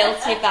 I'm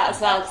guilty of that as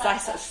well because I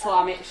sort of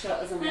slam it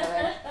shut as I'm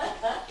going.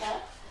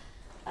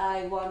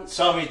 I want.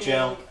 Sorry,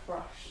 Jill.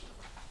 Brush.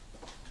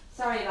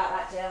 Sorry about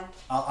that, Jill.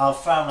 I'll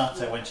frown at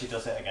her when she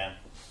does it again.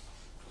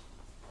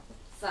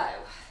 So,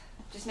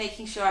 just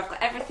making sure I've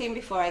got everything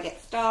before I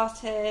get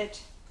started.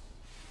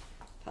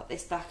 Put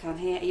this back on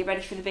here. Are you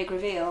ready for the big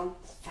reveal?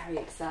 It's very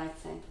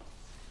exciting.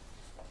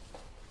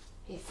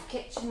 Here's the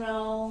kitchen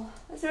roll.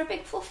 Is there a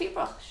big fluffy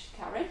brush,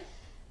 Karen?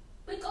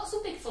 We've got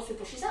some big fluffy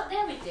brushes out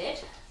there, we did.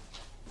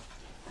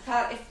 I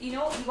can't, you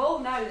all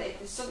know that if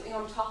there's something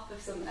on top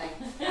of something,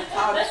 I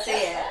can't see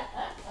it.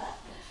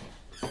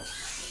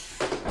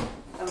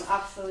 I'm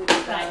absolutely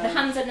right. My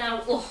hands are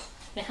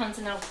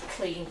now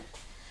clean.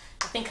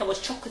 I think I was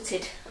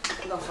chocolated.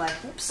 Lovely.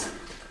 Oops.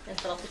 Then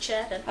fell off the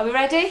chair then. Are we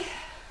ready?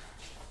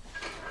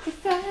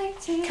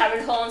 Exciting.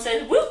 Karen Horn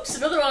says, whoops,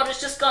 another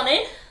order's just gone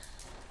in.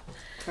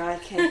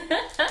 Crikey.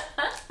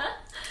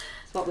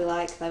 It's what we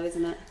like though,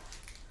 isn't it?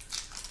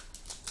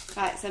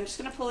 Right, so I'm just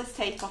going to pull this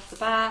tape off the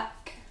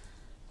back.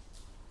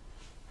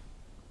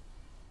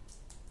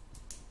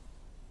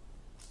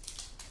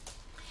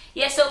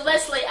 Yeah, so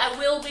Leslie, I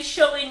will be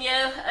showing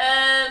you,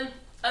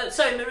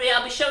 sorry Maria,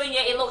 I'll be showing you,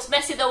 it looks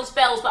messy those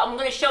bells, but I'm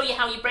going to show you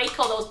how you break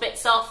all those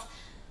bits off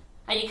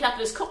and you can have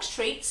them as cook's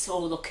treats. Oh,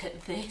 look at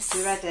this.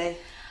 You ready?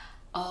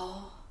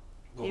 Oh.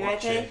 You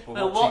ready?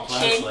 We're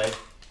watching. Leslie.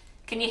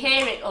 Can you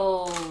hear it?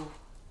 Oh.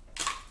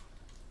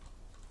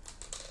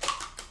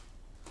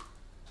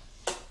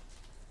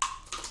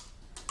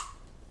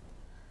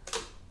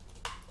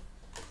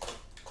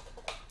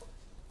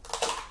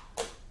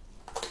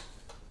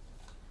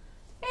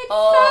 It's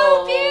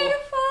so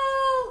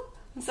beautiful!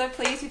 I'm so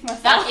pleased with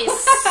myself. That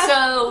is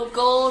so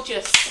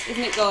gorgeous.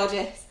 Isn't it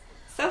gorgeous?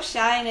 So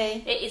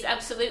shiny. It is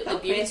absolutely so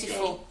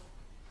beautiful.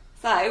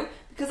 So,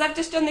 because I've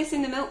just done this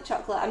in the milk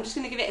chocolate, I'm just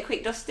going to give it a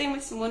quick dusting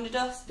with some Wonder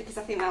Dust because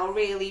I think that will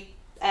really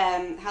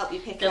help you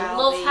pick out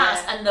the love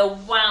hearts and the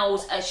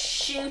wows are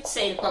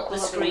shooting up the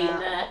screen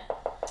there.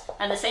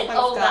 And they're saying,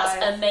 oh,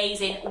 that's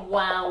amazing.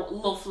 Wow,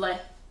 lovely.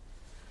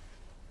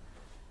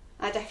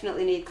 I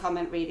definitely need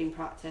comment reading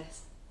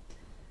practice.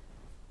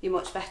 You're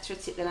much better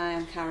at it than I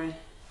am, Karen.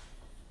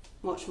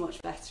 Much,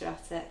 much better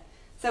at it.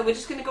 So we're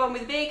just going to go on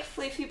with a big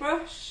fluffy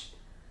brush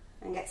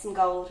and get some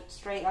gold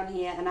straight on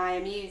here, and I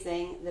am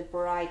using the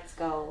Bright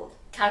Gold.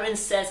 Karen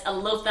says, I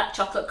love that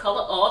chocolate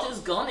colour. Order's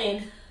gone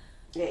in.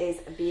 It is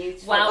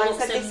beautiful. Wow, like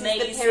looks I said, this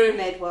amazing. is the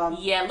pyramid one.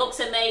 Yeah, looks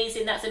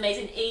amazing. That's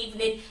amazing.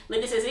 Evening.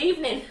 Linda says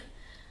evening.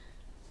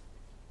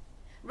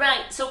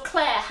 Right, so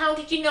Claire, how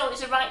did you know it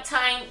was the right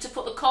time to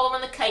put the collar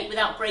on the cake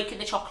without breaking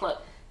the chocolate?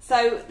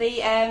 So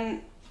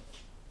the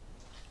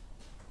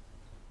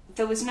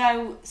there was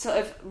no sort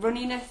of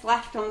runniness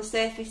left on the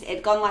surface. It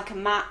had gone like a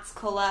matte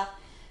colour.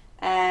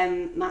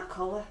 Matte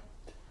colour.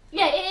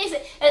 Yeah, it is.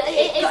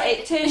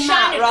 It turned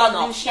matte rather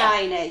than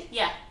shiny.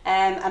 Yeah.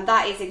 And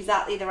that is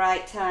exactly the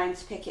right time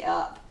to pick it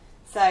up.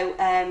 So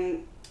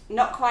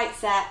not quite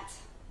set,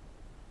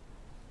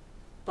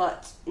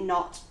 but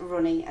not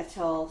runny at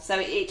all. So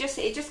it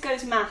just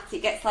goes matte.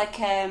 It gets like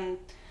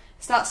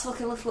starts to look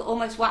a little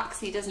almost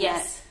waxy, doesn't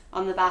it,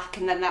 on the back,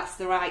 and then that's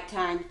the right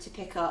time to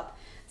pick up.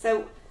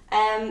 So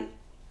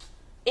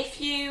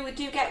if you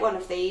do get one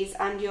of these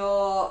and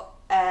you're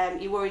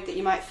worried that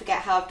you might forget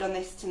how I've done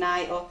this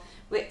tonight, or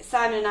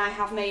Simon and I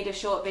have made a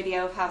short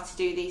video of how to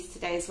do these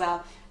today as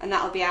well, and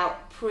that'll be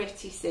out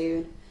pretty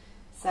soon.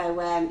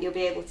 So you'll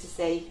be able to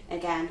see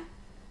again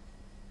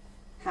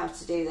how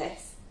to do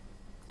this.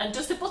 And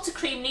does the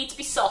buttercream need to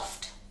be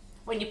soft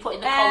when you're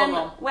putting the collar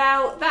on?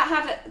 Well,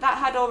 that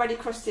had already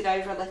crusted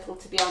over a little,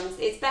 to be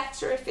honest. It's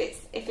better if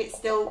it's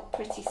still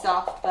pretty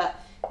soft, but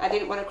I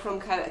didn't want to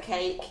crumb coat a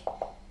cake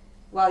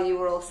while you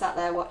were all sat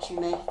there watching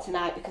me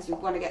tonight, because we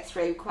want to get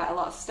through quite a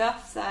lot of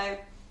stuff, so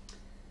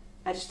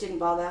I just didn't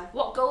bother.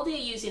 What gold are you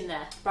using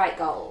there? Bright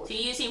Gold. So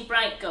you're using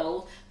Bright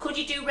Gold. Could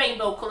you do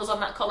rainbow colours on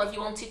that collar if you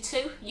wanted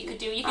to? You could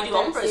do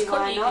ombres,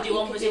 couldn't you? You could do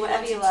ombres if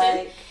you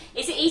wanted to.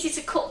 Is it easy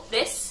to cut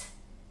this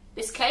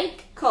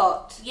cake?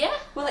 Cut? Yeah.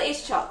 Well, it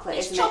is chocolate,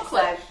 it's isn't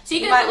chocolate. it? So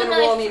you might want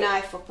to warm your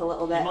knife up a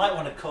little bit. You might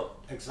want to cut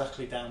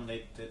exactly down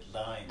the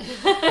line.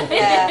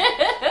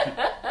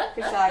 Yeah,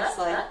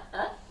 precisely.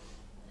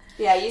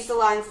 Yeah, use the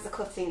lines as a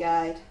cutting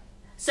guide.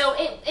 So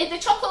the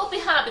chocolate will be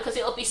hard because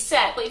it'll be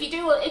set, but if you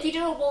do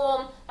a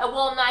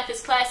warm knife,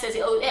 as Claire says,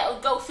 it'll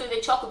go through the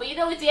chocolate. But you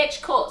know, with the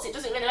edge cuts, it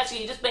doesn't really matter.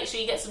 You just make sure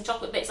you get some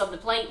chocolate bits on the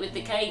plate with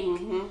the cake.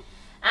 Mm-hmm.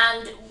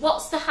 And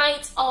what's the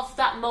height of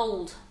that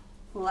mould?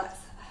 Let's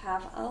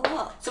have a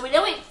look. So we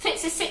know it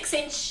fits a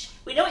 6-inch.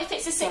 We know it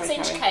fits a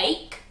 6-inch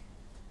cake.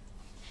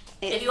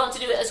 If you want to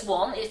do it as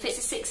one, it fits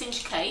a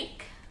 6-inch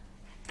cake.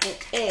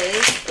 It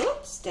is.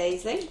 Oops,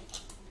 Daisy.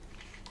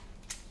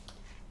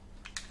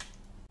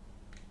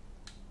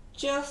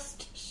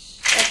 Just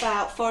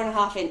about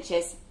 4.5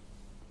 inches.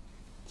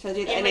 Shall I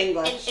do that in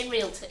English? In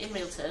real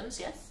terms,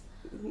 yes.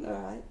 All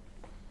right.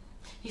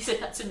 You said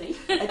that to me.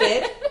 I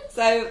did.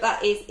 So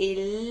that is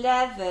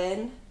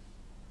 11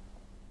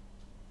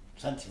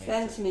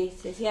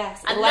 centimetres.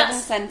 Yes, and 11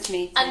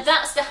 centimetres. And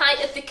that's the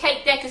height of the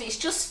cake there, because it's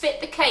just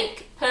fit the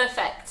cake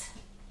perfect.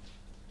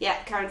 Yeah,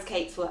 Karen's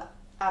cakes were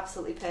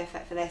absolutely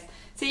perfect for this.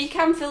 So you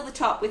can fill the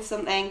top with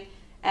something.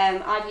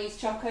 I've used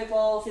choco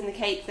balls in the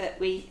cake that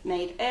we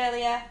made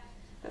earlier,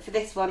 but for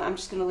this one I'm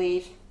just going to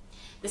leave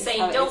the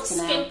same. Don't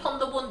skimp on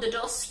the Wonder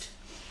Dust.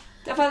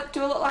 Do I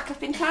look like I've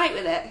been tight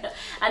with it?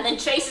 And then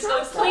Tracy's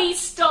going, please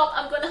stop,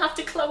 I'm going to have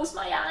to close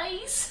my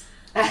eyes.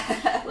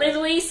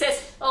 Louise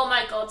says, oh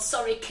my god,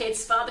 sorry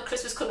kids, Father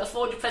Christmas couldn't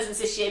afford your presents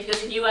this year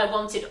because he knew I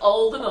wanted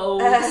all the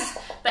moulds.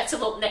 Better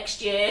luck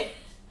next year.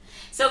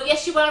 So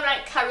yes, you are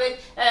right, Karen.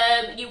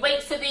 You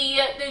wait for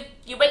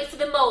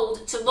the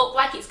mould to look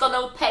like it's gone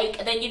opaque,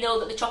 and then you know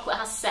that the chocolate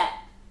has set.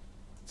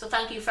 So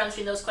thank you for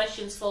answering those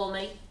questions for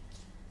me.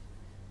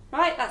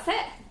 Right, that's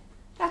it.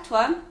 That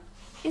one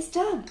is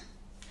done.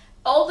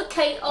 All the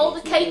cake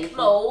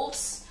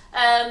moulds,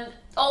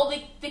 all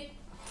the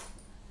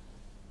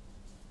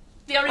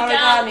origami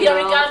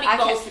moulds. I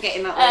kept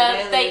forgetting that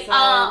one. They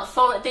are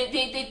for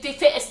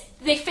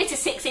they fit a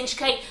 6-inch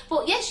cake.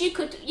 But yes, you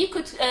could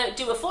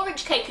do a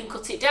 4-inch cake and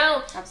cut it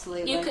down.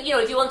 Absolutely. You could,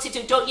 if you wanted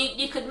to,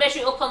 you could measure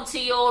it up onto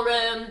your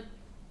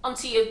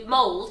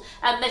mould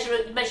and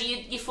measure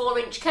your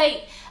 4-inch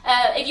cake.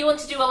 If you want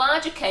to do a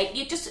larger cake,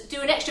 you just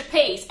do an extra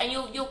piece and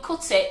you'll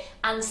cut it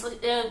and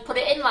put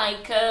it in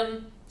like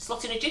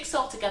slotting a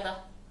jigsaw together.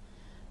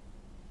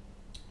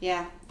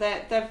 Yeah,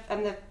 they're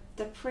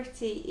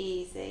pretty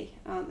easy,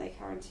 aren't they,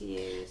 Karen, to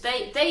use?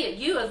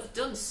 You have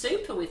done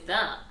super with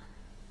that.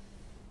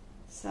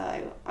 So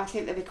I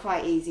think they'd be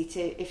quite easy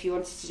to, if you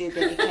wanted to do a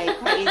bigger cake,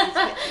 quite easy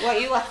to. What are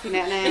you laughing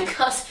at now?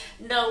 Because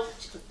no,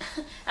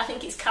 I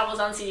think it's Carol's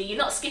answer. You're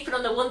not skipping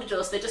on the Wonder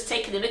Dust. They're just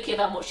taking the mickey of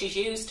how much she's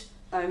used.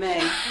 Oh me.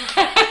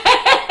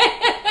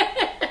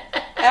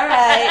 All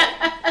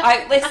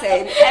right.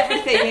 Listen,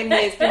 everything in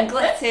here has been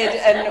glittered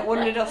and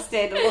Wonder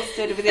Dusted and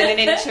lustered within an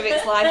inch of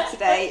its life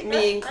today,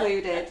 me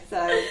included.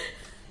 So.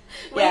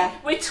 Yeah,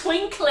 we're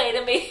twinkling.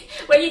 I mean,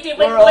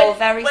 we're all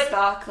very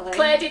sparkly.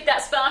 Claire did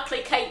that sparkly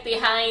cake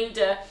behind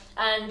her,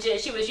 and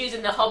she was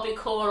using the hobby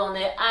core on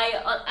it.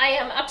 I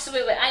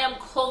am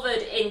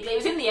covered in. It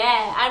was in the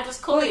air. I'm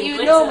just covered in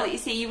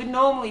glitter. You would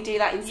normally do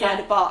that inside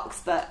a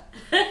box, but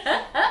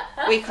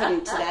we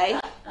couldn't today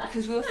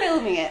because we were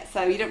filming it,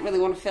 so you don't really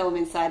want to film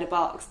inside a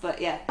box.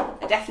 But yeah,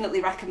 I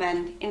definitely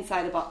recommend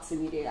inside a box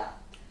when you do that.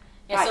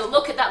 Yeah, right. so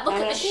look at that. Look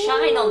at the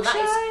shine on that.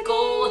 It's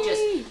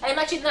gorgeous. I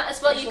imagine that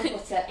as well. You could,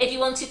 butter. if you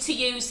wanted to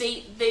use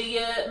the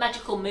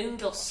magical moon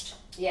dust.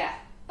 Yeah.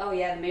 Oh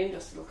yeah, the moon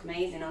dust would look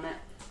amazing on it.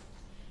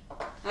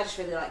 I just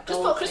really like. Just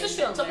gold put a Christmas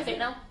tree on top of it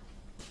now.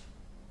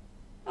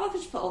 Oh, I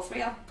could just put all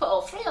 3 on. Put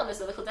all 3 on as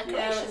a little Yeah,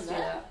 decoration let's do there.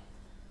 that.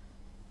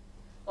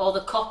 Or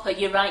the copper.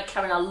 You're right,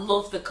 Karen. I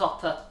love the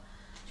copper.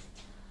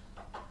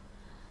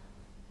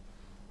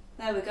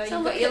 There we go. So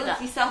You've look got at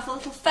that. yourself a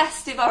little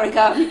festive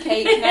origami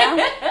cake now.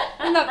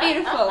 Isn't that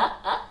beautiful?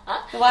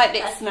 The white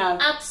bit's now.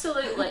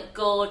 Absolutely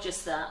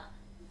gorgeous. That.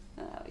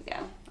 There we go.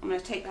 I'm going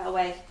to take that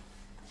away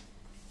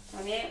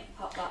from you.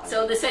 Pop that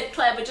So on. they said,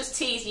 Claire, we're just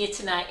teasing you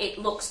tonight. It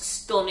looks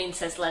stunning,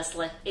 says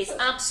Leslie. It's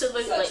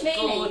absolutely such meanies.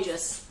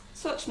 gorgeous.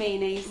 Such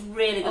meanies.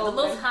 Really good. All The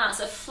love good. hearts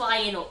are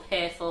flying up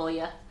here for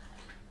you.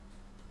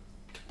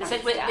 They Thanks,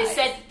 said, we're, guys.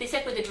 they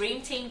said we're the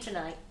dream team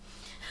tonight.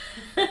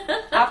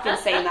 I've been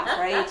saying that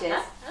for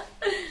ages.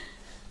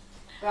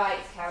 Right,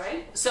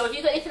 Karen. So have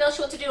you got anything else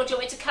you want to do, or do you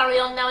want me to carry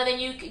on now and then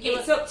you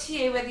It's up to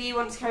you whether you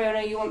want to carry on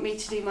or you want me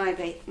to do my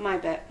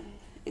bit.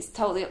 It's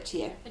totally up to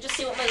you. and just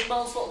see what my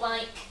molds look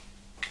like?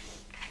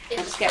 I'll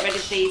just get rid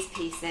of these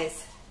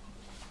pieces.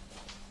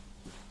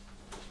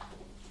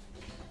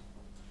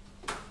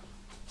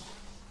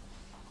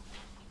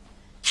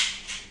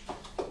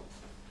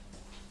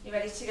 You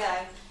ready to go?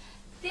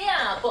 They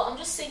are, but I'm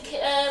just thinking,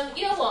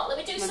 you know what, let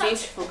me do My Santa.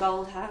 beautiful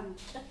gold hand.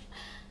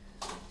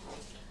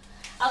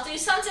 I'll do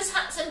Santa's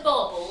hats and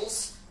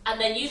baubles, and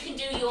then you can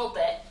do your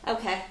bit.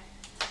 Okay.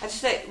 I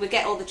just thought we'd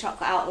get all the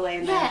chocolate out of the way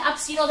and Yeah,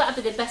 absolutely. You know,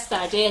 that'd be the best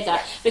idea,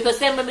 that. Because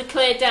then when we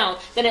clear down,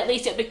 then at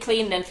least it'll be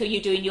clean then for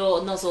you doing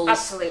your nozzles.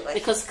 Absolutely.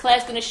 Because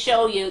Claire's going to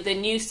show you the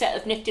new set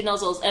of nifty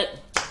nozzles,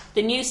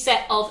 the new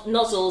set of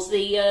nozzles,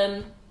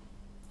 the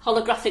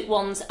holographic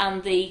ones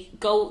and the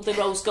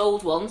rose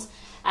gold ones,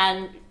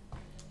 and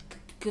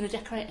going to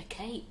decorate a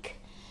cake.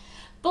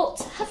 But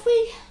have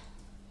we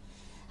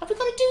got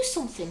to do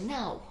something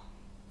now?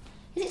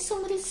 Is it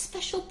somebody's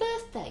special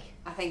birthday?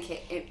 I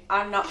think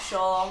I'm not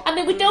sure. I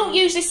mean, we don't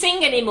usually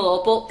sing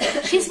anymore, but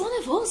she's one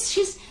of us.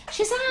 She's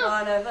our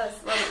One of us.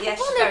 Yeah, she's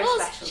one very of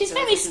us. special. She's to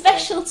very us, isn't she?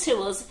 special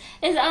to us,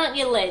 aren't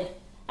you, Lynn?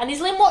 And is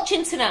Lynn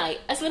watching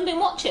tonight? Has Lynn been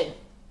watching?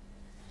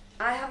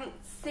 I haven't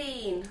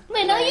seen.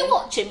 Lynn, are you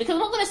watching? Because I'm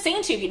not going to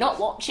sing to you if you're not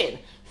watching.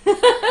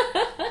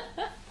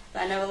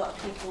 But I know a lot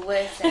of people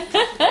were saying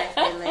happy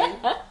birthday, Lynn.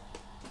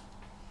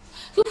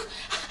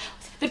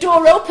 The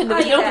door opened, there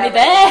was Are you nobody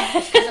there?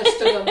 there. Because I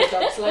stood on the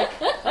dog's leg.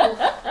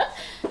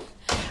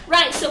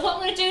 Right, so what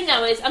I'm going to do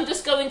now is I'm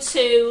just going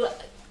to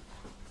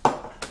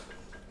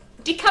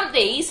decant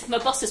these. My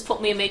boss has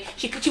put me in me.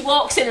 She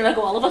walks in and I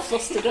go all over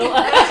flustered, don't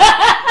I?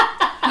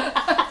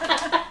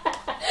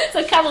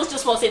 So Carol's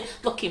just walks in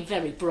looking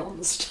very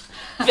bronzed.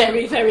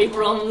 Very, very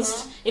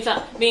bronzed. In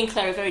fact, me and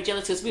Claire are very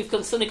jealous because we've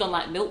suddenly gone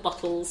like milk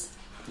bottles.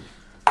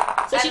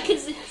 So she can...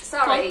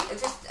 Sorry,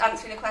 just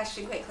answering a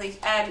question quickly.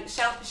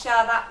 Shell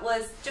Pashar, that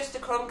was just a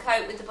crumb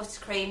coat with the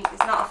buttercream. It's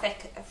not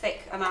a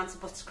thick amount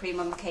of buttercream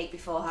on the cake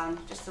beforehand.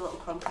 Just a little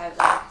crumb coat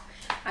there.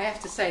 I have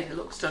to say, they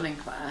look stunning,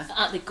 Claire.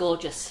 Aren't they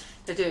gorgeous?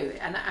 They do,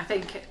 and I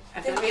think...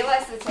 I didn't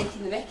realise they were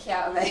taking the mickey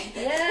out of me.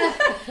 Yeah.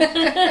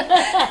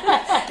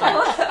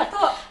 I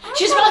thought,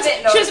 She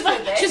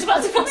was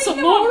about to put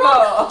some more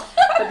on.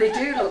 But they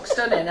do look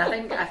stunning.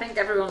 I think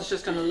everyone's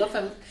just going to love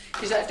them.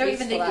 Because I don't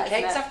even think the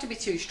cakes have to be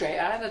too straight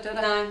either, do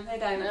they? No, they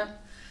don't. No.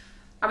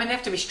 I mean, they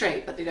have to be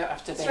straight, but they don't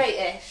have to be...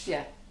 Straight-ish.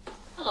 Yeah.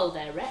 Hello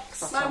there,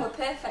 Rex. Mine were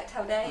perfect,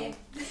 how dare you?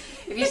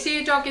 If you see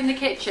a dog in the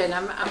kitchen,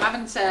 I'm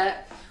having to...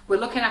 We're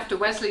looking after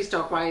Wesley's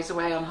dog while he's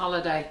away on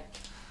holiday.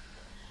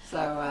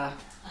 So,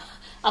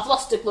 I've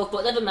lost a glove,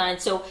 but never mind.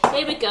 So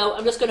here we go.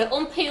 I'm just going to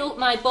unpeel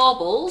my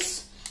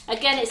baubles.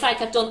 Again, it's like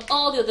I've done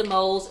all the other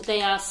moulds.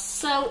 They are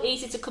so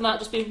easy to come out.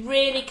 Just be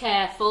really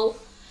careful.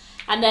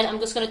 And then I'm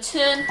just going to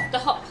turn the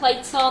hot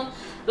plate on.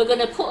 We're going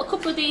to put a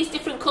couple of these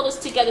different colours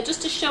together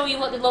just to show you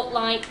what they look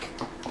like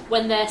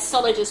when they're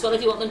solid as well,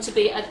 if you want them to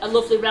be a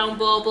lovely round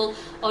bauble.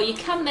 Or you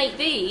can make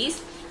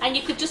these and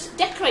you could just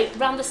decorate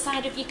around the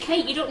side of your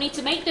cake. You don't need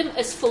to make them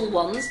as full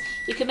ones.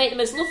 You can make them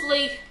as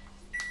lovely...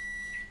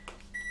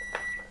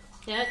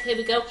 Yeah, here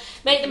we go.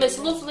 Make them as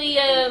lovely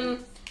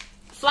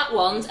flat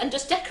ones and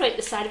just decorate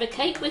the side of a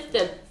cake with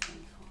them.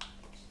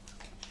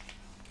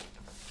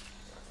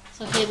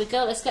 So here we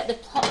go. Let's get the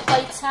hot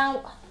plate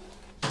out.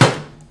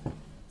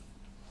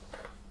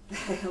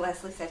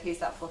 Leslie said, who's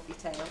that fluffy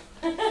tail?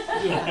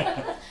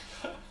 yeah.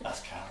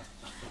 That's Karen.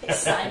 It's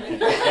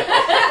Simon.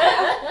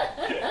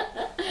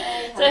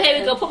 So here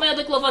we go. Put my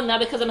other glove on now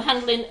because I'm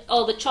handling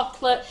all the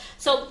chocolate.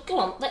 So go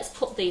on, let's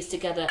put these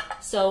together.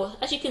 So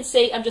as you can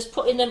see, I'm just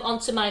putting them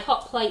onto my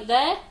hot plate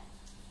there.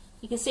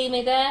 You can see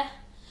me there.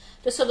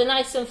 Just so they're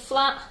nice and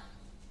flat.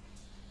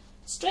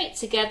 Straight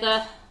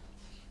together.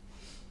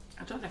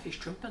 I don't know if he's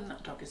trumping,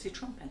 that dog. Is he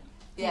trumping?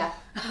 Yeah.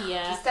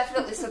 Yeah. There's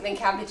definitely something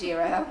cabbagey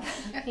around.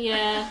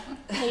 Yeah,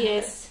 he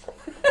is.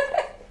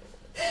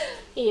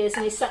 He he is,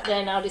 and he's sat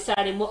there now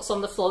deciding what's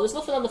on the floor. There's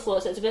nothing on the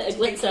floor, so it's a bit of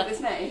glitter. It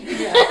was me.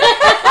 Yeah.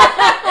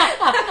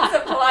 That's a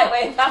polite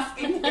way of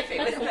asking if it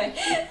was me.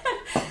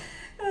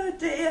 Oh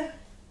dear.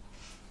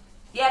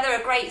 Yeah, they're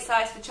a great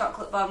size for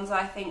chocolate bombs,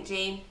 I think,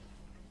 Jean.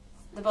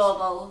 The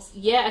baubles.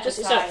 Yeah,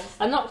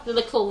 I knocked the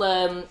little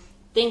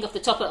thing off the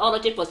top. All I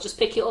did was just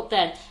pick it up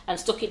then and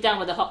stuck it down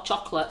with the hot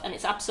chocolate, and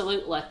it's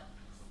absolutely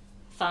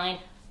fine.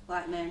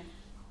 Like new.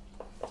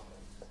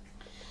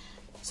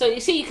 So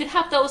you see, you can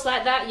have those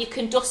like that. You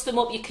can dust them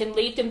up. You can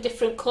leave them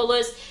different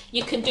colours.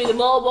 You can do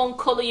them all one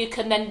colour. You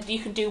can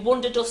do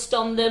wonder dust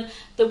on them.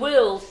 The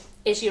world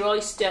is your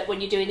oyster when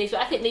you're doing these.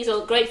 But I think these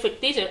are great for.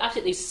 These are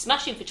absolutely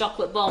smashing for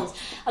chocolate bombs,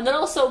 and they're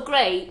also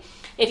great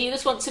if you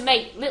just want to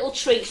make little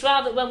treats.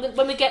 Rather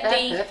when we get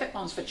They're perfect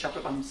ones for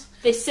chocolate bombs.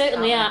 They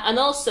certainly are, and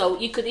also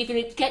you could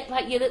even get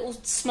like your little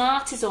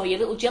Smarties or your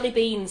little jelly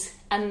beans,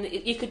 and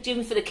you could do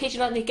them for the kids. You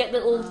know, they get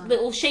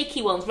little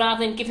shaky ones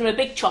rather than giving them a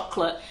big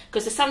chocolate.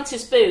 Because the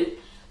Santa's boot,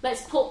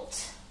 let's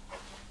put.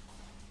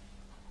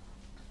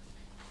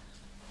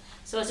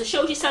 So as I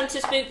showed you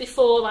Santa's boot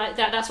before, like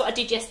that, that's what I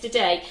did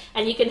yesterday,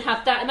 and you can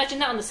have that. Imagine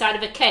that on the side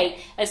of a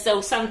cake, as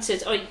though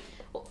Santa's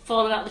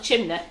falling out the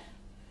chimney.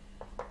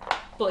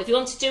 But if you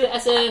want to do it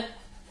as a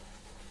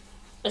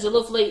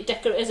lovely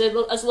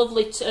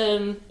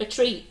a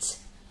treat,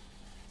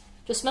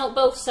 just melt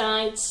both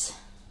sides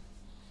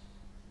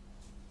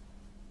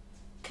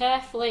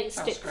carefully.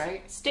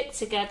 Stick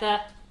together.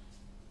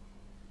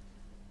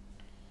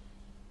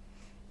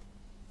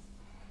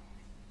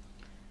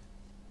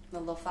 I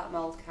love that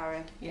mould,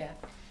 Karen. Yeah,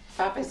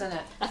 fab, isn't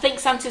it? I think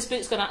Santa's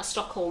boot's gone out of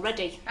stock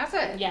already. Has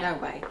it? Yeah. No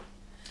way.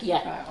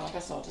 Yeah. Right, well, I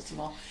guess I'll order some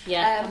more.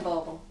 Yeah. And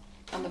bauble.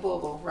 And the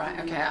bauble, right,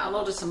 okay, I'll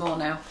order some more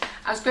now.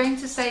 I was going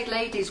to say,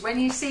 ladies, when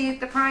you see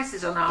the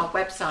prices on our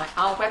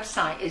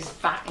website is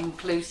VAT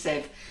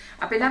inclusive.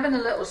 I've been having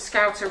a little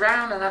scout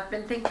around and I've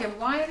been thinking,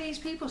 why are these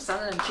people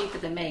selling them cheaper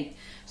than me?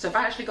 So I've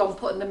actually gone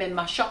putting them in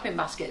my shopping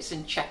baskets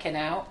and checking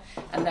out,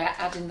 and they're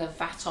adding the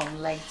VAT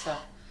on later.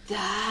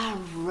 Ah,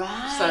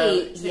 right.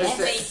 So yes.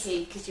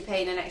 Because you're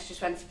paying an extra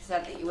 20%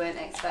 that you weren't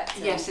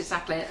expecting. Yes,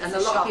 exactly. And a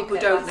lot of people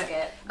don't.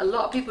 A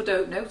lot of people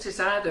don't notice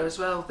either as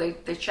well. They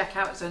check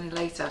out it's only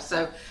later.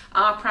 So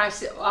our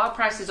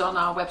prices on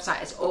our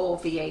website is all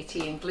VAT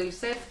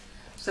inclusive.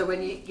 So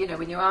when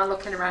you are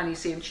looking around, you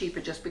see them cheaper.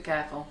 Just be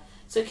careful.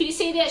 So can you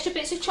see the extra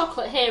bits of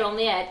chocolate here on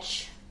the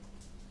edge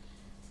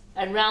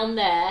and round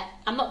there?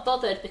 I'm not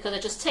bothered because I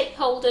just take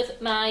hold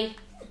of my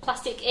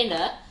plastic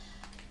inner.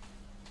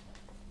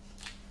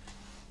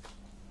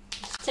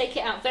 Take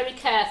it out very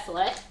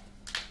carefully,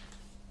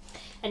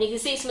 and you can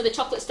see some of the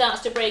chocolate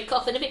starts to break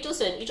off, and if it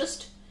doesn't, you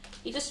just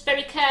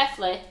very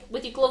carefully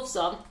with your gloves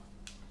on,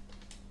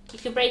 you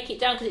can break it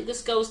down because it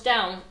just goes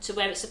down to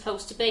where it's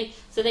supposed to be.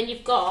 So then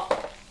you've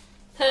got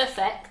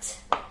perfect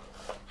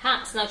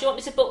hats. Now do you want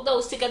me to put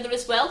those together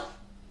as well?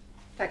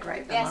 They're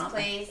great. Yes,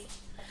 please.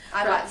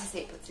 I'd like to see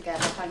it put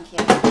together, thank you.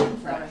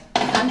 Right.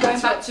 I'm going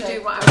back to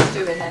do what I was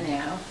doing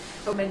anyhow.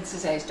 But Minter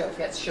says don't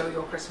forget to show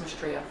your Christmas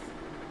tree off.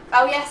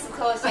 Oh yes, of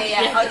course,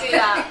 yeah, I'll do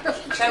that.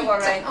 Don't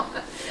worry.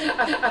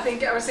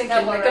 I was thinking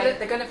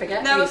they're going to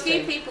forget. No, a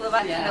few people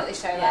have definitely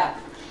shown that.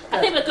 I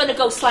think we're going to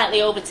go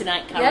slightly over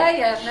tonight, Carol.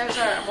 Yeah, no,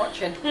 sorry, I'm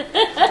watching. Is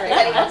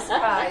anyone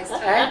surprised?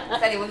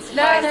 Is anyone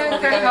surprised that we'll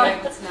be going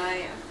over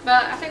tonight?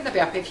 But I think they'll be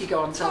happy if you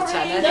go on till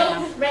 10.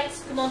 No,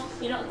 Rex, come on,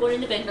 you're not going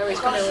in the bin. No,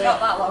 it's not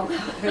that long.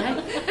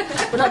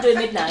 We're not doing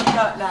midnight.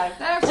 No,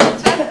 till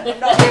 10.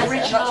 Not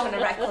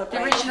the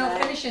original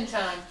finishing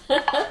time.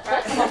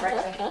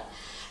 Right,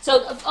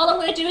 so all I'm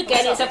going to do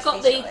again is I've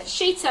got the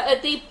sheet,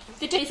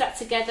 the days that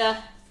together.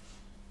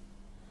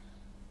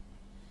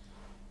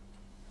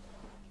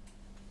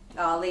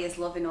 Oh, Leah's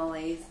loving all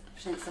these.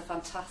 She thinks they're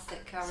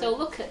fantastic, Karen. So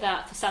look at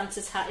that for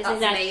Santa's hat, isn't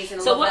That's that amazing.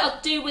 So what I'll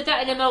do with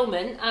that in a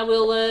moment, I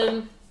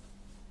will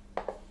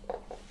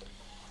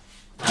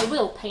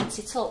paint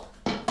it up.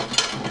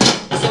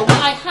 So what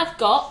I have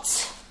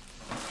got,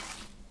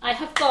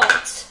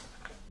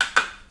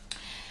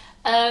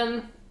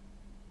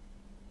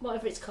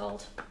 whatever it's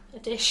called, a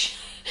dish,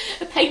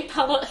 a paint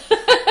palette.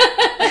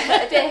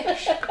 A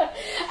dish.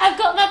 I've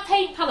got that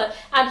paint palette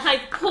and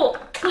I've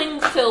put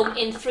cling film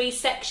in 3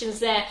 sections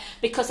there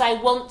because I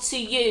want to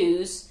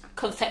use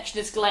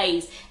confectioner's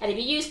glaze. And if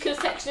you use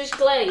confectioner's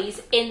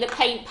glaze in the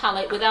paint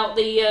palette without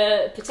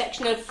the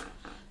protection of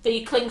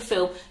the cling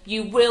film,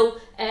 you will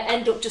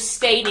end up just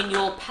staining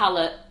your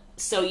palette.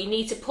 So you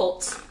need to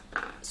put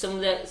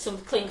some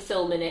cling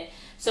film in it.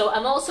 So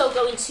I'm also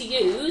going to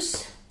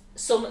use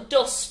some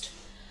dust.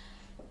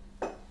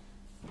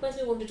 Where's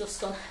my wonder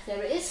dust gone?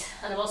 There it is.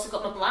 And I've also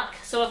got my black.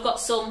 So I've got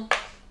some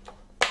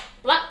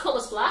black colour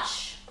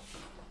splash.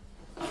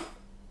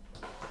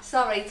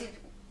 Sorry,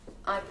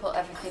 I put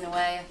everything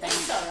away, I think.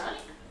 That's alright.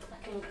 I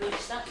can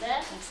reach that there.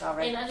 I'm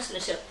sorry. I'm just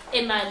going to show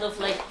in my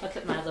lovely, look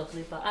at my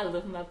lovely box. I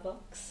love my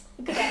box.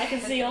 Look at that, I can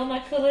see all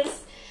my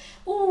colours.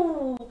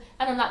 Ooh,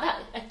 and I'm like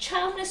that, a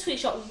charm and a sweet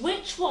shot.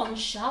 Which one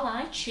shall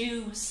I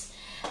choose?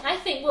 I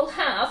think we'll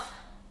have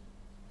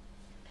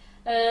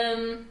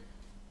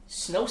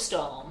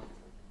Snowstorm.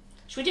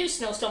 Should we do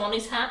snowstorm on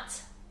his hat?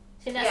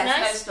 Think that's Yeah,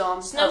 nice?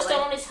 Snowstorm totally.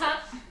 on his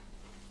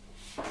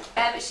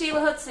hat.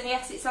 Sheila Hudson,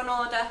 yes, it's on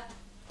order.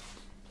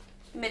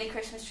 Mini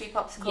Christmas tree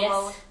popsicle Yes.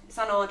 mould. It's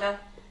on order.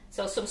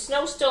 So some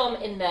snowstorm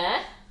in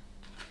there.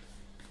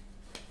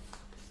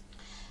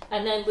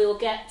 And then we'll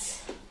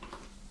get...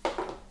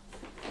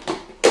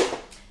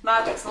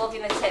 Margaret's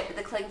loving the tip with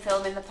the cling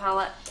film in the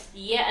palette.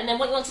 Yeah, and then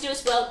what you want to do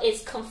as well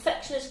is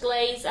confectioner's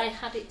glaze. I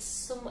had it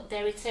somewhere,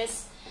 there it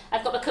is.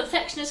 I've got my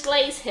confectioner's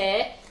glaze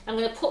here. I'm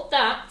going to put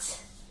that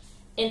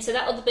into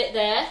that other bit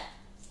there.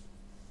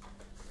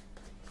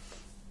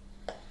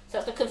 So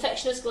that's the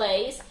confectioner's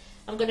glaze.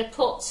 I'm going to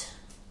put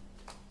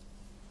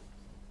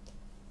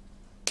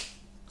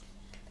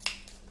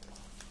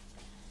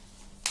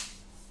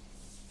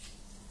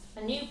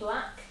a new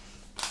black.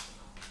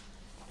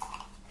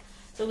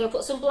 So I'm going to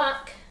put some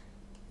black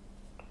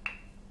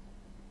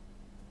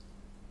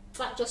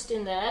just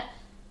in there.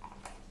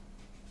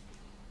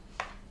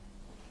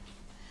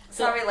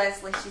 Sorry,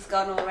 Leslie, she's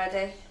gone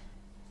already.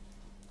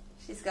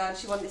 She's gone.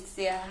 She wanted to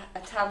see a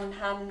tan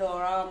hand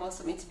or arm or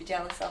something to be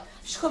jealous of.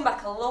 She's come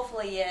back a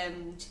lovely...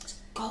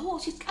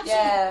 Gold, she's absolutely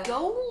Yeah.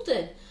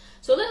 golden.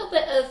 So a little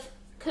bit of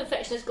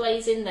confectioner's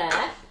glaze in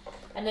there,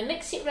 and then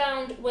mix it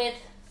round with...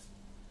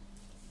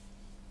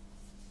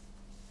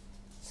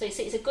 So you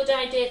see, it's a good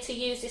idea to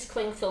use this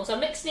cling film. So I'm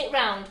mixing it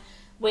round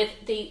with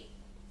the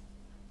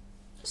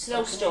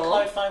snowstorm. Can you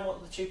clarify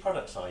what the two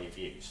products are you've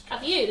used?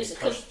 I've used...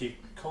 Because you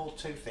call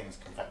two things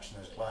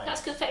confectioner's glaze.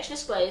 That's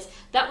confectioner's glaze.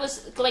 That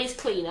was glaze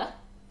cleaner.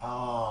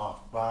 Oh,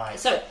 right.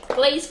 So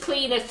glaze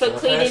cleaner for So the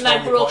cleaning first my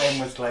one you put brush.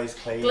 in was glaze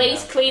cleaner.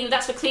 Glaze cleaner,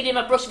 that's for cleaning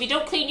my brush. If you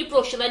don't clean your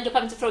brush, you'll end up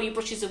having to throw your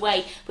brushes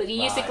away. But if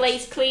you use the Right.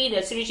 glaze cleaner,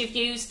 as soon as you've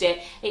used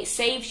it, it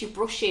saves your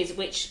brushes,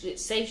 which it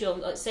saves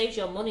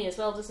your money as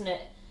well, doesn't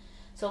it?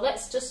 So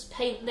let's just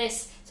paint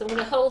this. So I'm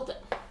going to hold the...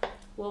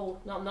 Whoa,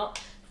 no, I'm not.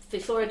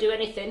 Before I do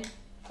anything.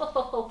 Ho,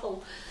 ho, ho,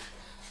 ho.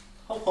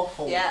 Ho, ho,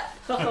 ho. Yeah,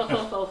 Ho, ho, ho,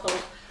 ho, ho.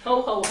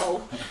 Ho, ho,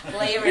 ho.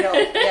 layer it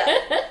up,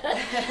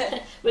 yeah.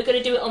 We're going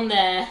to do it on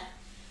there.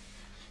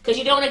 Because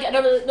you don't want to get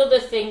another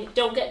thing.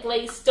 Don't get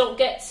glaze. Don't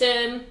get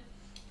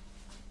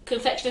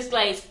confectioner's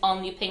glaze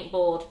on your pink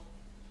board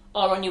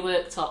or on your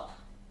worktop.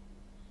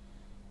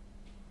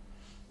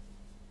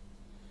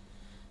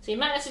 So you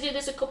might have to do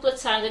this a couple of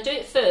times. I do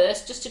it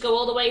first just to go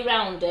all the way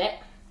around it.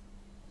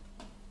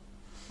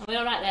 Are we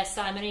all right there,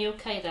 Simon? Are you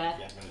okay there?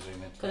 Yeah, I'm going to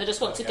zoom in. Because I just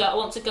want to go. I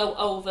want to go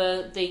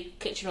over the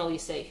kitchen roll. You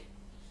see.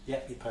 Yeah,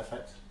 you're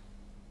perfect.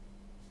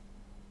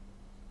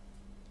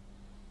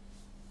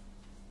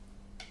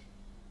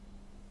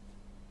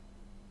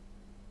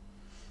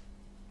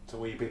 So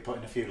will you be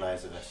putting a few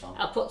layers of this on?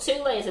 I'll put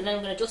 2 layers and then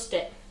I'm going to dust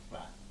it.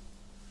 Right.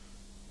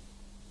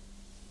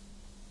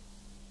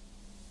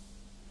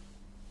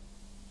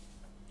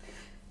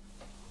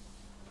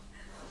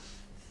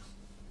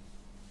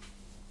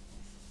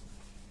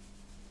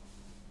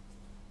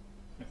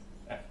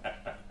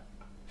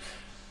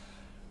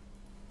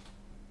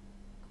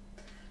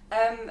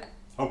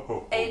 Ho, ho,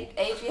 ho.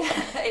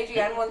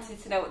 Adrienne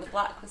wanted to know what the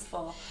black was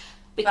for.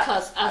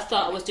 Because I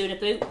thought I was doing a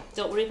boot.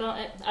 Don't worry about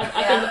it. I've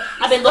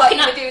Yeah. been You thought looking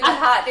you were at. doing the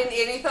hat, didn't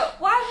you? And you thought,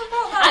 why have I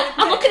brought that?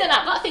 I'm looking at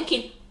that, but I'm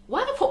thinking,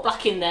 why have I put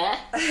black in there?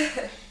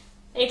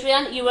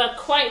 Adrienne, you are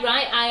quite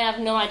right. I have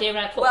no idea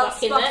where I put Well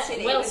black in there. spotted.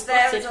 It Well was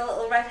there spotted. as a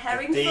little red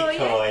herring Decoy,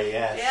 for you.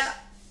 yes. Yeah.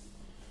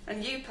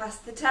 And you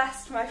passed the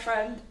test, my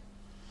friend.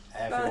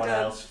 Everyone Well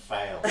done. else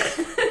failed.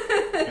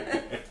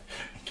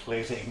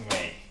 Including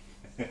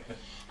me.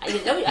 I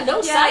know Yeah,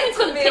 Simon it took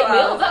couldn't me pick a me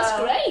while up. That's as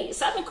well. great.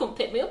 Simon couldn't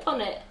pick me up on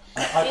it.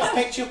 I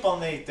picked you up on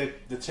the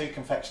 2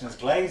 confectioner's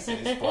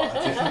glazes, but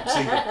I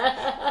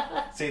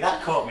didn't see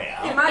that caught me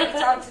out. It might be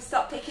time to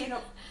stop picking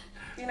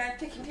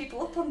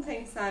people up on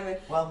things, Simon.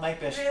 Well,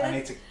 maybe I Really?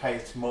 need to pay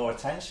more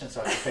attention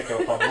so I can pick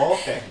up on more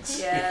things.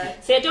 Yeah.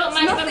 See, I don't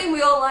There's mind. nothing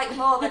we all like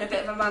more than a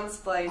bit of a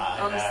mansplain, I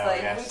know, honestly.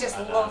 yes, We just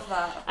I know. love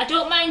that. I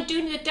don't mind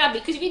doing the dab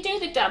because if you do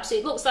the dabs,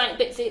 it looks like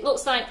bits. It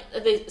looks like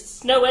the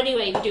snow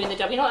anyway. If you're doing the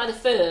dab, you don't have the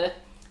fur.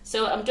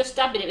 So I'm just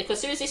dabbing it because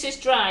as soon as this is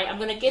dry, I'm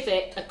going to give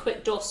it a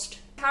quick dust.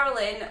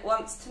 Carolyn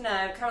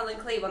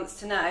Clee wants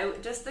to know,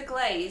 does the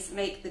glaze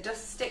make the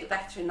dust stick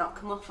better and not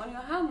come off on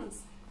your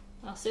hands?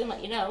 I'll soon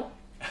let you know.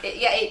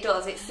 Yeah, it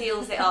does. It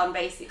seals it on,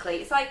 basically.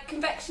 It's like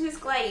confectioner's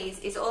glaze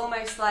is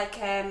almost like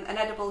an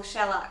edible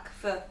shellac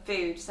for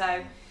food.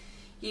 So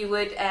you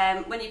would,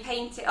 when you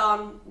paint it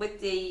on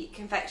with the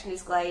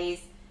confectioner's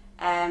glaze,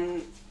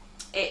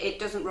 it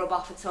doesn't rub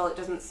off at all. It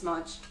doesn't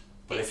smudge.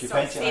 But It's if you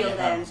sort of paint it on your sealed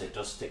hands, it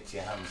does stick to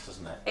your hands,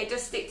 doesn't it? It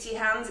does stick to your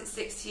hands, it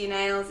sticks to your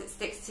nails, it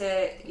sticks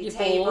to your Your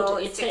table,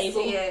 board, it your sticks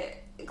table. to your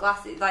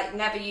glasses. Like,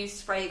 never use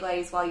spray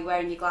glaze while you're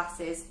wearing your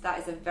glasses. That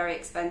is a very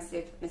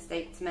expensive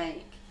mistake to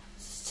make.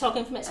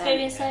 Talking from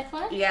experience Yeah. there,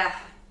 Claire? Yeah.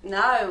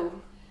 No.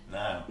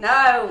 No.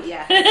 No.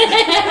 Yeah.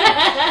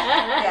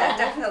 Yeah,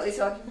 definitely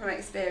talking from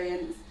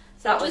experience.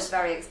 So That was just-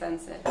 very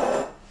expensive.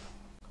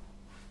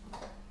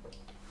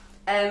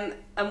 And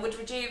would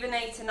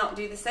Rejuvenator not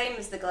do the same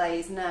as the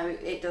glaze? No,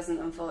 it doesn't,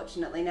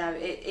 unfortunately. No,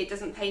 it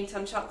doesn't paint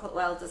on chocolate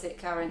well, does it,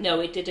 Karen? No,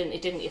 it didn't.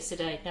 It didn't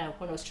yesterday. No,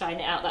 when I was trying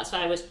it out, that's why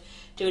I was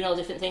doing all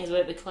different things with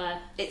it with Claire.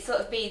 It sort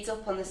of beads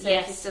up on the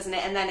surface, Yes. doesn't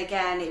it? And then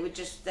again, it would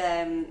just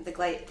the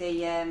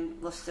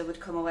lustre would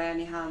come away on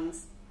your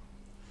hands,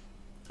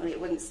 and it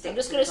wouldn't stick. I'm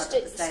just to going the to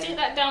product stick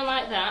that down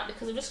like that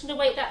because I'm just going to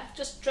wait that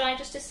just dry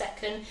just a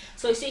second.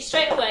 So you see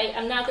straight away,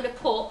 I'm now going to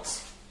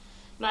put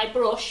my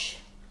brush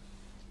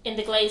in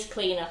the glaze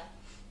cleaner.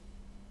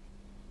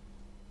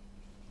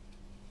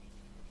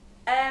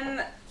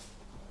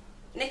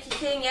 Nikki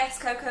King, yes,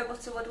 cocoa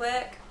butter would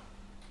work.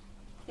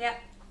 Yeah,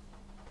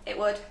 it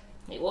would.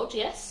 It would,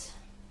 yes.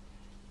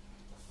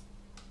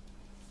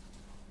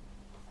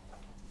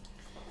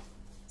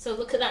 So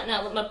look at that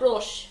now, that my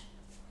brush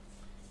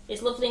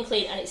is lovely and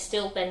clean and it's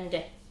still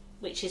bendy,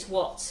 which is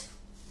what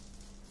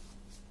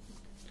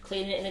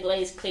cleaning it in a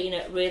glaze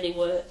cleaner really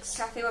works.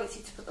 Kathy wants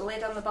you to put the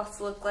lid on the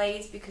bottle of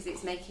glaze because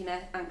it's making her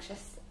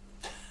anxious.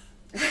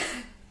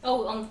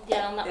 Oh, on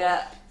that one.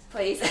 Yeah,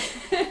 please.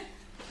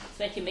 It's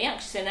making me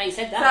anxious, so now you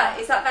said that.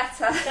 Is that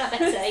better? Is that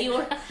better? You all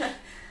right?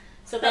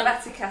 So Is that then,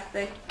 better,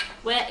 Kathy?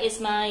 where is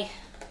my...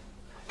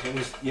 It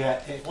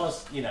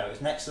was, it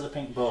was next to the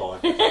pink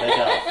board. With the lid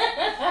off.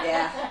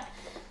 Yeah.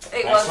 It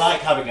It's was. like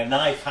having a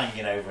knife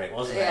hanging over it,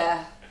 wasn't it?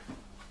 Yeah.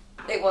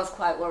 It was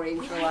quite worrying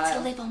We for a like to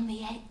while. live on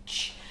the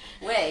edge.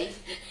 Simon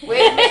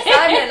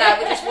and I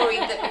were just worried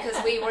that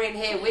because we were in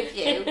here with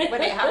you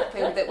when it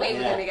happened that we were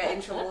going to get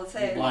in trouble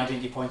too. Why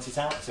didn't you point it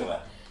out to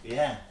her?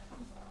 Yeah.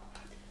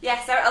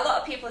 Yes, there are a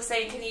lot of people are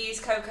saying, can you use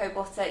cocoa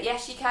butter?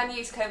 Yes, you can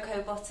use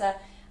cocoa butter.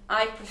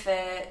 I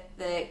prefer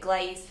the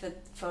glaze for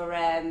So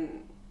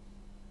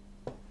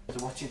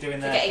what are you doing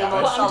there, getting a Karen?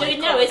 more What I'm solid doing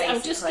now colour, is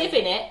I'm just basically,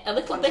 giving it a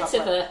little on bit of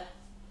chocolate.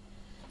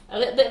 a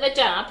little bit of a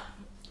dab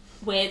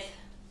with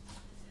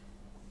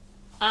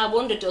our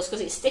Wonder Dust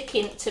because it's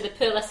sticking to the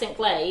pearlescent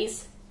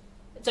glaze.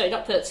 Sorry,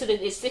 not pearl.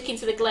 It's sticking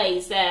to the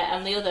glaze there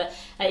and the other,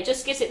 and it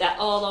just gives it that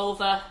all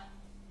over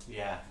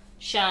Yeah.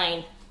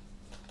 shine.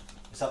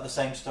 Is that the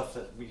same stuff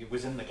that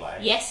was in the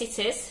glaze? Yes, it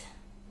is.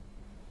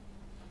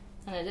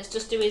 And then let's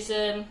just do his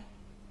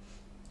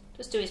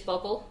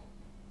bobble.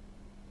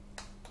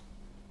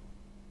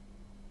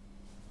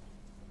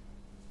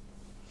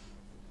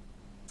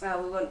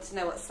 Well, we want to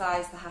know what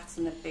size the hat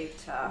and the boot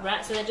are.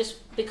 Right, so then just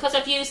because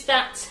I've used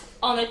that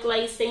on a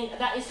glaze thing,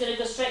 that is going to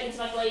go straight into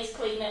my glaze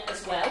cleaner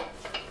as well.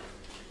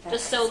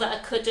 Just so that I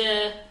could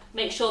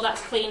make sure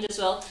that's cleaned as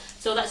well.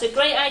 So that's a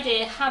great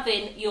idea,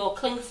 having your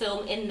cling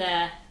film in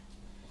there.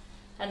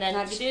 And then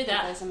you do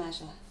that. There's a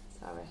measure.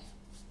 Sorry.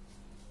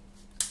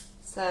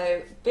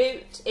 So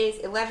boot is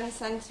 11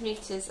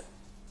 centimetres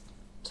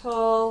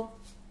tall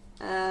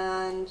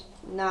and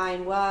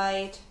 9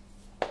 wide.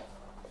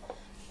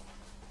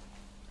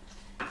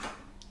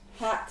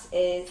 Hat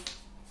is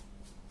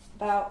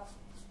about.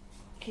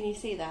 Can you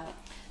see that?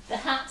 The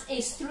hat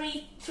is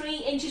 3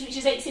 inches, which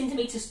is 8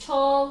 centimetres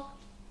tall,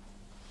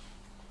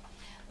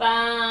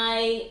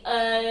 by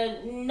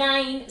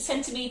 9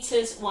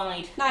 centimetres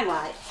wide. 9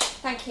 wide.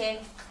 Thank you.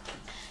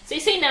 So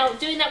you see now,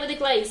 doing that with the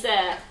glaze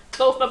there,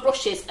 both my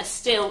brushes are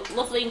still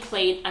lovely and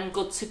clean and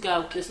good to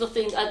go. There's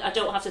nothing, I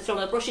don't have to throw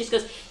my brushes,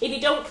 because if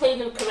you don't clean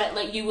them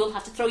correctly, you will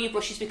have to throw your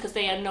brushes because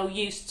they are no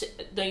use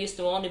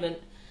to ornament.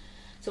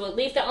 So we'll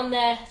leave that on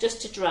there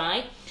just to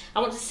dry. I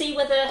want to see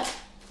whether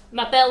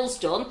my bell's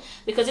done,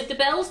 because if the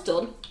bell's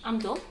done, I'm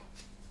done.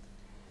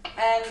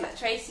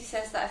 Tracy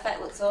says that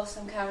effect looks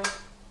awesome, Karen.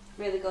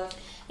 Really good.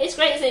 It's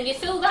great, isn't it? If you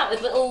fill that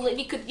with little,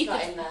 you could In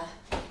there.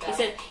 he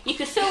said you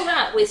could fill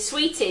that with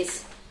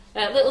sweeties,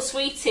 little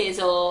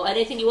sweeties or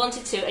anything you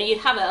wanted to, and you'd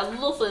have a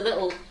lovely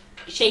little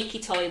shaky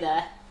toy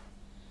there.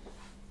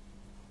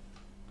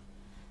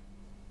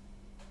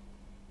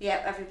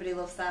 Yep, everybody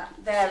loves that.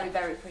 Very,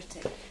 very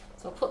pretty.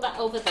 So I'll put that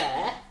over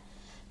there.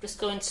 Just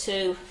going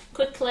to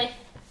quickly.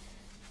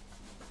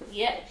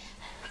 Yeah,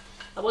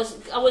 I was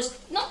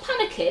not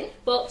panicking,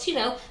 but you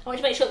know, I wanted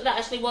to make sure that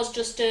actually was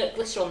just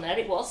glitter on there.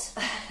 It was.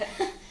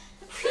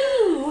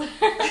 Phew.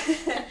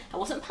 I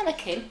wasn't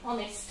panicking,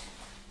 honest.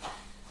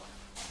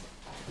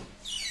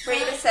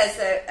 Frida says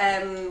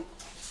that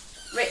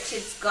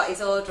Richard's got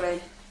his order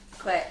in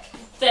quick.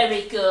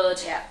 Very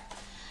good. Yeah.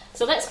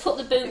 So let's put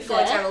the boot Before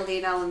there.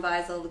 Geraldine Allen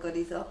buys all the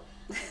goodies up.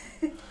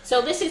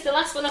 So this is the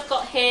last one I've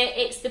got here.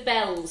 It's the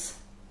bells.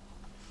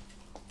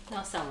 Now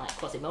I sound like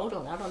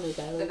Quasimodo now, don't I?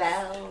 Bells. The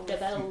bells. The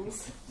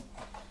bells.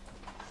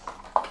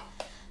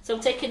 So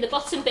I'm taking the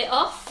bottom bit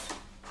off.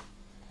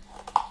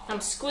 I'm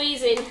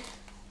squeezing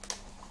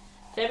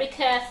very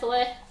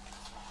carefully.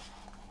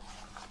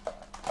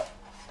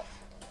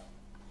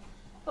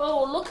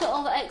 Oh, look at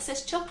all the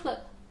excess chocolate.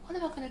 What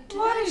am I going to do?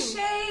 What a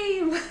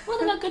shame!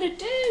 What am I going to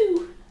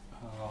do?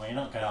 Oh, you're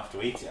not going to have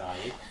to eat it, are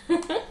you?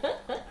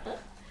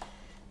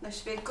 No,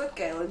 she'll be a good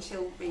girl and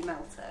she'll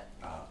remelt it.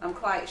 Oh, I'm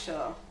quite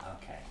sure.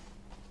 okay.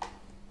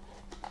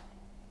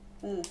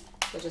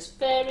 So just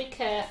very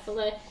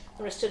carefully,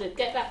 I'm just going to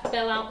get that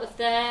bell out of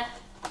there.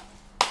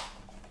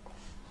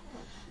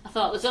 I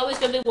thought there's always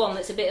going to be one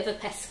that's a bit of a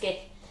pesky.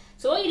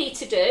 So all you need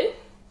to do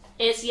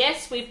is,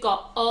 yes, we've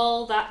got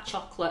all that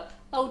chocolate.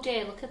 Oh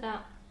dear, look at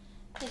that.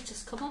 It's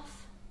just come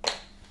off.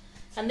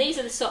 And these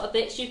are the sort of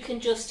bits you can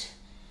just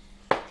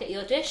get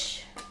your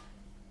dish,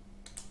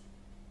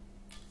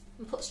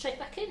 and put straight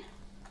back in.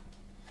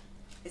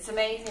 It's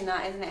amazing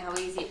that, isn't it, how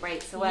easy it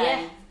breaks away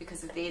Yeah.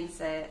 because of the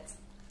insert.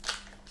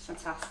 It's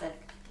fantastic.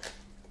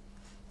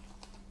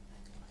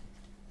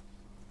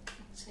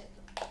 That's it.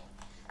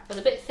 But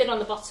a bit thin on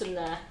the bottom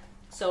there.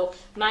 So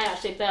my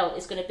actually bell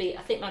is going to be,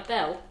 I think my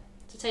bell,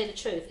 to tell you the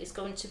truth, is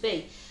going to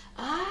be,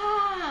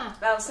 Oh,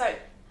 sorry.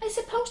 it's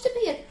supposed to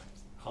be a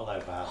Hollow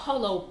bell.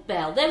 hollow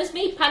bell. There was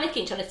me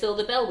panicking trying to fill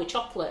the bell with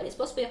chocolate, and it's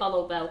supposed to be a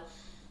hollow bell.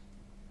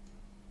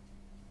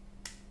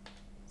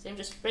 So I'm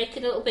just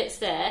breaking little bits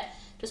there,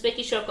 just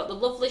making sure I've got the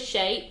lovely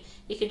shape.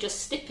 You can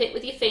just snip it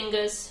with your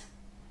fingers.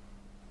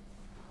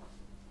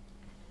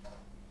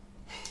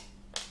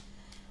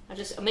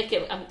 I'm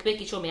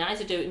making sure my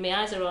eyes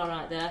are all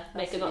right there.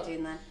 That's what you're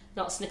doing then.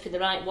 Not snipping the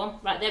right one.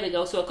 Right, there we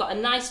go. So I've got a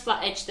nice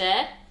flat edge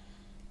there.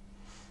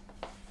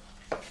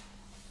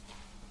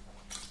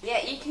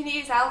 Yeah, you can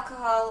use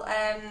alcohol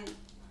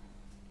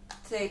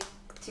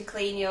to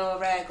clean your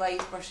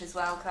glaze brush as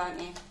well, can't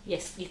you?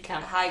 Yes, you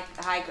can. High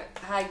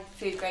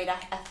food grade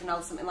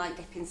ethanol, something like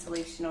dipping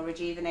solution or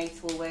rejuvenate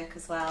will work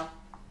as well.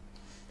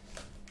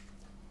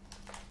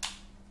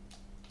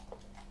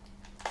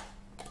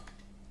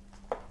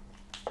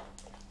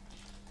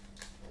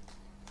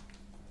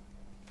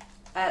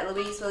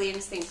 Louise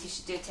Williams thinks you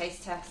should do a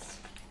taste test.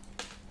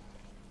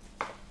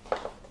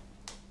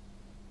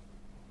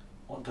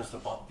 What does the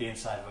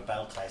inside of a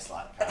bell taste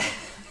like,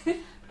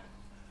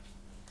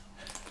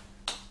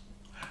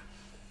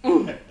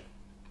 Karen?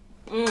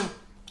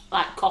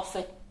 Like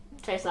coffee.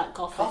 Tastes like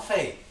coffee.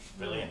 Coffee!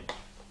 Brilliant.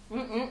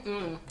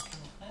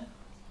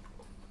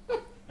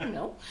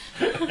 No.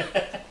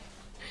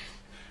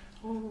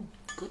 Oh,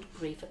 good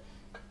grief.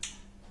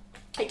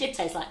 It did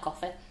taste like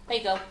coffee. There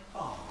you go.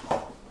 Oh,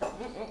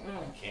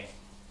 thank you.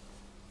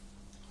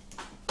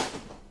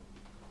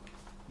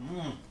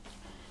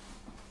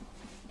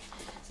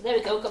 So there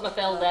we go. Got my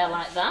bell there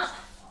like that.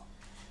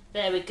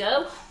 There we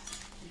go.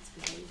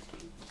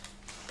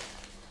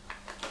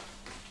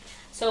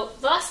 So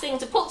the last thing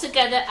to put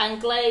together and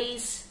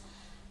glaze,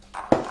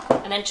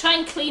 and then try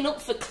and clean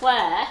up for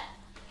Claire.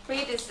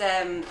 Frida's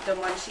done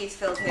one. She's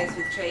filled hers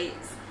with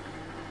treats,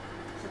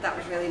 so that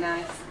was really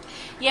nice.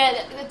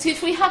 Yeah,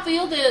 we have the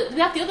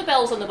other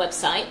bells on the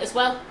website as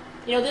well.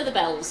 You know, the other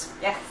bells.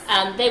 Yes.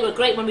 And they were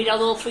great when we had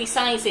all three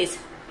sizes.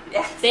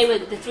 Yes. They were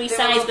the three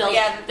size bells.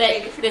 Yeah,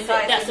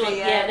 that's the one.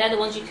 Yeah, they're the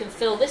ones you can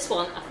fill. This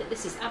one, I think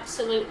this is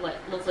absolutely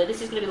lovely.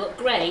 This is going to look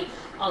great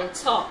on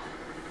top.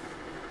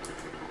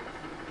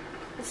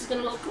 This is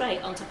going to look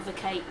great on top of a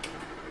cake.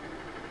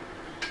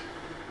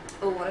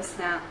 Oh, what a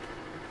snap!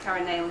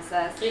 Karen Naylor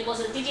says. It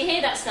wasn't. Did you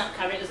hear that snap,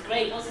 Karen? It was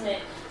great, wasn't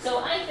it? So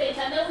I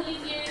know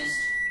you've used.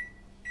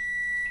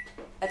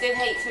 I do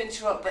hate to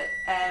interrupt, but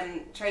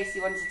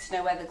Tracy wanted to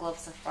know where the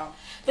gloves are from.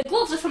 The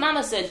gloves are from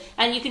Amazon,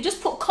 and you can just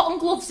put cotton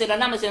gloves in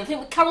on Amazon. I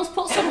think Carol's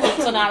put some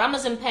links on our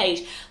Amazon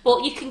page,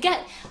 but you can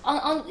get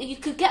you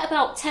could get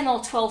about 10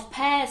 or 12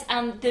 pairs,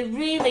 and they're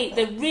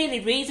really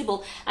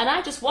reasonable. And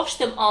I just wash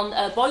them on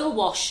a boil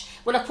wash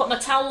when I put my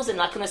towels in,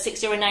 like on a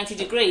 60 or a 90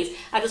 degrees.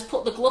 I just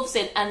put the gloves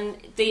in, and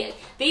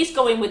these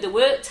go in with the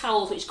work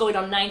towels, which go in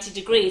on 90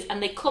 degrees,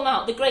 and they come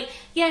out. They're great.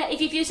 Yeah,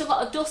 if you've used a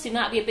lot of dust, they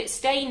might be a bit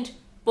stained,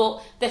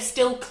 but they're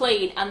still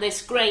clean and they're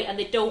great, and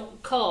they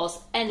don't cause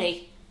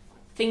any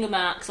finger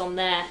marks on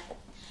there.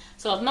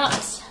 So I've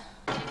marked.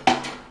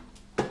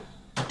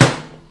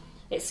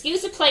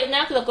 Excuse the plate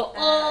now, because I've got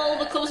all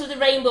the colours of the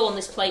rainbow on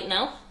this plate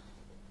now.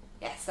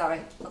 Yeah,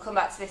 sorry, I'll come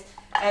back to this.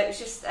 It was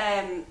just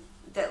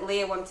that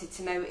Leah wanted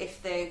to know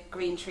if the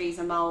green trees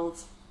are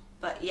moulds.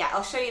 But yeah,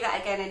 I'll show you that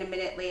again in a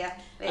minute, Leah.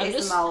 It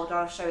is a mould,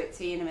 I'll show it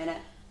to you in a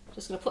minute.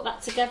 Just going to put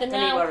that together now.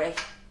 Don't you worry.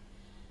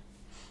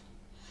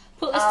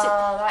 Put this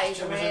that is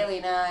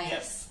really nice.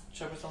 Yes,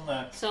 show it on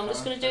there. So I'm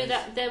just going to do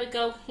that. There we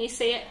go. You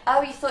see it?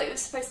 Oh, you thought it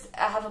was supposed to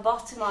have a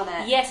bottom on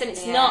it? Yes, and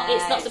it's not.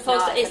 It's not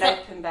supposed to. It's an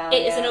open bell.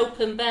 It is an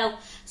open bell.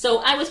 So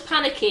I was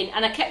panicking,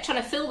 and I kept trying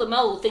to fill the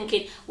mould,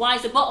 thinking, "Why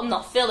is the bottom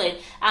not filling?"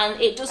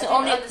 And it doesn't. I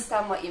didn't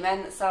understand what you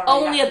meant. Sorry.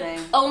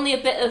 Only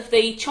a bit of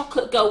the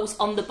chocolate goes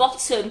on the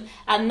bottom,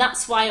 and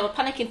that's why I was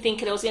panicking,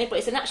 thinking I was going to. But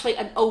it's actually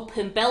an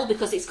open bell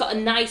because it's got a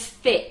nice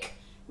thick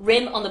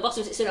rim on the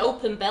bottom. It's an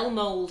open bell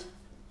mould.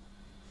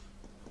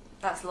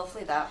 That's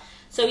lovely, that.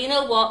 So you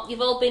know what?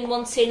 You've all been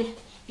wanting.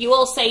 You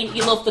all saying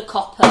you love the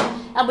copper,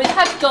 and we've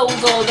had gold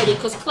already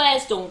because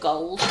Claire's done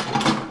gold.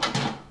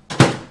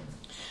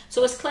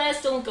 So as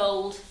Claire's done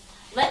gold,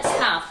 let's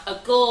have a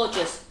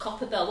gorgeous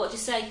copper bell. What do you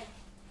say?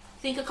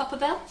 Think a copper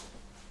bell?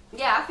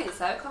 Yeah, I think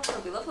so. Copper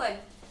will be lovely.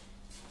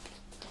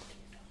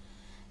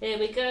 Here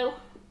we go.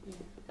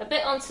 A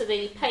bit onto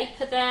the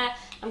paper there.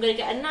 I'm going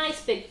to get a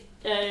nice big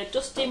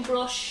dusting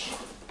brush.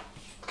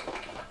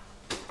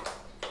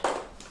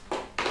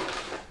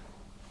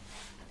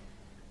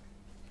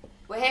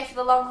 We're here for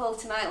the long haul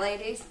tonight,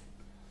 ladies.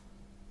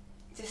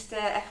 Just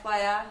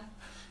FYI.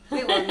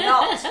 We will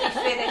not be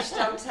finished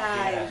on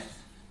time. Yeah.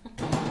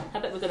 I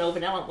bet we're going over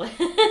now, aren't we?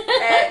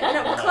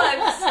 No, we're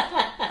close.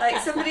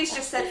 Like, somebody's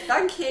just said,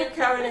 thank you,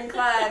 Karen and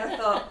Claire. And I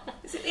thought,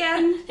 Is it the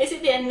end? Is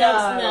it the end?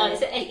 No,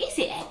 it's the egg. Is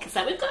it egg?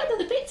 Because we've got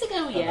another bit to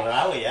go yet. Another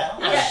hour yet.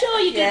 I'm sure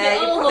you're going to Yeah,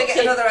 get you'll all probably looking.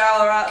 get another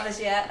hour out of us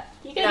yet.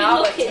 You're going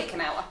No, to it be won't take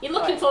an hour. You're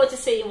looking forward to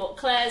seeing what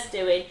Claire's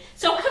doing.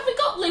 So have we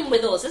got Lynn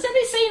with us? Has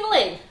anybody seen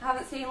Lynn? I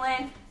haven't seen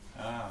Lynn.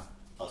 Ah,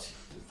 well, there's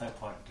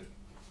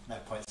no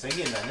point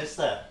singing then, is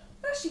there?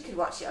 Well, she could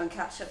watch it on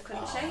catch up,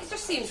 couldn't Oh. she? It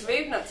just seems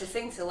rude not to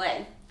sing to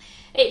Lynn.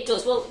 It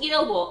does. Well, you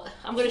know what?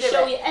 I'm going to Do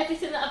show it. you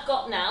everything that I've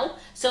got now.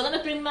 So I'm going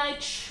to bring my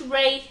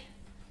tray.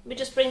 Let me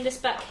just bring this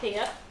back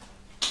here.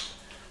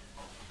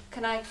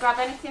 Can I grab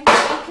anything from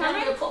you, I'm going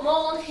Karen? to put them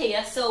all on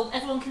here so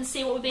everyone can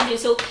see what we've been doing.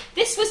 So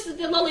this was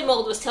the lolly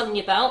mould I was telling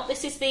you about.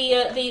 This is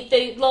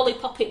the lolly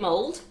poppet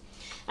mould.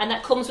 And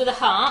that comes with a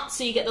heart.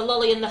 So you get the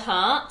lolly and the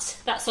heart.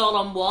 That's all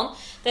on one.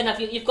 Then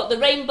you've got the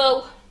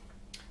rainbow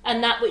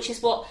and that, which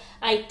is what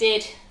I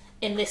did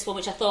in this one,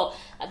 which I thought,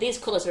 these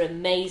colours are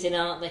amazing,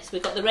 aren't they? So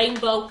we've got the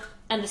rainbow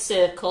and the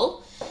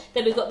circle.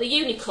 Then we've got the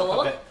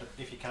unicorn.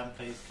 If you can,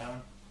 please,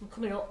 Karen. I'm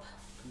coming up.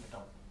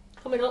 Come on.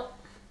 Coming up.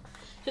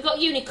 We've got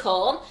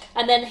unicorn,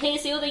 and then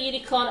here's the other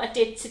unicorn I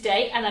did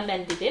today, and I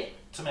mended him.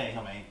 To me,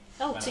 I mean.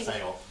 Oh, when to I say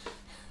you. all.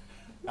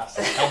 That's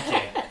it,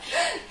 thank you.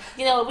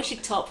 You know, I wish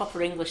you'd talk proper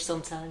English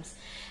sometimes.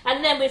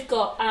 And then we've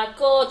got our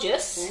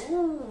gorgeous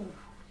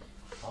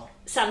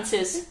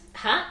Santa's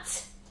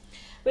hat.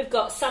 We've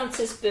got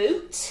Santa's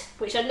boot,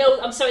 which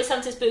I'm sorry,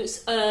 Santa's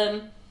boot's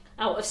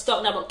out of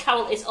stock now, but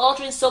Carol is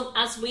ordering some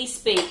as we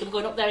speak. I'm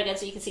going up there again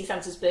so you can see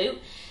Santa's boot.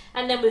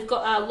 And then we've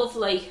got our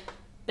lovely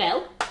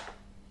bell.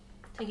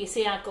 I think you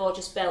see our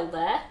gorgeous bell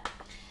there.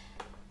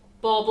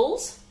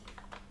 Baubles.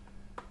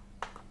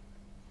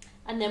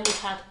 And then we've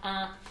had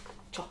our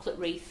chocolate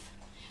wreath,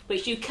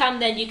 which you can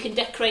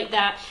decorate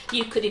that.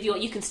 You could, if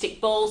you can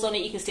stick balls on it,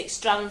 you can stick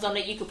strands on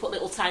it, you could put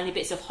little tiny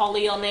bits of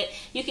holly on it.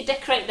 You could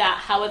decorate that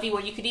however you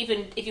want. You could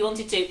even, if you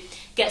wanted to,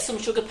 get some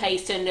sugar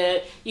paste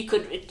and you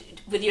could,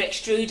 with your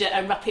extruder,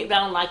 and wrap it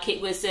round like it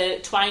was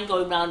twine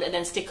going round, and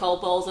then stick all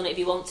balls on it if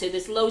you want to.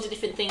 There's loads of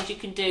different things you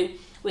can do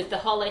with the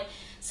holly.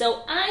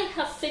 So I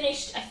have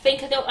finished. I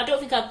don't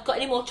think I've got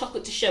any more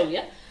chocolate to show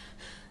you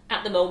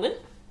at the moment.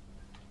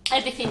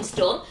 Everything's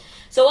done.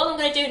 So all I'm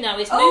going to do now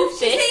is move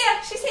this.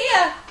 She's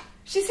here!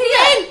 She's here!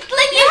 Lynn,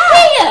 you're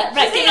here!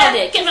 Right, She's get round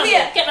here. it, get round She's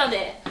it, get round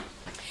it.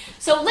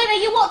 So Lynn, are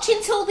you watching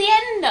till the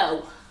end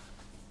though?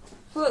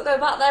 We'll go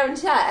back there and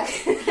check.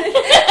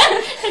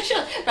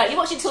 Sure. Right, you're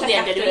watching till the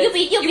end Afterwards. anyway. You'll be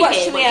You here. watch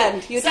till the won't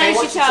end. you? You'll So do as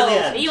watch you're till the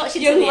told. end. Are you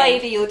watching till Young the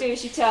lady, end? you'll do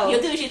as you're told.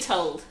 You'll do as you're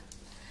told.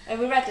 Are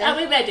we ready? Are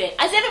we ready?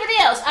 Has everybody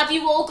else, have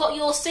you all got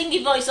your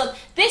singing voice on?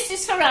 This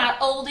is for our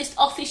oldest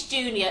office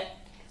junior.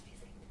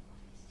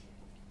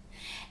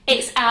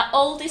 It's our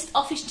oldest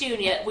office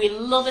junior. We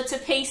love her to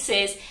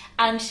pieces,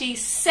 and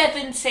she's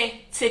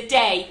 70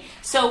 today.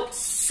 So,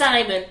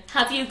 Simon,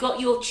 have you got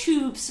your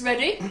tubes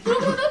ready?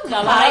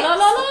 La la la la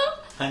la.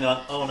 Hang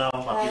on. Oh no,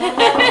 I'm happy.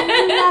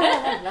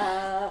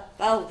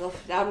 Oh,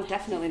 I'm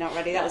definitely not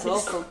ready. That was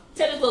awful.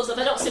 Take the gloves off.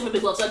 I don't sing with my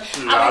gloves on.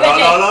 La Are we la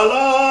ready? la la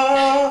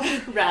la.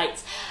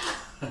 Right.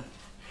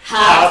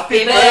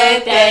 Happy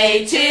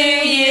birthday to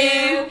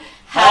you.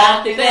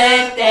 Happy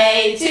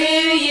birthday to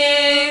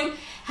you.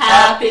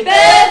 Happy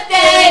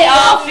birthday,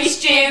 Office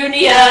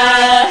Junior.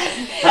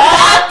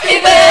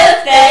 Happy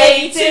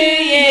birthday to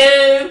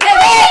you.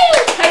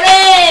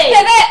 Hooray!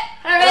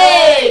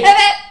 Hooray!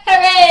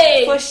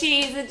 Hooray! For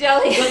she's a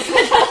jolly good.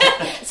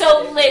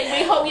 So, Lynn,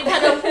 we hope you've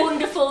had a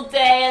wonderful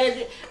day,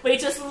 and we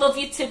just love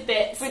you to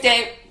bits. We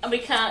do. And we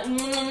can't.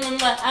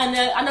 And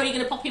I know you're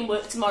going to pop in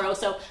work tomorrow,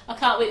 so I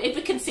can't wait. If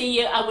we can see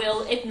you, I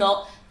will. If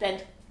not,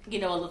 then you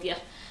know I love you.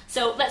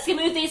 So let's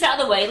move these out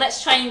of the way.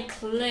 Let's try and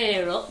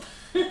clear up.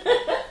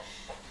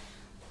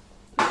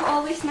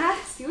 All this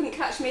mess. You wouldn't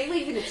catch me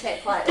leaving a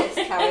tip like this,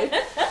 Karen.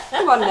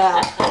 Come on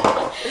now.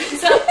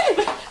 So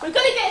we're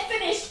going to get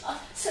finished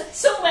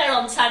somewhere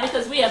on time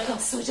because we have got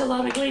such a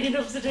lot of cleaning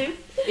up to do.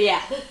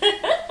 Yeah.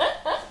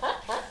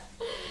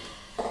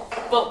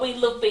 But we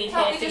love being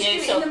Can't here we for just you.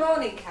 do it So in the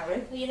morning,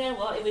 Karen? you know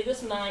what? We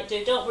just might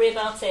do. Don't worry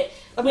about it.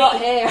 I'm not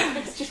here.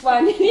 It's just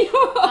winding you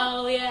up.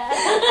 Oh yeah.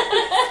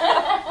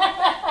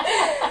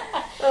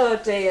 Oh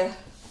dear.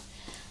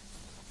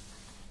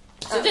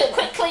 So do a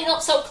quick clean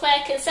up so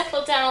Claire can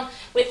settle down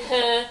with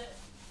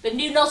the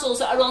new nozzles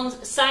that are on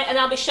site, and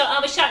I'll be shouting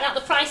out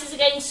the prices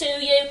again to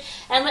you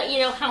and let you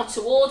know how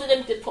to order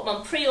them, to put them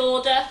on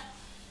pre-order,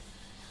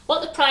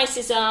 what the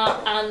prices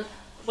are, and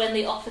when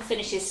the offer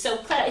finishes. So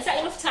Claire, is that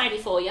enough tidy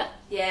for you?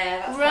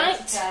 Yeah, that's Right.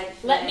 okay.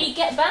 Let me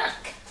get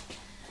back.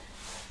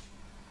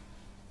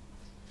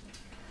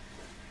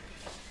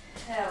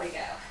 There we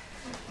go.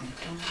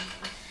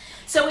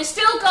 So we've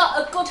still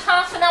got a good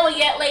half an hour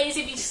yet, ladies.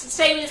 If you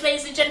stay with us,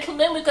 ladies and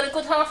gentlemen, we've got a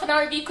good half an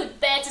hour. If you could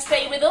bear to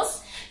stay with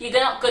us, you're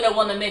not going to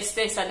want to miss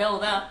this. I know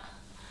that.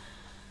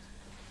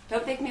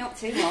 Don't big me up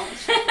too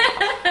much.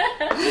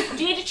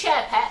 Do you need a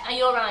chair, pet? Are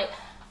you all right?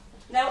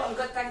 No, I'm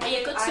good, thank you. Are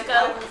you good to I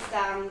go?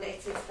 understand.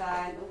 It is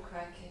fine. Oh,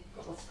 crikey.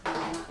 Got lots of cream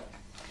on that.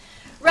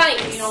 Right.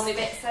 Bringing all my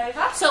bits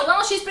over. So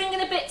while she's bringing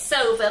the bits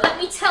over, let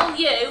me tell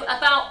you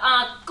about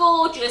our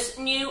gorgeous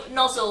new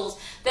nozzles.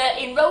 They're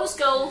in rose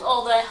gold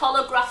or they're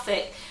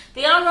holographic.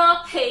 The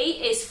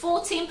RRP is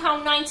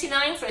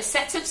 £14.99 for a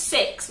set of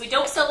 6. We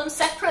don't sell them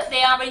separate,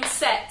 they are in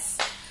sets.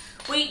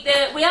 We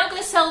are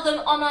going to sell them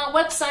on our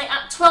website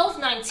at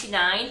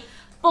 £12.99,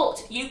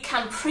 but you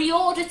can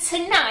pre-order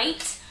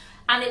tonight,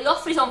 and the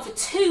offer is on for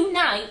 2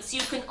 nights.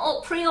 You can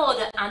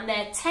pre-order and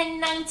they're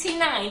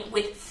 £10.99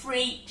 with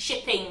free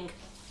shipping.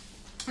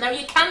 Now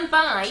you can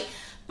buy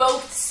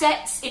both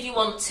sets if you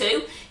want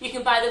to. You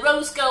can buy the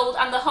rose gold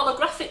and the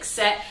holographic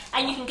set,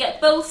 and you can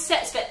get both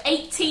sets for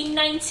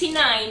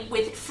 £18.99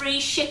 with free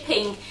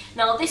shipping.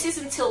 Now this is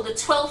until the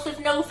 12th of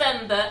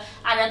November,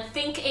 and I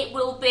think it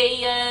will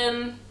be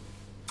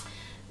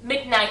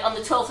midnight on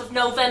the 12th of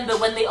November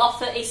when the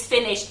offer is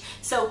finished.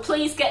 So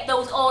please get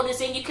those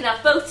orders in. You can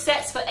have both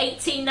sets for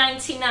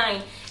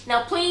 £18.99.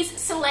 Now please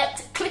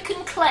select click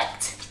and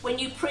collect when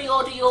you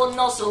pre-order your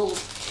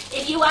nozzles.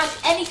 If you add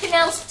anything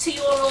else to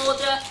your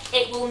order,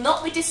 it will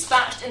not be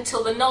dispatched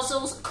until the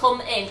nozzles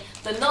come in.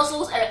 The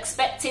nozzles are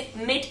expected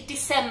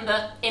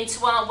mid-December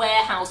into our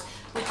warehouse.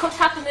 We could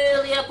have them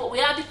earlier, but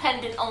we are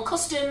dependent on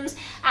customs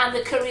and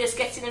the couriers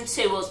getting them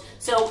to us.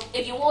 So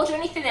if you order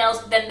anything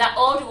else, then that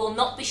order will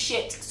not be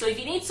shipped. So if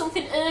you need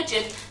something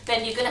urgent,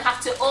 then you're going to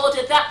have to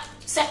order that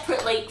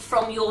separately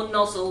from your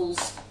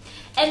nozzles.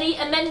 Any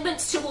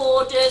amendments to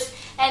orders,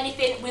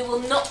 anything, we will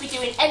not be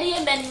doing any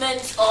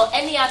amendments or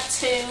any add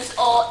tos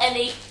or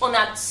any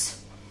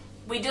unadds.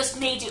 We just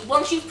need it.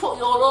 Once you've put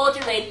your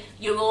order in,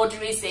 your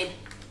order is in.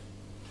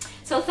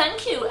 So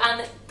thank you,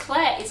 and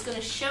Claire is going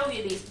to show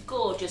you these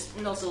gorgeous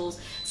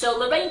nozzles. So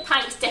Lorraine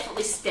Pike's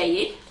definitely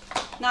staying.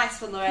 Nice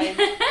one, Lorraine.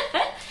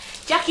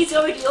 Jackie's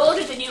already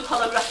ordered a new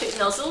holographic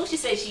nozzle. She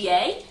says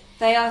yay.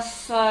 They are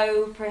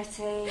so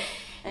pretty.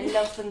 I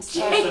love them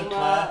so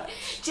much.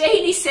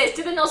 Janie says,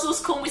 do the nozzles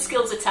come with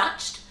skills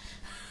attached?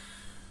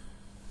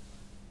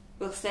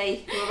 We'll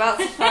see. We're about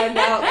to find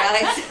out,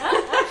 guys.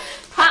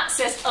 Pat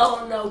says,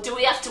 oh no, do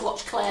we have to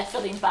watch Claire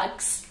filling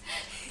bags?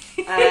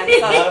 You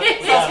don't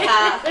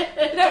have to.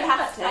 No,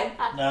 hang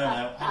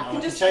on. I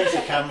can change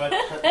the camera.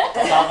 Like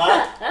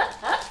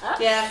that.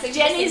 Yeah, so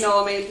Jenny's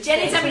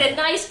having a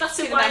nice glass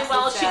of wine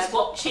while she's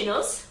watching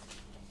us.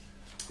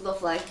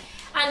 Lovely.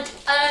 And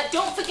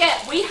don't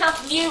forget, we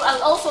have new,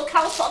 and also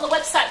Carol's put on the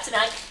website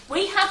tonight,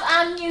 we have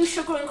our new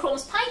Sugar and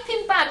Crumbs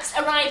piping bags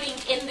arriving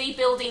in the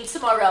building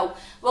tomorrow.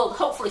 Well,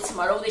 hopefully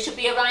tomorrow. They should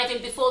be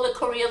arriving before the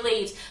courier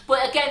leaves.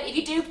 But again, if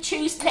you do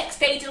choose next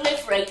day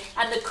delivery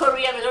and the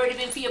courier has already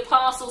been for your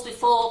parcels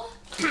before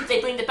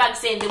they bring the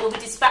bags in, they will be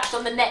dispatched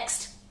on the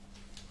next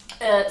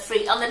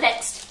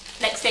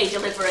next day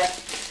delivery.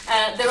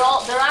 There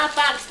are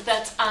bags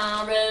that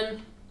are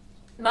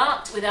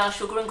marked with our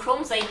Sugar and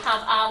Crumbs. They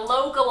have our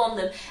logo on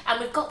them, and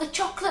we've got the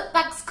chocolate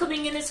bags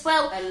coming in as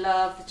well. I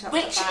love the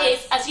chocolate bags. Which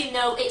is, as you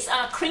know, it's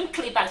our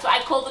crinkly bags, what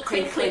I call the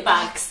crinkly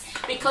bags,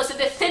 because of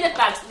the thinner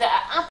bags that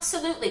are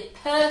absolutely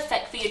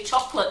perfect for your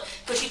chocolate,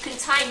 because you can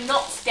tie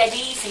knots dead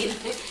easy in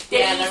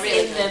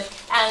them,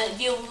 and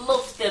you'll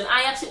love them.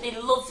 I absolutely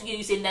love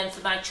using them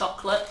for my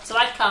chocolate, so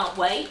I can't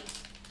wait.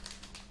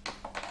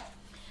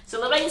 So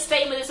Lorraine's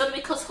staying with us only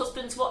because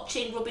husband's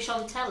watching rubbish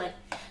on telly.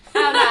 Oh,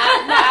 no,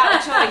 not out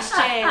of choice,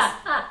 cheers.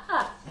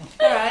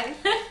 Alright.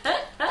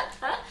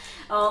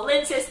 Oh,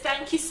 Lynn says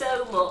thank you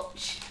so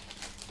much.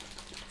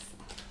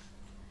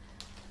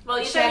 Well,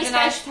 you're very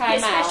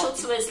special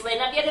to us, Lynn.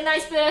 Have you had a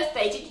nice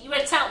birthday? You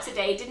went out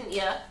today, didn't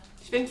you?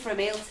 She's been for a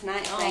meal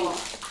tonight, I think. Oh,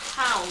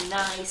 how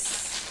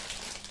nice.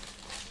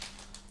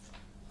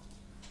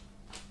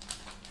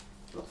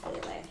 Lovely,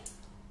 Lynn.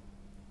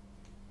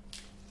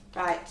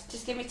 Right,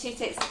 just give me 2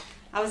 ticks.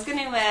 I was going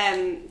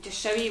to just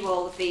show you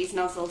all of these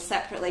nozzles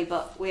separately,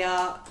 but we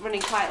are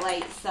running quite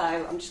late, so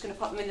I'm just going to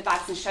put them in the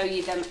bags and show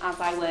you them as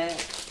I work.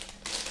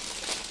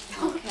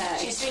 Okay.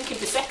 She's drinking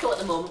Prosecco at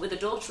the moment with her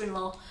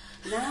daughter-in-law.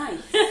 Nice.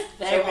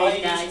 Very, so are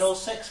you nice. using all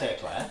 6 here,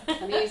 Claire?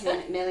 I'm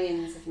using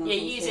millions of nozzles.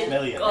 You're using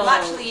millions. I'm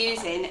actually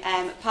using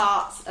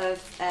parts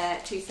of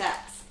 2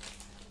 sets.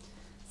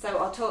 So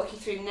I'll talk you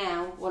through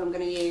now what I'm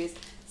going to use.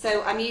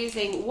 So I'm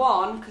using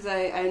one, because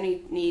I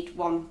only need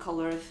one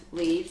colour of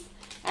leaves.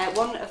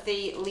 One of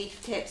the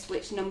leaf tips.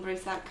 Which number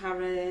is that,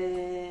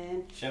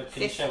 Karen?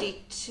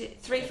 352.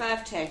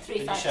 352.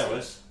 Can you show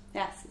us?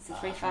 Yes, it's a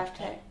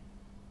 352. Okay.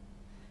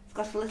 It's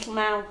got a little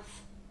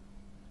mouth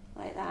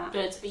like that.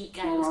 Bird's beak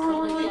guy.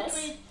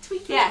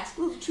 Tweet. Yes,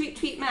 little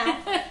tweet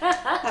mouth.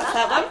 That's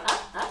that one.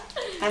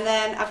 And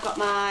then I've got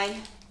my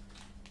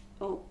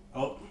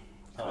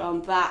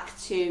on back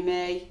to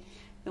me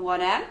the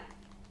 1M.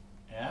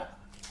 Yeah.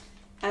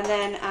 And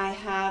then I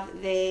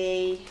have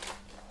the.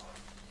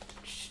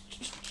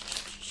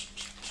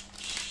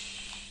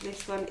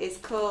 This one is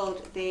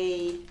called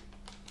the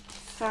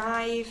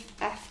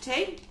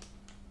 5FT.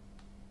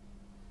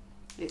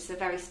 It's a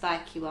very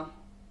spiky one.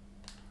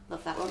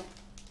 Love that one.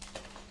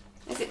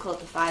 Is it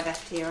called the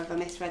 5FT or have I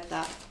misread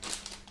that?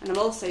 And I'm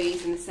also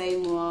using the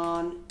same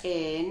one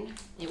in...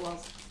 It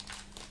was.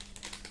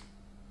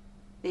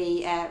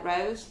 The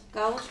rose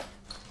gold.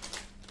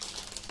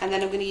 And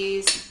then I'm going to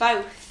use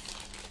both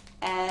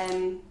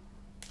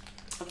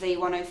of the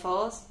 104s.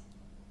 So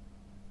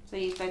I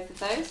use both of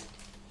those.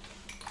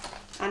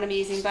 And I'm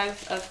using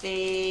both of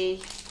the,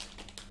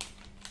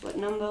 what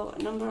number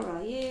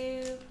are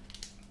you?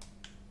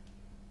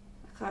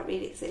 I can't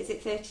read it, so is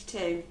it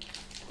 32?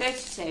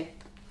 32.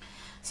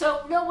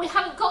 So, no, we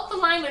haven't got the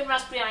lime and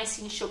raspberry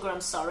icing sugar,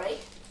 I'm sorry.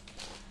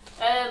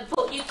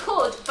 But you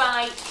could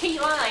buy key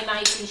lime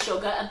icing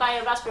sugar and buy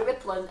a raspberry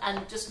ripple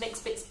and just mix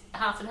bits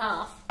half and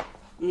half.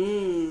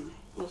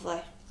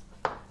 Lovely.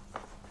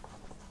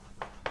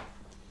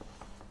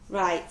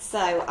 Right,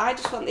 so I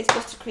just want this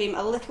buttercream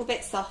a little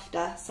bit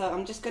softer, so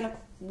I'm just going to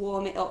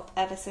warm it up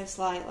ever so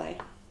slightly.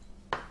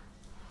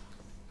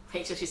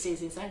 Wait till she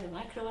sees inside the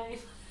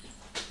microwave.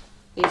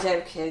 You're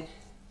joking.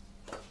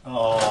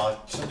 Oh,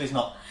 somebody's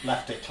not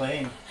left it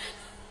clean.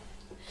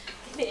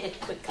 Give it in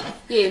quickly.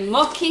 You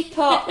mucky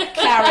pot,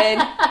 Karen.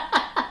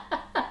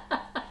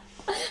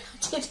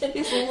 Just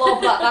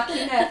lob that back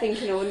in there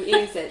thinking I wouldn't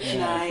use it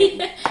tonight.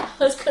 Yeah,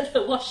 I was going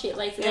to wash it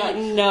later. Like,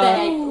 no.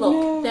 There,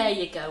 look, there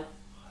you go.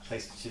 At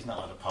least she's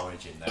not had a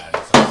porridge in there and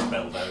it's all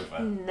spilled over.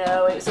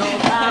 No, it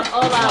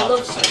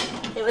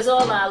was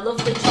all our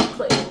lovely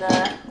chocolate in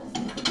there.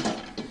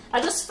 I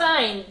just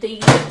find the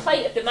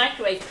plate of the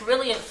microwave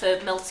brilliant for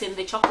melting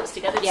the chocolates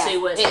together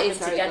too, it is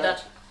very together.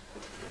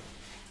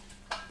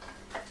 Good.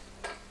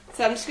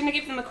 So I'm just going to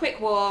give them a quick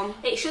warm.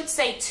 It should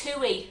say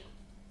 2E.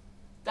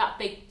 That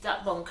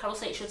one. Carol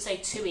said it should say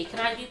 2E. Can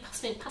I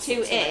pass me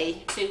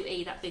 2E?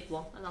 2E, that big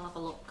one, and I'll have a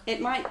look. It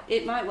might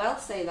well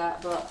say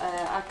that, but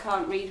I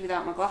can't read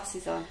without my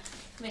glasses on.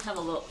 Let me have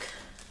a look.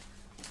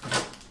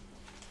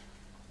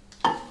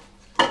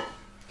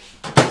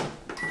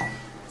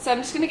 So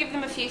I'm just going to give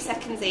them a few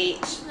seconds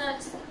each. No,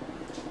 it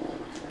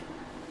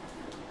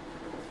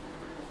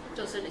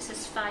doesn't. It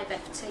says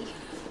 5FT.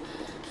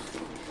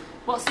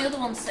 What's the other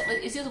one?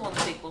 Is the other one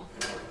the big one?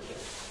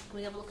 Can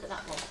we have a look at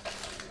that one?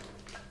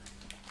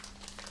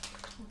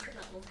 Look at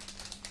that one.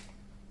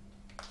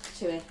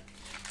 2E.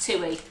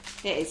 2E.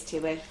 It is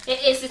 2E.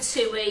 It is the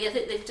 2E. I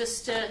think they've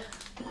just. I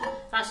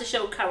have to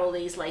show Carol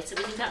these later.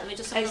 We can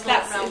just have a look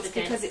round It's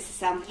again. because it's a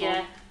sample.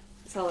 Yeah.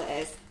 That's all it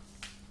is.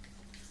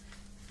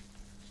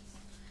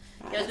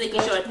 Right, I was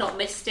making sure I'd not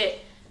missed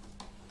it.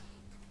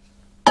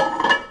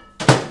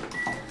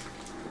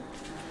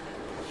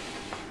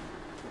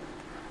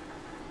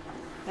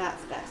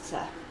 That's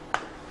better.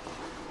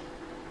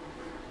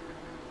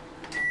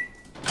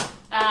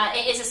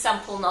 It is a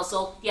sample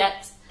nozzle,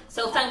 yeah.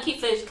 So thank you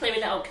for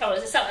clearing that out, Carol.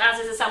 As is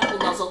a sample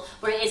nozzle,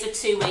 but it is a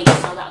 2E,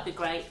 so that would be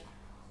great.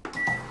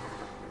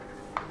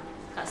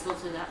 That's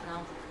lovely, that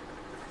now.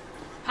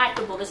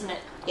 Pipeable, isn't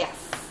it?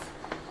 Yes.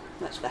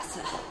 Much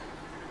better.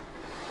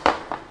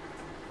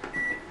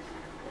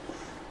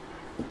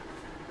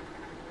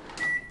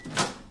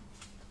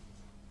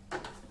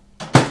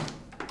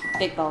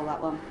 Big bowl,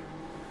 that one.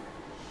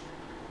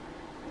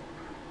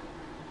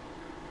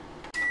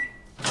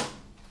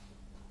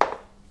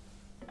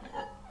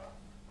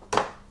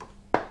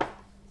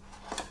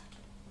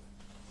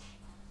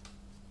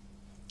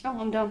 Oh,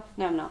 I'm done.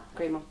 No, I'm not.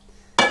 Green one.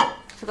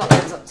 Forgot what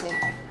I was up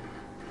to.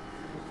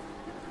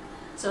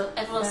 So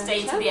everyone's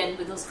staying to the end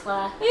with us,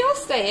 Claire. Are you all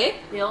staying?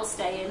 They all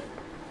staying.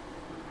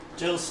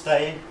 Jill's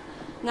staying.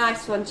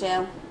 Nice one,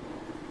 Jill.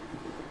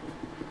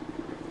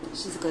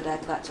 She's a good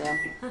egg, that Jill.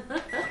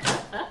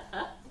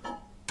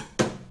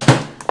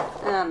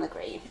 And the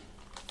green.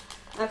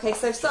 Okay,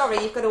 so sorry,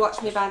 you've got to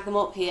watch me bag them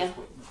up here.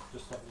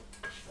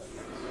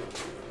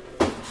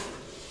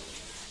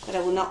 But I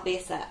will not be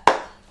a set.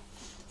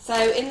 So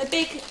in the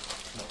big,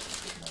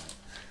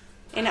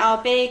 in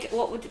our big,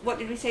 what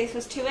did we say this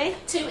was, 2E?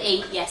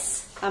 2E,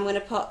 yes. I'm going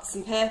to put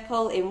some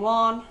purple in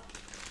one,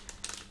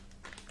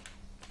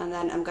 and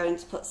then I'm going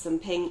to put some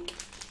pink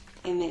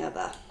in the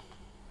other.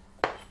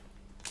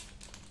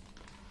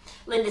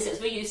 Linda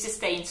says we used to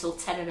stay until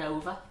 10 and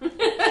over.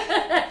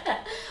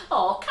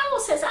 Oh, Carol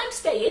says I'm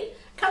staying.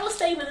 Carol's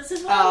staying with us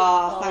as well.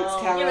 Oh, thanks,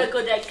 Carol. You're a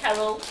good egg,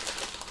 Carol.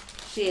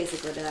 She is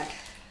a good egg.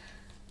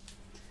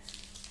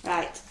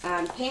 Right,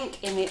 and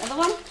pink in the other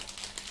one.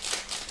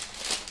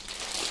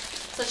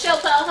 So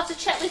Shelpa, I'll have to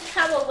check with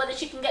Carol whether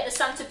she can get the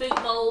Santa boot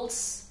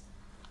moulds.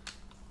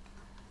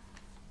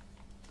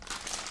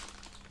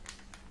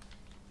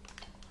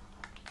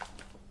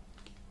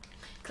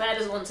 Claire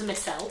doesn't want to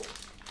miss out.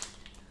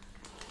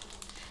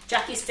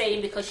 Jackie's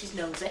staying because she's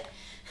nosy.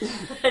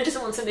 and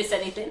doesn't want to miss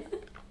anything.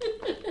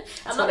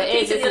 That's what it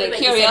is, isn't it?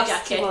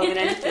 Curiosity more than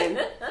anything.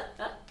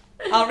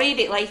 I'll read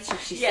it later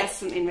if she says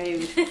something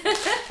rude. She's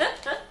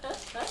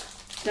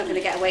not going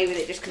to get away with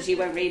it just because you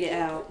won't read it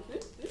out.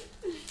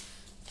 There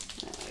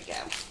we go.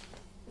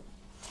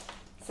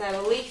 So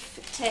a leaf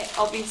tip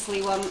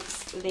obviously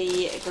wants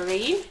the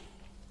green.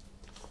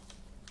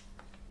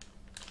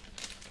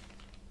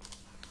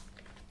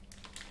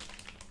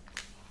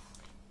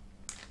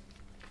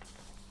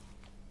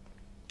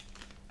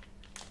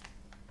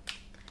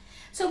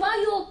 So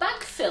while you're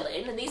bag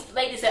filling, and these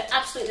ladies are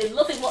absolutely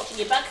loving watching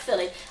your bag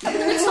filling, I'm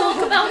going to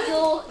talk about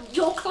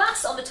your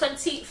class on the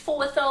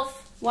 24th of...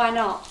 Why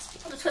not?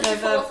 On the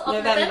 24th of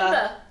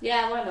November.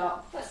 Yeah, why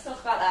not? Let's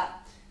talk about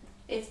that.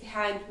 It's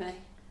behind me.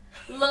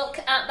 look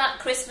at that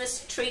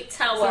Christmas treat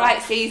tower. It's the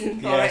right season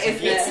for it,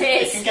 isn't it? It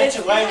is. You can get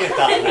away with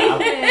that now.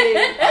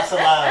 That's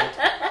allowed.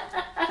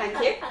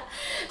 Thank you.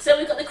 So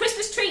we've got the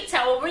Christmas treat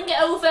tower. We'll bring it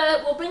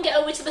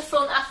over to the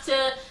front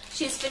after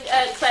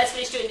Claire's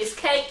finished doing this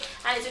cake,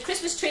 and it's a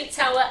Christmas treat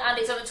tower, and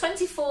it's on the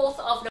 24th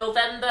of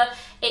November.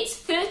 It's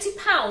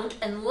 £30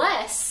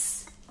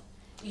 unless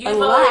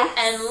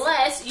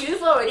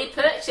you've already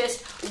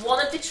purchased one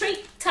of the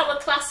treat tower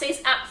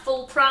classes at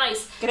full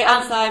price. Get it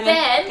on, Simon.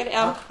 Then Get it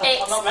on.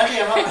 I'm not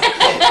ready. I'm not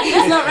ready.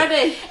 He's not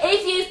ready.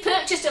 If you've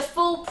purchased a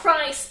full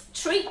price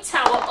treat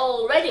tower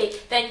already,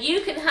 then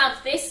you can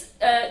have this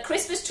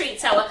Christmas treat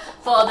tower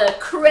for the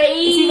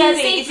crazy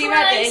Is he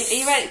ready? price. Are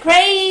you ready?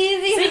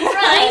 Crazy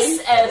price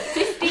of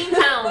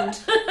 £15.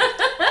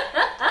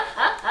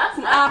 It's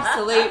an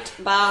absolute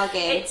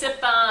bargain. It's a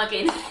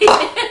bargain.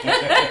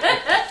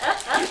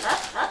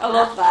 I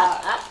love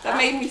that. That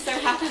made me so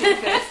happy the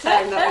first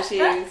time that was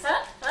used.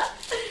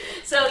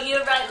 So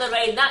you're right,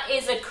 Lorraine. That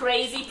is a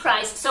crazy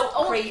price. So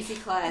Crazy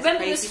Claire's remember,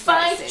 crazy there's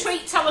 5 prices.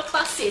 treat tower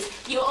classes.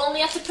 You only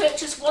have to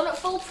purchase one at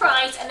full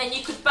price, and then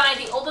you could buy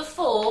the other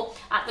 4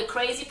 at the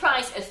crazy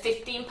price of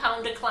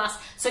 £15 a class.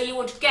 So you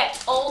would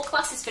get all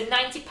classes for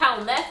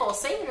 £90, therefore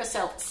saving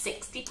yourself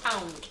 £60.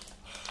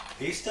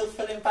 Are you still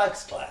filling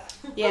bags, Claire?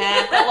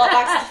 Yeah, I've got a lot of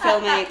bags to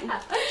fill, mate.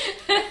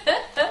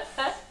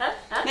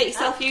 Make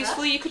yourself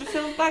useful. You could have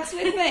filled bags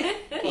with me.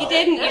 You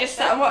didn't. You just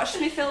sat and watched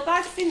me fill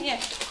bags, didn't you?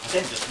 I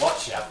didn't just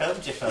watch it. I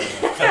filmed you filling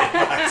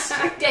bags.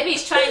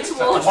 Debbie's trying to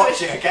I'll order.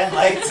 watch it again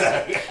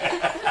later.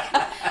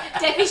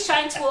 Debbie's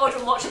trying to order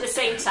and watch at the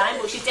same time,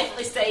 but she's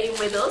definitely staying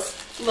with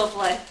us.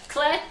 Lovely.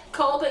 Claire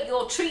Corbett,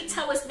 your treat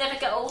towers never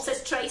get old,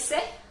 says Tracy.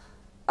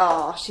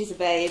 Oh, she's a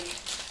babe.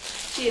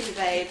 She is a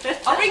babe.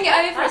 I'll bring it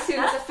over as soon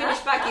as I finish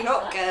bagging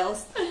up,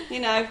 girls.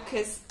 You know,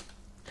 because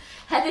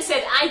Heather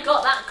said, I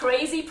got that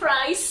crazy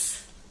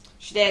price.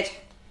 she did. Is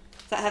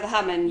that Heather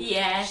Hammond?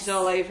 Yes. She's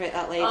all over it,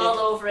 that lady. All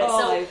over it. All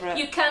so over it.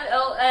 you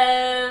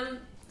can.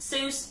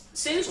 Sue's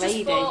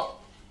Lady.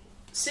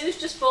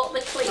 just bought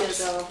the clears.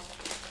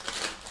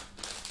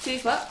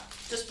 Sue's what?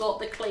 Just bought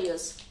the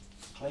clears.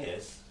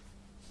 Clears?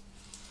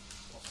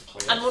 What's the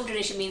clears? I'm wondering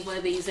if she means one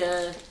of these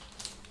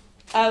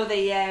Oh,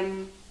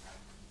 the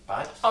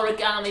Bags?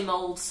 origami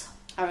moulds.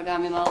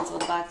 origami molds or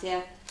the bags,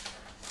 yeah.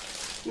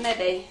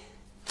 Maybe.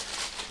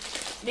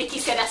 Nikki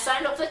said, I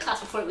signed up for the class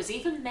before it was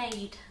even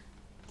made.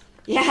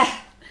 Yeah.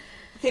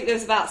 I think there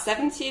was about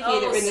 70 of you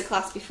that were in the Sue-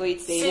 class before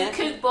you'd seen Sue it.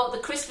 Cook bought the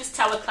Christmas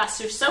tower class.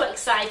 She was so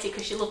excited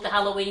because she loved the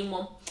Halloween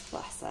one.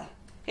 Bless her.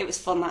 It was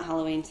fun, that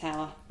Halloween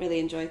tower. Really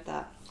enjoyed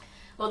that.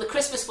 Well, the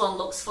Christmas one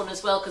looks fun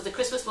as well because the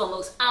Christmas one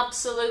looks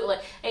absolutely.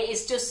 It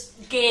is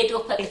just geared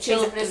up at the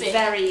children, It is isn't it?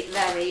 very,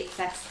 very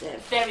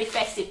festive. Very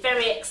festive,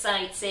 very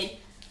exciting.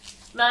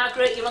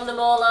 Margaret, you're on the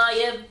mall, are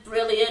you?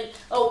 Brilliant.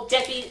 Oh,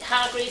 Debbie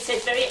Hargreaves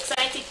said, very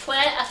excited,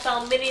 Claire. I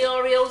found mini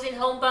Oreos in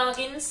Home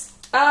Bargains.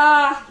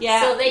 Ah,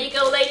 yeah. So there you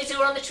go, ladies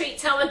who are on the treat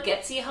tower.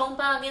 Get to your Home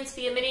Bargains for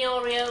your mini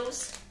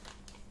Oreos.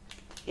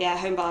 Yeah,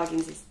 Home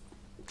Bargains is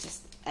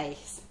just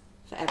ace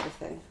for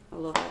everything. I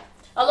love it.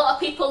 A lot of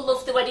people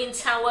loved the wedding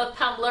tower,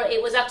 Pamela.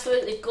 It was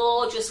absolutely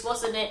gorgeous,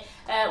 wasn't it?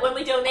 When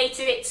we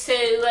donated it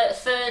to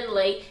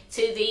Fernley,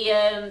 to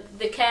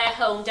the care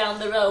home down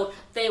the road,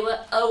 they were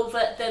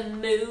over the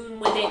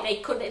moon with it. They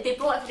couldn't. They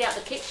brought everything out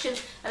of the kitchen,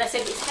 and I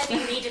said it's heavy.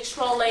 You need a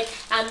trolley.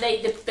 And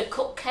the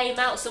cook came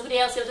out. Somebody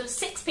else. There was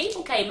 6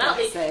 people came out.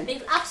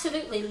 They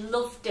absolutely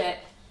loved it.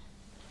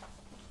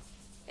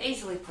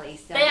 Easily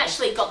pleased. They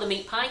actually got the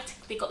meat pie.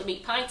 They got the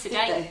meat pie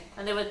today, Did they?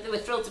 and they were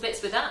thrilled to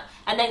bits with that.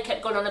 And then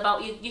kept going on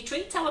about your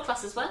treat tower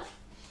class as well.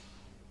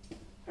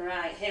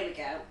 Right, here we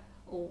go.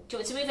 Oh, do you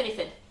want to move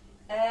anything?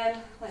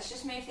 Let's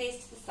just move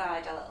these to the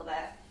side a little bit.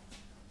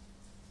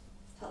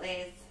 Put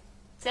these.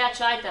 See, I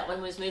tried that when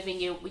we was moving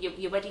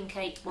your wedding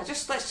cake. Let's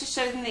just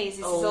show them these.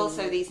 This is Oh.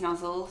 also these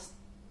nozzles.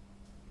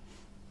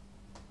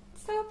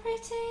 So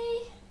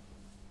pretty.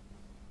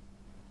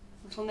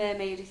 Little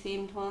mermaidy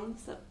themed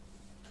ones that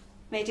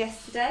made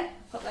yesterday.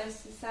 Put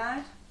those to the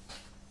side.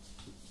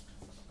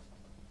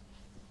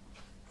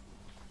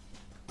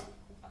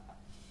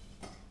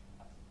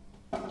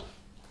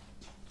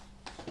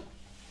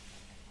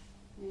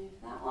 Move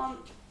that one.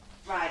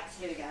 Right,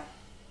 here we go.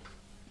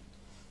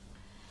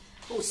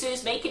 Oh,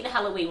 Sue's making the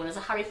Halloween one as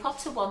a Harry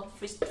Potter one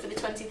for the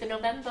 20th of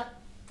November.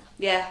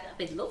 Yeah,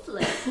 That'd be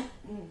lovely.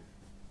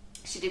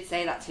 she did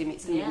say that to me.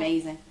 It's going to Yeah. be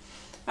amazing.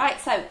 Right,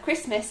 so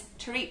Christmas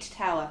treat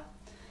tower.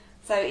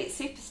 So it's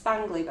super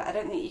spangly, but I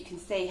don't think you can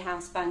see how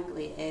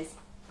spangly it is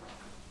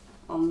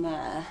on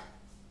there.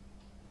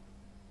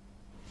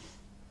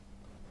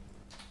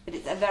 But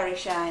it's a very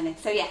shiny.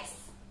 So yes,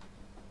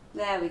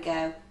 there we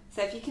go.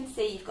 So if you can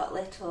see, you've got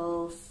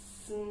little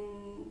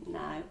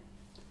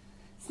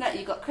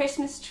you've got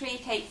Christmas tree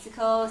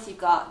cakesicles, you've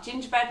got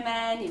gingerbread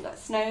men, you've got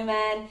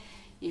snowmen,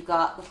 you've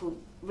got little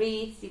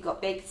wreaths, you've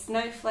got big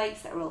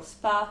snowflakes that are all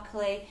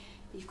sparkly,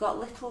 you've got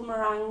little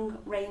meringue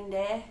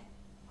reindeer.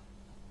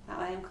 That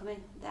way I'm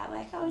coming. That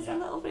way. Oh, it's a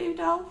little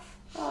Rudolph.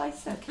 Oh,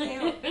 he's so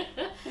cute.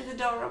 He's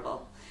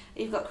adorable.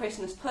 You've got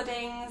Christmas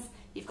puddings.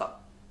 You've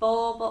got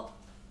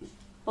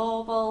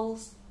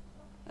baubles.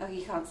 Oh,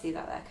 you can't see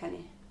that there, can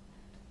you?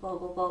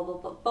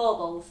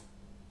 Baubles.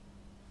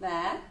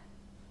 There.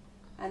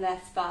 And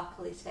they're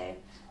sparkly too.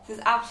 There's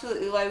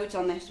absolutely loads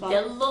on this one.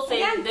 They're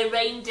loving the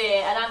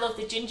reindeer, and I love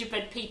the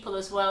gingerbread people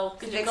as well.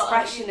 It's an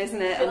expression,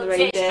 isn't it, on the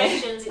reindeer? reindeer?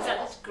 Expressions,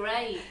 that's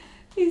great.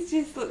 He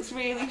just looks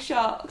really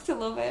shocked. I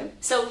love him.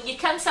 So you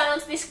can sign on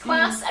to this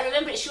class, and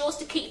remember it's yours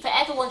to keep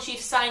forever once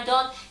you've signed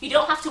on. You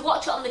don't have to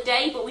watch it on the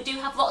day, but we do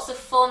have lots of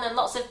fun and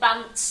lots of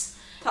bants.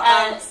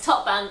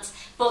 Top bants.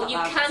 But you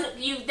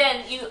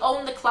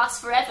own the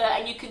class forever,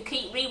 and you can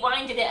keep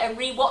rewinding it and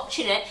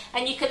rewatching it,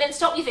 and you can then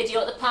stop your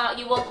video at the part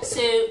you want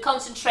to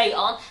concentrate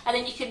on, and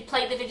then you can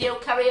play the video,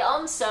 carry it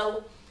on.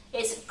 So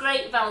it's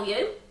great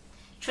value.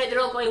 They're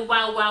all going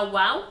wow, wow,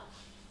 wow.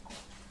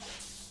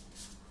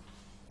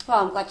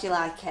 Well, I'm glad you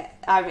like it.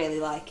 I really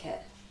like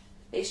it.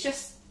 It's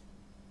just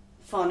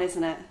fun,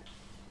 isn't it?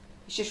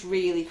 It's just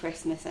really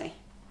Christmassy.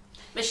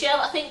 Michelle,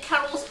 I think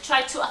Carol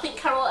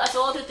has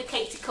ordered the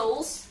cake to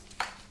Coles,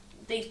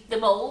 the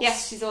moulds.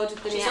 Yes, she's ordered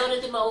them. She's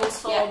ordered the moulds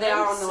for them. They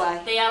are on the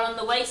way. They are on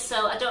the way.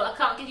 So I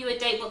can't give you a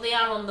date, but they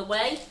are on the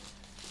way.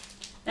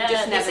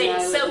 Just never know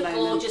it's so at the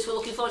gorgeous. We're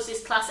looking forward to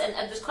this class, and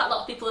there's quite a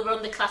lot of people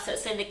around the class that are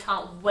saying they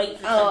can't wait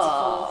for the 24th.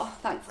 Oh,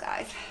 thanks,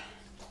 guys.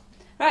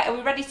 Right, are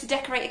we ready to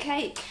decorate a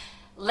cake?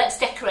 Let's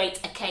decorate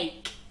a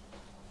cake.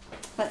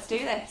 Let's do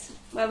this.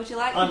 Where would you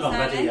like I'm this, not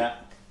Natalie? ready yet.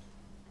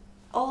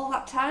 All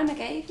that time I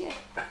gave you,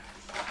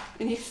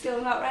 and you're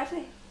still not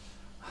ready.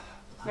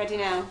 Ready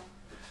now?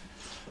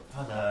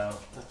 I know.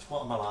 That's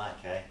what am I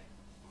like, eh?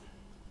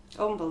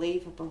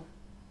 Unbelievable.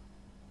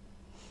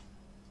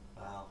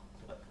 Well,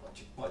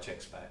 what do you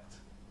expect?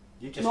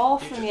 You More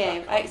from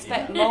you. I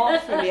expect more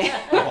from you.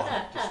 Come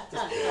on,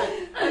 just do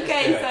it.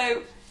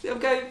 Okay, so I'm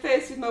going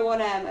first with my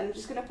 1M, and I'm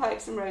just going to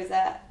pipe some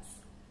rosettes.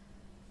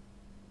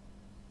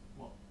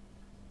 What?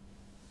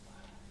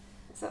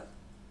 So,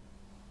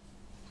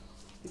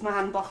 is my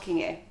hand blocking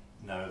you?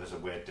 No, there's a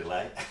weird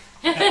delay.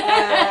 Okay.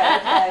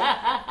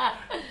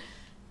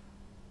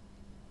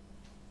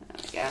 There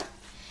we go.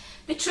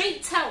 The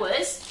treat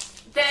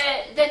towers,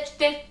 they're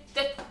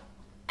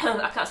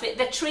I can't speak.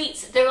 They're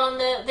treats. They're on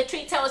the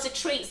treat towers are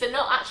treats. They're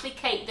not actually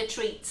cake. They're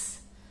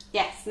treats.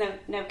 Yes,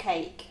 no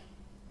cake.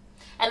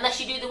 Unless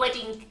you do the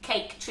wedding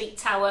cake treat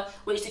tower,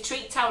 which the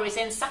treat tower is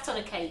then sat on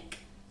a cake.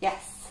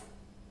 Yes.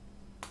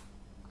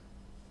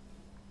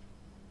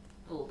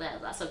 Oh, there.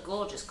 That's a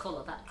gorgeous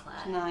colour, that,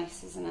 Claire.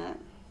 Nice, isn't it?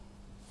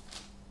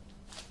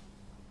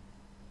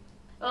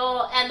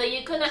 Oh, Emma,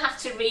 you're going to have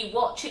to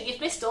re-watch it.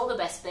 You've missed all the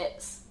best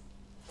bits.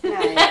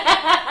 No.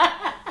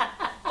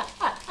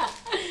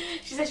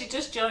 She says she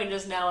just joined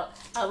us now.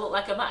 I look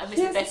like I might have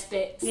missed the best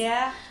bits.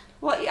 Yeah.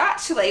 What's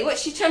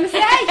she trying to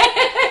say?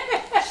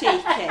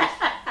 Cheeky.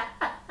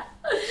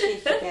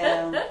 Cheeky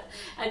girl.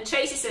 And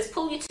Tracy says,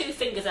 pull your 2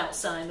 fingers out,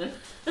 Simon.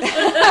 Do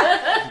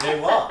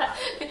what?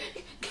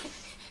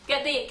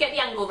 Get the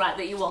angle right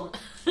that you want.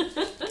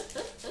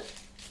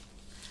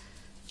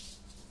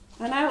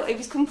 I know, he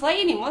was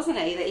complaining, wasn't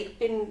he, that he'd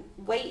been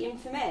waiting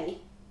for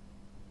me.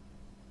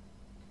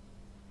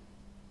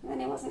 And then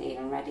he wasn't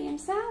even ready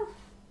himself.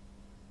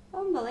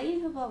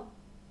 Unbelievable.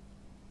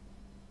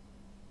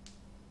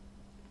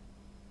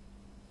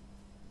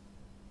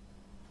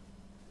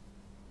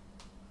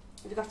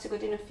 Have you got a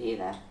good enough view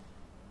there?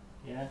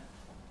 Yeah.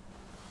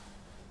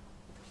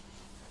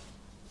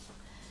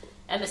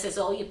 Emma says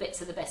all your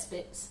bits are the best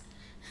bits.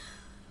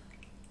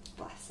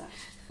 Bless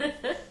her.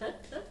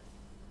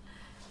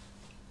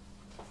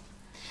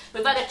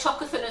 We've had a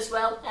chocolate as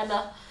well,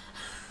 Emma.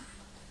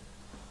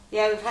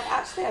 Yeah, we've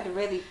had a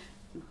really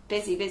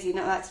busy,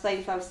 not that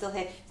explained if I was still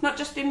here. It's not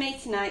just been me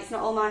tonight, it's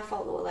not all my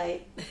fault that we're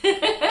late.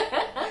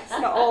 It's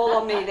not all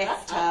on me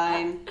this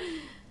time.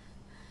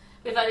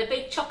 We've had a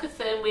big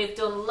chocolate-thon, we've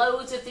done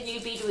loads of the new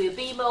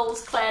BWB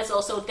moulds. Claire's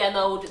also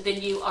demoed the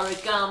new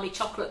origami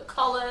chocolate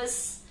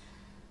collars.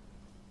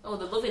 Oh,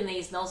 they're loving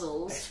these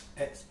nozzles.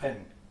 It's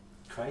been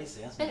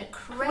crazy, hasn't It's been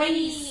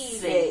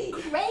a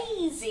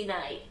crazy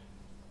night.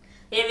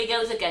 Here he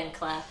goes again,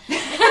 Claire.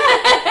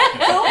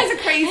 It's always a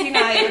crazy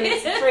night when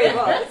it's 3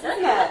 months,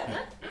 isn't it?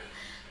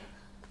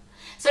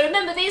 So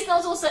remember, these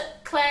nozzles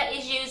that Claire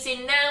is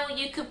using now,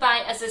 you could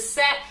buy as a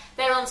set.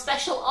 They're on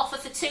special offer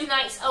for 2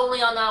 nights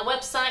only on our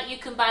website. You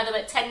can buy them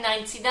at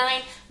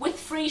 $10.99 with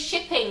free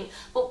shipping.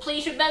 But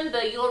please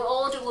remember, your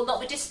order will not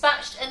be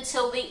dispatched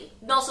until the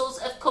nozzles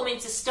have come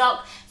into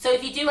stock. So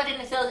if you do add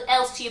anything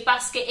else to your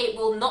basket, it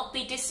will not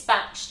be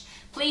dispatched.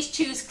 Please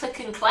choose click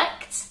and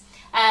collect.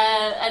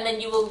 And then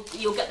you'll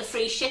get the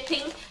free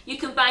shipping. You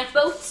can buy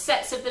both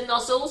sets of the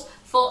nozzles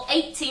for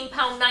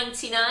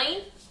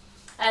 £18.99,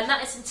 and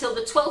that is until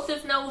the 12th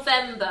of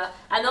November,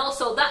 and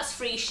also that's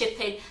free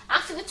shipping.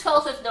 After the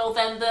 12th of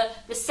November,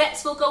 the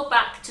sets will go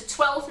back to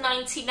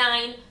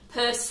 £12.99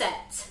 per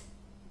set.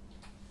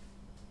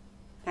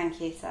 Thank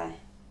you, Si.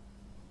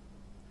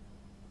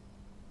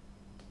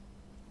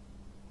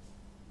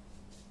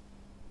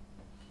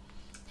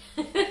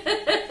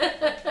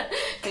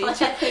 Are you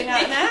checking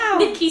out now?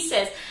 Nikki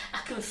says, I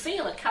can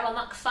feel a Carol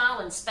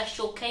McFarlane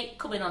special cake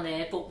coming on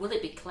here, but will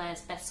it be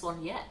Claire's best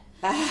one yet?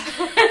 And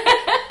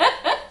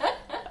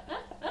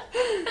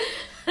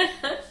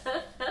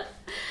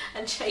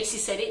Tracy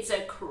said it's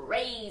a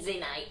crazy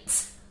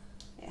night.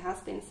 It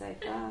has been so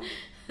far.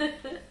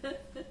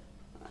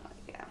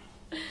 Yeah.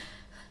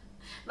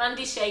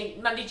 Mandy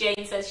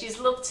Jane says she's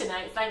loved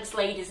tonight. Thanks,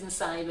 ladies and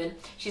Simon.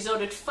 She's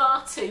ordered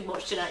far too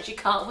much tonight. She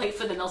can't wait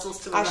for the nozzles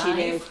to arrive. As you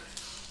do.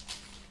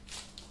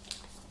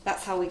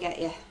 That's how we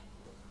get you.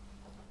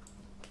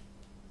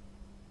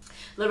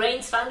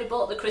 Lorraine's finally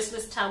bought the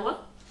Christmas tower.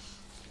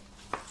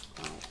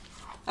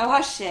 Oh,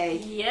 has she?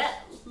 Yeah,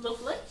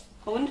 lovely.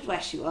 I wondered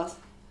where she was.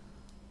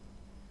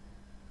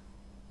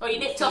 Oh, you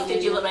nipped off,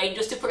 did you, Lorraine,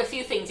 just to put a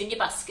few things in your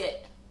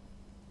basket?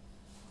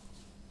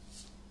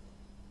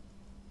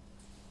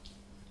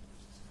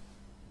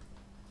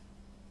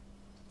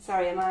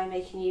 Sorry, am I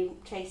making you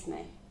chase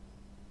me?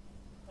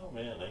 Oh,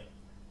 really?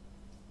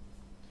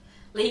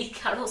 Lee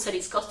Carroll said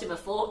it's cost him a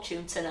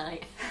fortune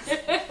tonight.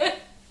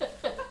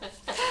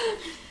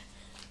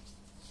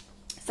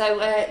 So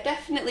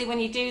definitely when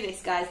you do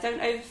this, guys,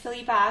 don't overfill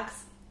your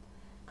bags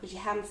because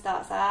your hand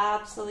starts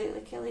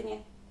absolutely killing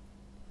you.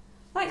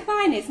 Like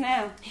mine is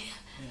now.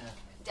 Yeah.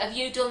 Have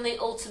you done the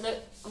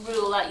ultimate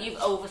rule, like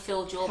you've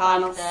overfilled your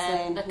Cardinal bag there?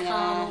 sin, The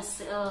yeah.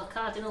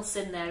 cardinal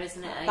sin there,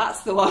 isn't it? Eh?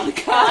 That's the one,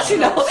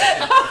 cardinal. Cardinal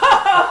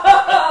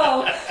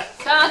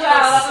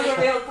That sin. was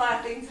a real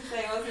Claire thing to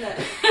say, wasn't it?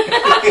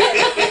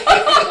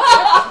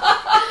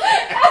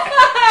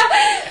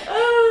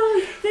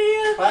 Oh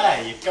dear.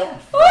 Claire, you've gone.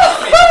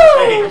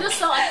 I just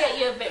thought I'd get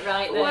you a bit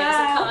right there.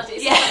 Wow.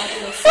 It's a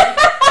cardinal sin.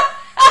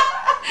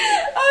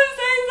 I'm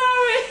so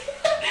sorry.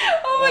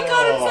 Oh my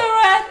god, I'm so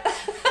red.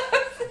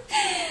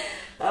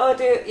 Oh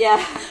dear, yeah.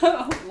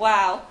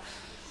 Wow.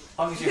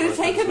 It's It's going to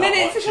take a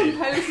minute to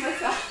compose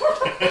myself.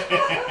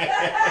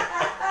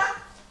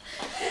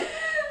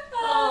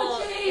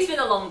 Oh, it's been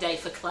a long day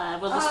for Claire.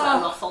 We'll just let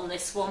her off on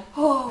this one.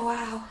 Oh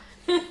wow.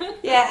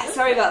 Yeah,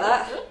 sorry about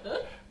that.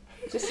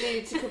 Just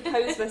needed to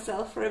compose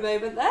myself for a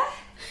moment there.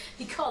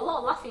 You've got a lot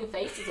of laughing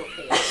faces up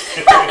here.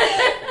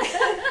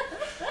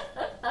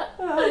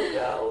 Oh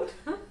god.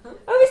 I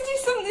always do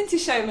something to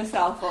show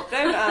myself up,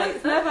 don't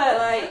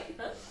I?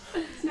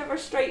 It's never a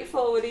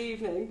straightforward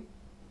evening.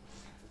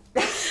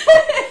 This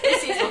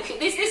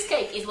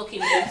cake is looking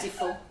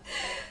beautiful. I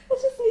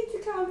just need to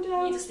calm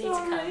down. You just need to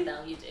calm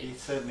down, you do. You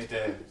certainly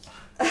do.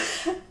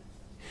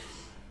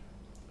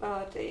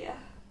 Oh dear.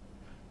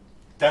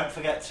 Don't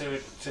forget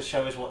to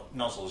show us what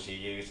nozzles you're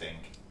using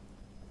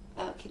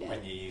Okay.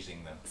 when you're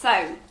using them.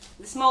 So,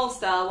 the small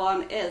star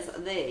one is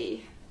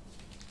the...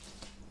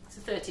 It's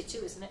a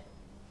 32, isn't it?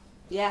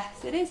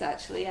 Yes, it is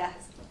actually,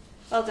 yes.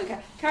 Well done,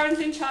 Karen. Karen's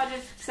in charge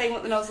of saying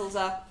what the nozzles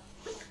are.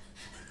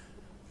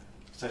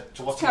 So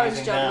what are you Karen's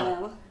using job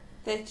now? now.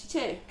 32.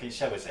 Can you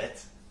show us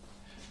it?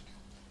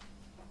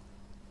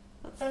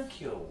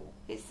 Thank you.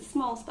 It's the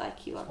small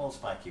spiky one. Small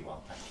spiky one,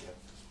 thank you.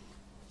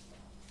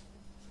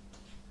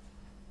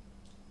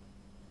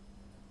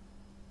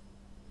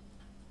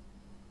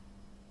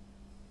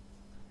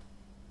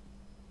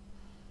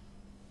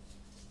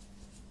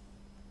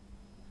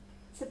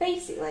 So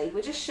basically,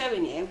 we're just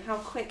showing you how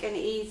quick and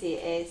easy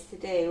it is to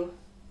do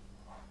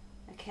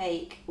a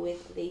cake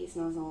with these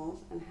nozzles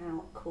and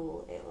how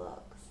cool it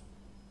looks.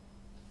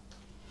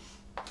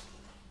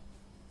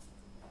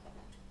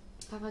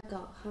 Have I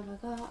got?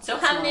 So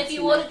how many of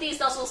you ordered these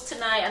nozzles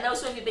tonight? I know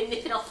some of you have been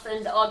nipping off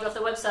and order off the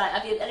website.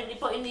 Have you? Anybody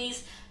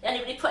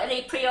put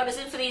any pre-orders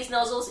in for these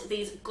nozzles?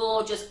 These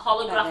gorgeous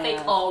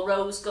holographic or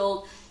rose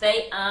gold.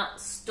 They are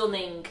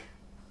stunning.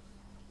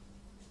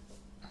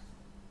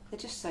 They're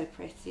just so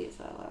pretty as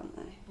well, aren't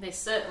they? They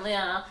certainly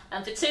are.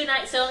 And for 2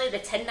 nights only, they're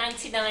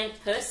 $10.99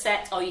 per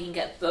set, or you can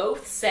get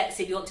both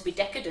sets if you want to be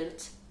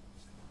decadent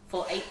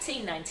for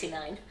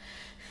 $18.99.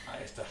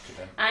 That is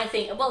decadent. I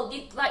think. Well,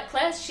 like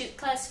Claire's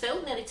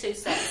filled nearly 2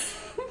 sets.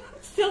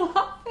 Still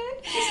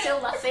laughing. She's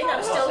still laughing.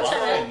 I'm still That's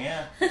trying laughing,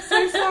 yeah.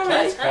 So sorry.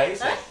 That's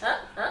crazy.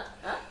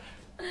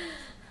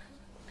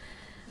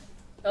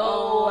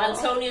 Oh,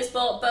 Antonia's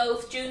bought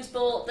both. June's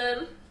bought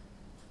them.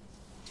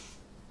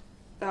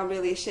 I'm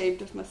really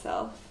ashamed of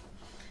myself.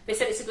 They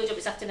said it's a good job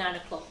it's after 9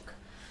 o'clock.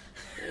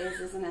 It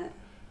is, isn't it?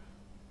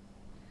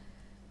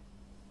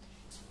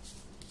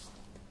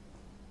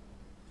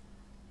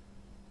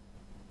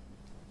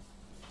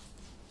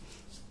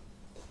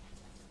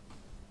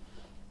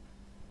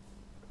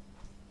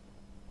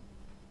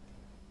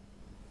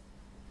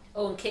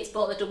 Oh, and Kit's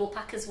bought the double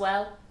pack as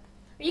well.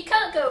 You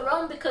can't go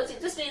wrong because it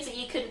just means that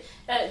you can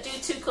do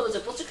 2 colours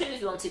of buttercream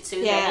if you wanted to.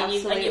 Yeah, and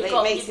absolutely. And you've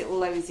got, it makes it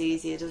loads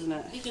easier, doesn't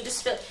it? You can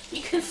just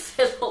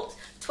fill up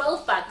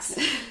 12 bags.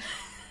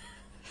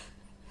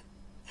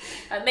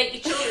 And make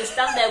your children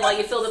stand there while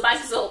you fill the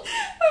bags up.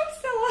 I'm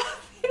still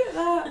laughing at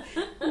that.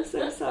 I'm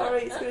so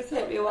sorry. It's going to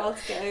take me a while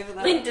to get over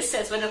that. Linda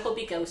says when her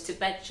hubby goes to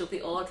bed, she'll be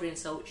ordering,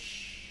 so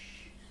shh.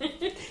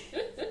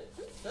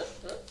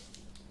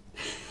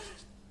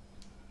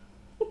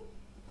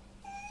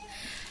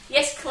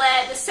 Yes,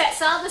 Claire, the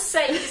sets are the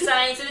same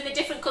designs, they're in the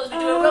different colours. We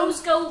do a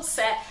rose gold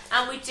set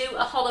and we do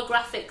a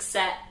holographic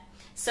set.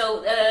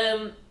 So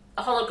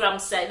a hologram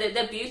set.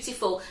 They're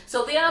beautiful.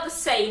 So they are the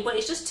same, but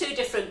it's just two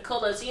different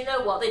colours. You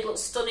know what? They'd look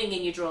stunning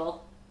in your drawer.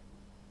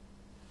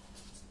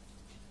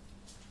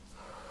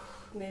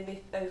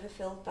 Maybe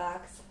overfilled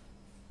bags.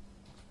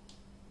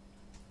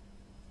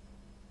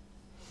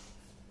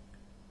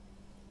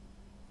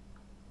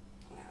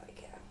 There we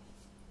go.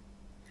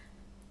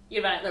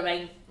 You're right,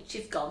 Lorraine.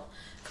 She's gone.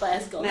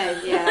 Claire's gone.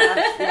 No,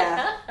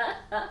 yeah.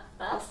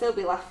 I'll still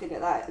be laughing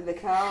at that in the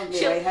car on the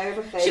way home,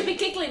 I think. She'll be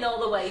giggling all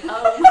the way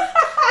home.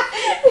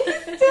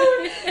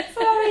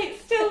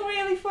 It's still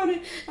really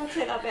funny. I'll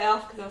take that bit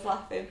off because I was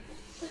laughing.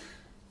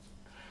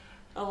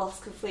 I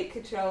lost complete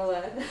control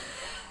then.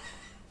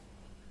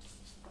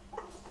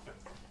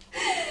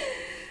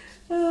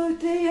 Oh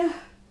dear.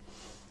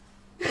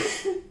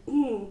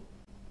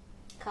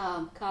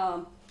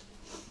 Calm.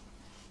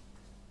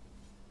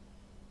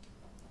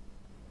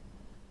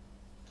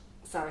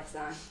 Sorry,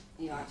 Sam.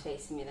 You are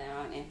chasing me there,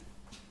 aren't you?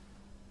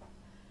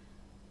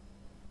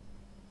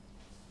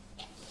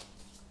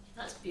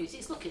 That's beauty.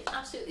 It's looking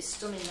absolutely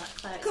stunning, that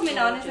Claire. It's Coming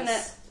gorgeous. on, isn't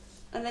it?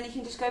 And then you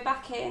can just go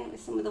back in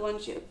with some of the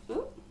ones you've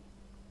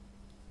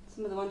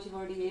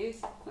already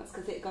used. That's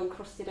because it gone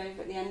crusted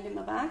over at the end in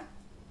my bag.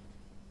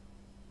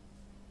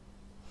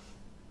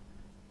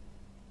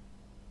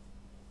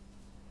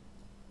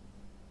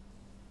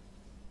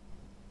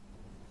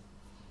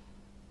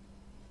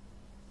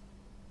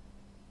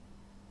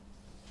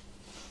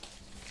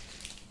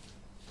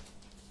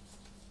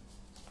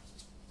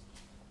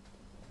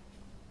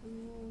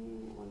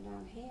 One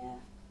down here.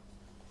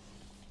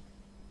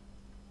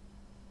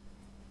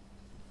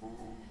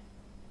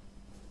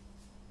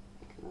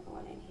 Pick another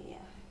one in here.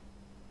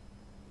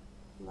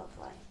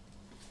 Lovely.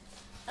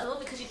 I love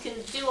it because you can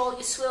do all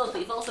your swirls, but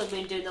you've also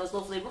been doing those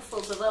lovely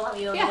ruffles as well,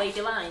 haven't you, on the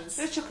wavy lines?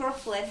 Just chuck a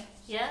ruffle in.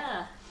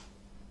 Yeah.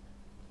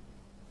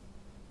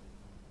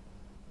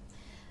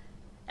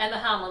 Emma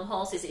Hamlin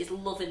Horses is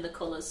loving the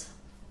colours.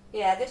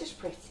 Yeah, they're just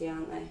pretty,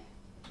 aren't they?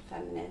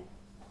 Feminine.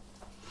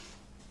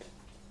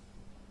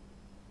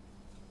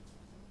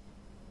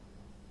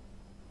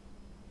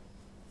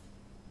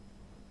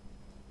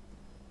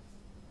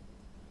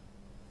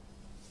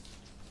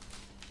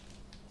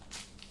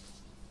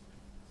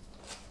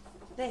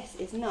 This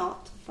is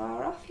not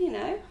far off, you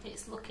know.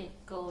 It's looking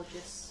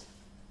gorgeous.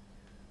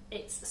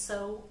 It's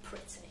so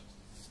pretty.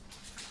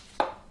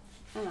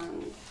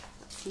 And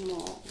some more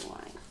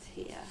white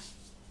here.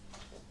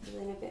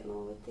 Fill in a bit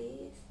more with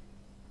these.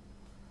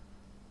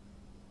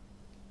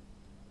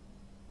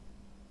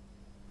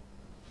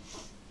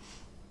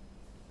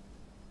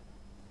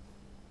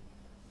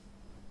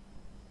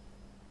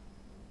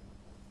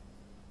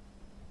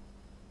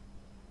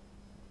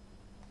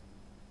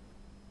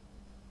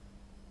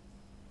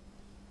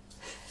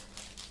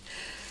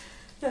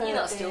 You're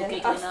not still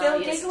giggling, I'm still are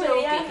you? giggling,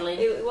 Still yeah. giggling.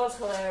 It was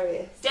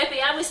hilarious.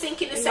 Debbie, I was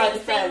thinking the In same my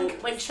thing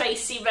defence. when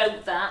Tracy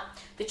wrote that.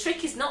 The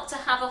trick is not to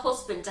have a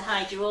husband to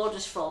hide your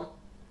orders from,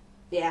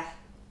 Yeah.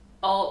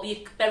 or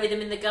you bury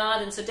them in the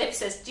garden. So Debbie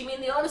says, do you mean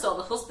the orders or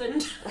the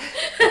husband?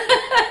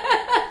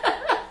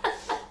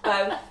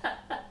 Both.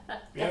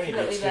 You only need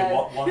Definitely to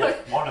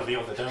do one or the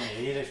other, don't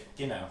you?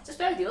 You know. Just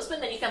bury the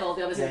husband, then you can have all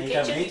the orders Yeah, in the you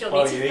kitchen. don't need You to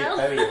don't need to know.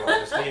 bury your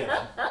orders, do you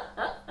then?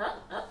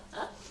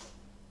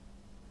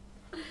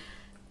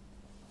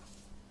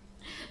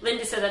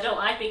 Linda said, I don't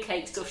hide my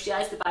cake stuff, she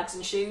hides the bags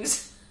and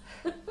shoes.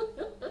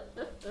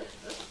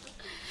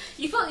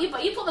 you put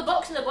the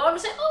box in the board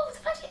and say, oh,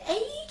 they've had it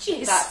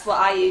ages. That's what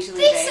I usually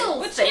This'll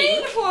do. But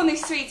think. I've worn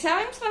this 3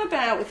 times when I've been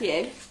out with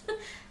you.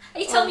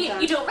 You told me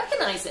time. you don't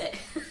recognise it.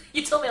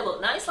 You told me I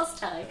looked nice last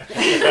time.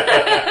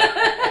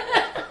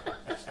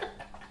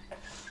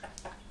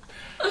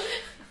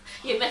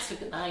 You mess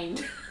with the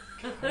mind.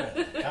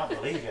 Can't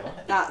believe you,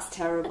 like That's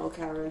terrible,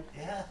 Karen.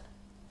 Yeah.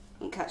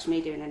 Don't catch me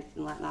doing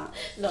anything like that.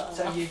 No.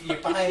 So you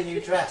buy a new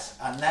dress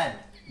and then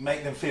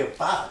make them feel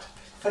bad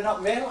for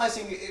not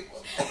realising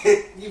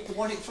you've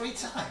worn it 3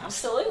 times.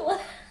 Absolutely.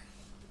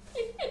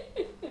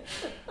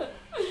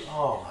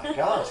 Oh my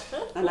god.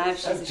 I know,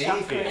 she's So a shocker,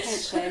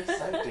 devious. isn't she?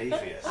 So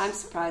devious. I'm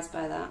surprised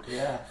by that.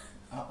 Yeah.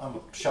 I'm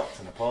shocked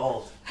and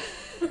appalled.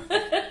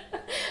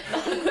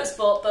 Margaret's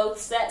bought both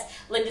sets.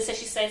 Linda says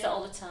she says that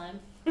all the time.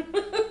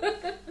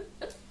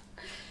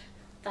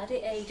 I've had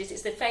it ages.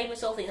 It's the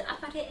famous old thing. I've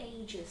had it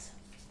ages.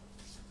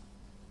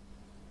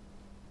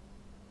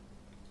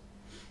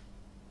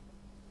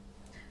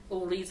 Oh,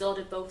 Lee's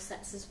ordered both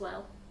sets as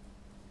well.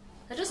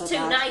 They're just too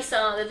nice,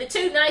 aren't they?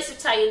 They're too nice to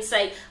tie and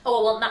say, oh,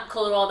 I want that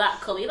colour or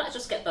that colour. You might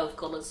just get both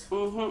colours.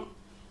 Mm-hmm.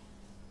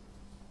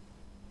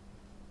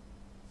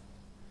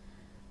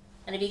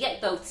 And if you get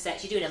both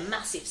sets, you're doing a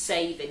massive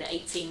saving at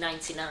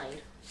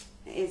 $18.99.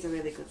 It is a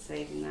really good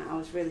saving, that. I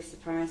was really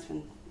surprised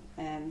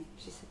when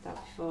she said that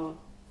before.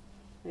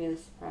 Really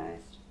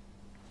surprised.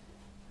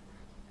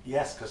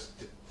 Yes, because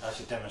as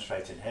you're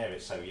demonstrating here,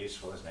 it's so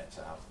useful, isn't it,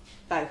 to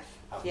Both.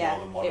 have Yeah,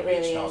 more than one it of really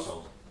each is.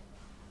 nozzle.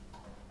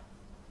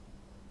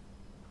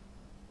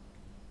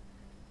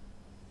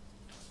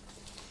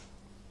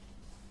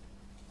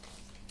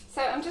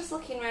 So I'm just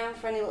looking around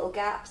for any little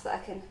gaps that I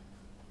can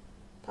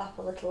pop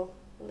a little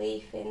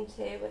leaf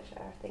into, which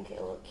I think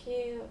it'll look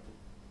cute.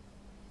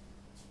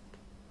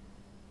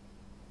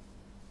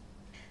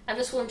 I'm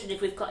just wondering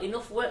if we've got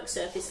enough work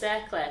surface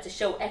there, Claire, to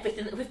show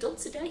everything that we've done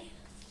today.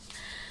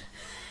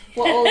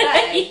 What, all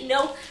day?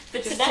 No, for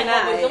Just tonight,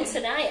 tonight? what we've done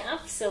tonight,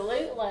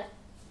 absolutely.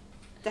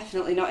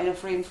 Definitely not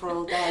enough room for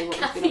all day. What we've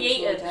Kathy been up to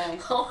Eaton all day.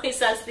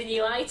 always adds the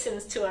new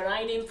items to her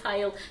ironing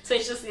pile, so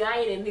it's just the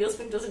ironing, the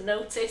husband doesn't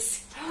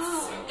notice.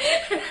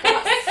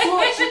 That's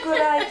such a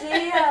good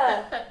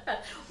idea.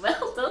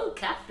 Well done,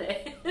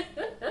 Kathy.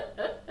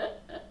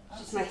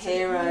 She's my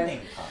hero.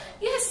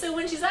 Yes, so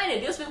when she's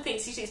ironing, the husband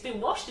thinks it's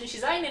been washed and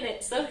she's ironing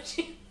it, so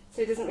she...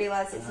 So he doesn't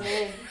realise it's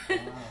new.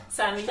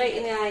 Simon, Straight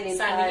in the ironing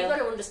Simon, pile. you've got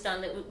to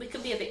understand that we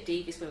can be a bit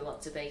devious when we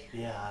want to be.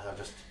 Yeah, I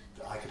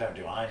don't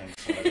do ironing,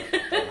 so a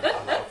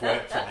lot of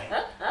work for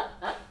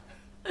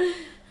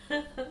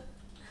me.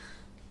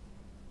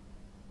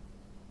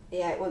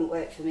 Yeah, it wouldn't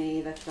work for me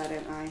either because I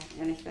don't iron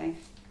anything.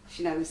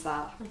 She knows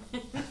that.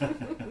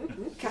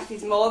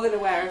 Kathy's more than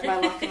aware of my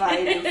lack of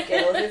ironing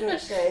skills,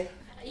 isn't she?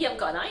 You haven't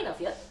got an iron, have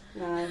you?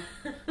 No.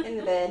 In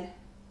the bin.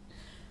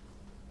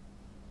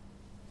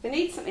 If I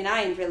need something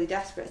ironed really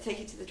desperate, I take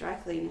it to the dry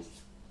cleaners.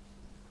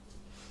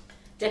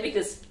 Debbie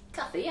goes,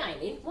 Kathy,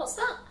 ironing? What's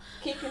that?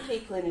 Keeping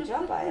people in a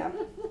job, I am.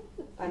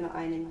 I'm not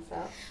ironing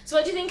myself. So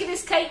what do you think of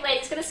this cake,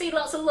 ladies? Going to see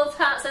lots of love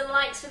hearts and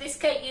likes for this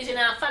cake using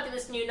our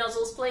fabulous new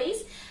nozzles,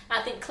 please.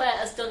 I think Claire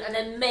has done an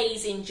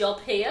amazing job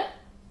here.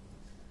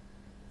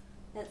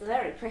 It's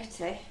very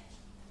pretty,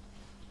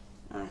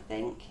 I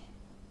think.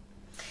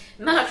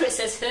 Margaret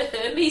says her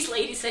Hermes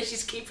lady says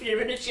she's keeping her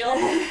in a job.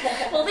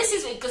 Well, this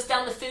is it goes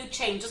down the food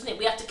chain, doesn't it?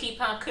 We have to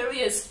keep our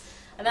couriers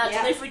and our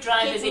delivery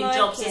drivers in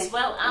jobs as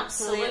well.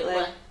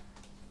 Absolutely.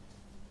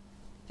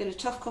 Been a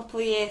tough couple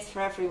of years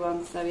for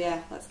everyone, so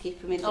yeah, let's keep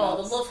them in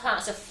jobs. Oh, the love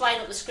hearts are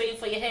flying up the screen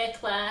for you here,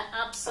 Claire.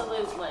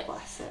 Absolutely. Oh,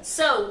 bless it.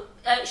 So,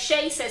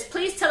 Shay says,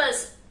 please tell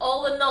us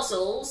all the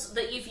nozzles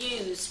that you've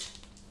used.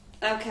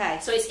 Okay.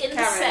 So it's in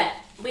the set.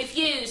 We've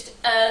used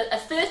a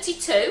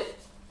 32.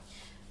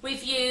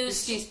 We've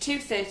used two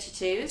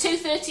 32s. Two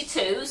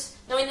 32s.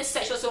 No, in the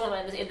set. She also one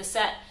in the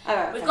set. Oh,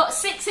 okay. We've got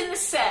 6 in the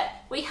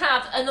set. We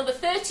have a number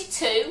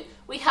 32.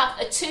 We have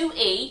a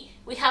 2E.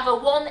 We have a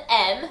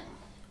 1M.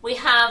 We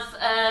have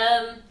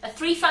a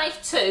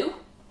 352.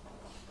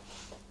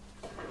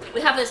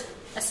 We have a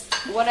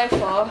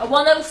 104. A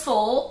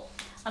 104.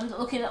 I'm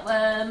looking at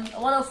a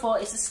 104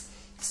 is the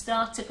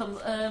starter.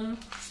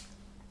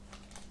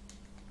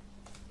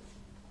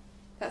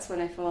 That's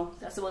 104.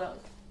 That's the one.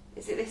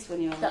 Is it this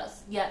one you're on?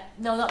 That's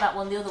no, not that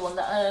one. The other one.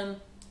 That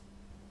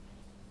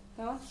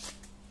That one?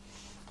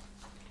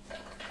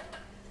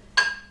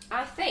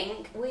 I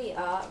think we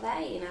are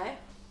there, you know.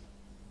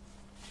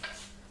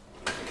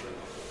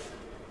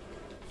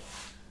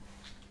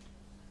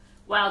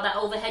 Wow, that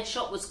overhead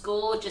shot was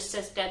gorgeous,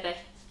 says Debbie.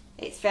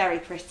 It's very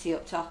pretty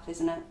up top,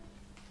 isn't it?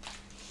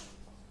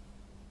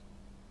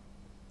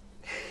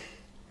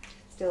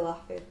 Still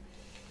laughing.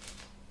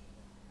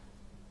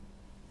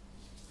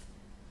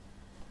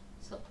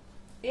 So,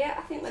 yeah,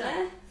 I think we're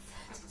there.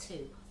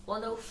 32,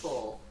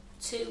 104,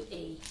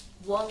 2E,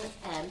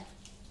 1M,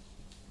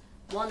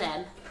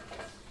 1M.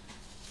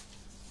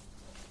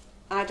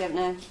 I don't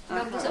know.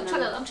 I'm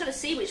trying to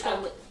see which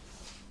one.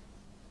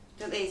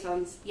 Don't these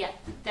ones? Yeah,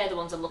 they're the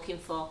ones I'm looking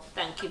for.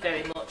 Thank you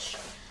very much.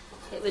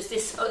 It was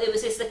this. Oh, it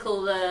was this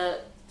little.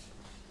 The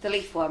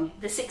leaf one.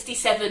 The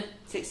 67.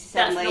 67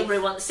 That's leaf. the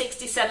number one. The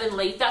 67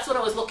 leaf. That's what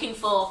I was looking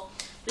for.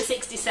 The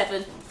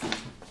 67.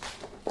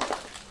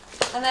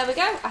 And there we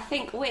go. I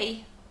think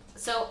we.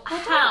 So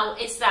how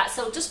is that?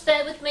 So just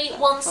bear with me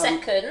 1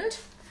 second.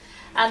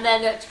 And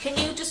then can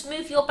you just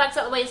move your bags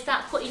out of the way and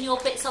start putting your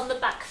bits on the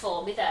back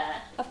for me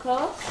there? Of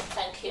course.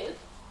 Thank you.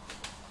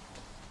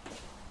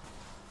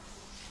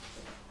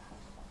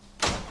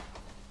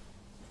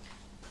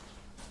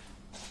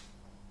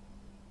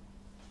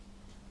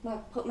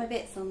 Well, put my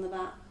bits on the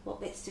back. What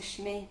bits does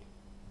she mean?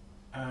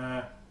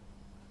 No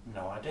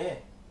idea.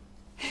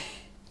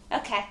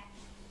 Okay.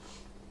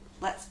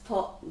 Let's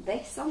put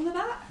this on the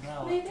back,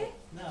 No, maybe?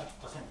 No,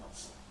 I think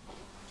that's...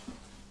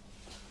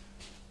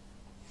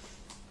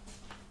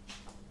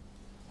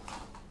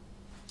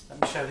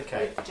 Let me show the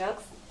cake. With the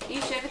jugs.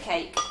 You show the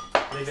cake.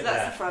 Leave So it that's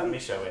there. the front. Let me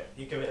show it.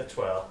 You give it a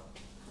twirl.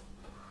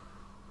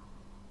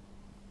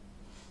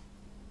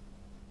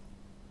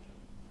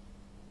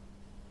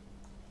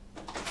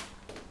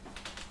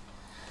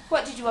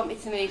 What did you want me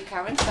to move,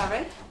 Karen?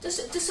 Sorry.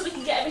 Just so we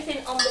can get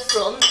everything on the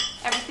front.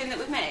 Everything that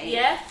we've made?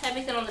 Yeah,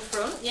 everything on the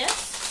front,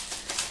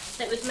 yes.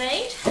 That was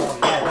made. Oh,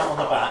 yeah, not on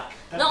the back.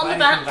 Don't Not put on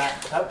the anything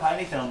back. Don't put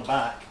anything on the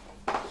back.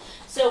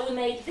 So we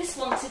made this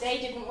one today,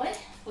 didn't we?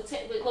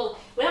 Well,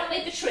 we haven't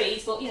made the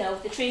trees, but you know,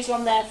 the trees are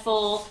on there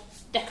for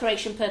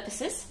decoration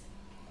purposes.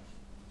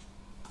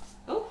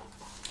 Oh.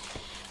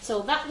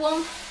 So that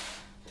one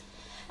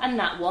and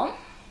that one.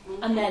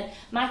 Mm-hmm. And then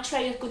my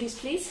tray of goodies,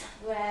 please.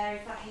 Where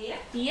is that here?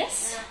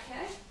 Yes.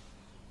 Okay.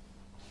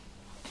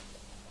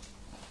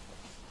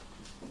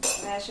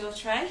 There's your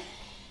tray.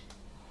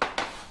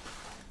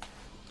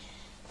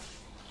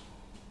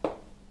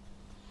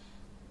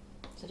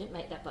 I didn't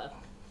make that, but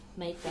I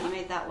made that. You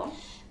made that one.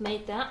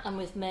 Made that, and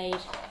we've made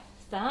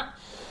that,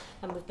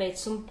 and we've made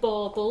some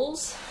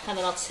baubles, and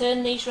then I'll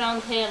turn these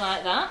round here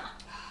like that.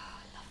 Oh,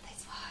 I love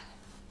this one.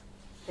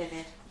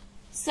 Vivid.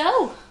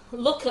 So,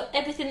 look at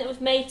everything that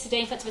we've made today.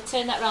 In fact, if I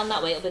turn that round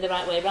that way, it'll be the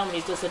right way around when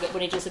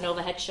he does an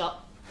overhead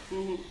shot.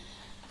 Mm-hmm.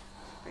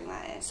 Bring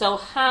that in. So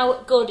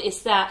how good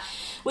is that?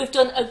 We've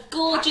done a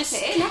gorgeous...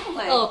 Packed it in, haven't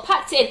we? Oh,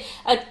 packed it in.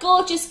 A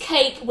gorgeous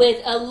cake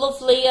with a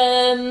lovely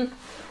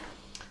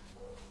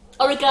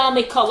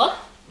origami collar.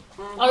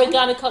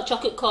 Origami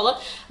chocolate collar.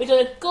 We've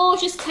done a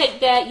gorgeous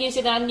cake there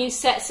using our new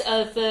sets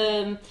of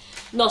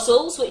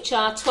nozzles, which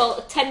are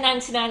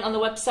 $10.99 on the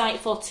website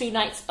for 2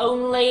 nights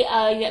only.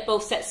 You get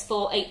both sets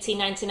for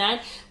 $18.99.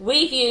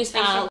 We've used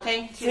our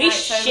free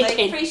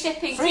shipping. Free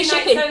shipping. 2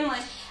 nights only.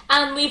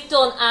 And we've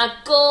done our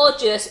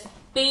gorgeous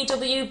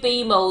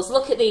BWB moulds.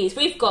 Look at these.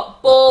 We've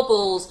got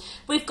baubles.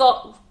 We've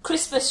got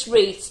Christmas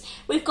wreaths.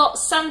 We've got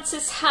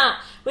Santa's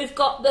hat. We've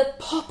got the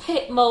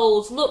poppet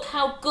moulds. Look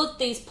how good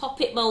these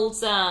poppet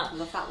moulds are. I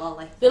love that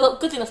lolly. They look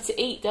good enough to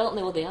eat, don't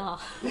they? Well, they are.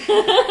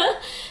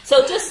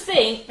 So just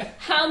think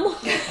how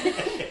much...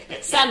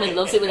 Simon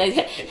loves it when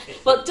they...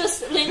 But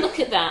just look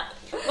at that.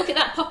 Look at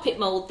that poppet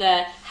mould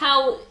there.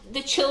 How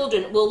the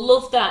children will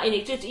love that. And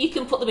you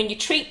can put them in your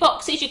treat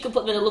boxes. You can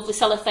put them in a lovely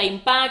cellophane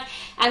bag.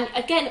 And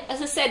again,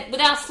 as I said,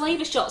 with our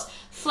flavour shots,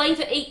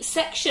 flavour each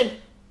section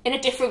in a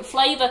different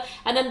flavour,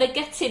 and then they're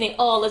getting it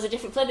all as a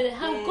different flavour.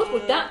 How good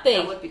would that be?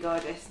 That would be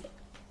gorgeous.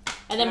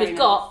 And then we've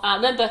got,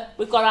 remember,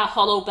 we've got our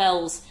hollow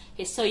bells.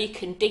 It's so you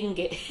can ding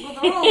it.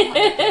 Well,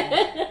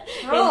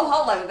 they're all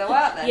hollow though,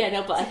 aren't they? Yeah,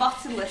 no, but it's a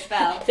bottomless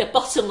bell. It's a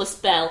bottomless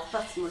bell.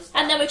 Bottomless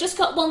bell. And then we've just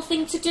got one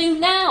thing to do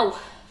now,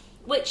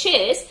 which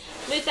is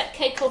move that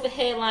cake over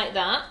here like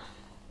that.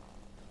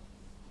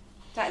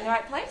 Is that in the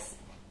right place?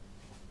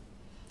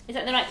 Is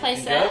that in the right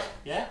place there? Good.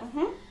 Yeah.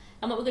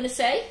 And what we're going to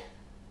say?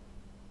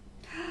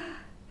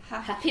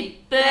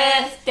 Happy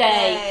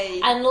birthday!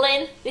 And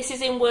Lynn, this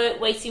is in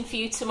work waiting for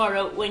you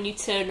tomorrow when you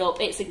turn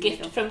up. It's a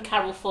gift from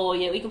Carol for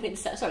you. You can put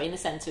it in the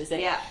centre, is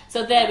it? Yeah.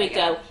 So there we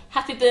go.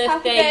 Happy birthday.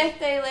 Happy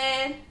birthday,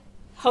 Lynn.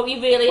 Hope you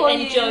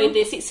really enjoyed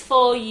this. It's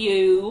for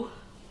you.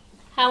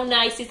 How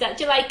nice is that?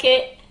 Do you like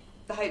it?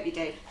 I hope you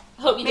do.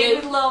 I hope you Made do.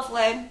 with love,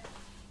 Lynn.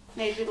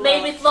 Made with love.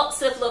 Made with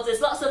lots of love. There's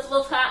lots of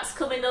love hearts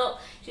coming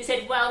up. She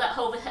said, wow, that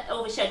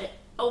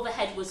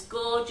overhead was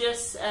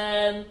gorgeous.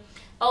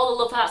 All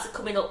the love hearts are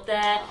coming up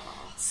there.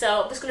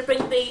 So I'm just going to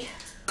bring the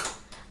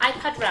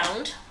iPad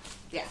round.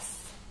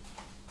 Yes.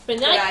 Bring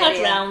the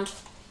iPad round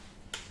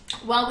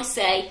while we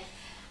say,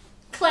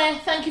 Claire,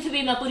 thank you for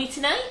being my buddy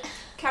tonight.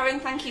 Karen,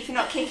 thank you for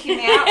not kicking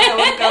me out so I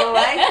won't go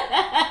away.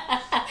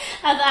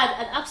 I've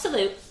had an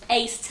absolute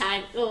ace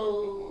time.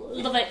 Oh,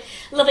 love it,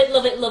 love it,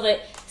 love it, love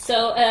it.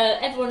 So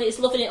everyone is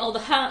loving it. All the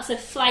hearts are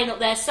flying up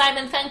there.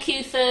 Simon, thank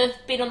you for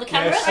being on the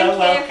camera. You're so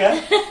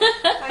welcome.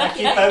 Thank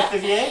you, both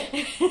of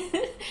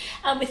you.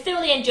 And we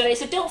thoroughly enjoy it.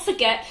 So don't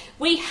forget,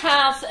 we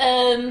have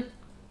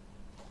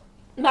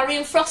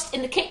Marion Frost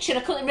in the kitchen.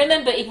 I couldn't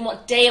remember even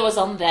what day I was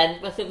on then.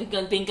 I think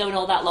we've been going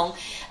all that long.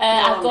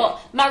 I've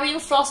got Marion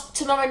Frost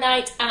tomorrow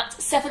night at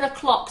 7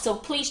 o'clock, so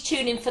please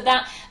tune in for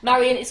that.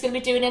 Marion is going to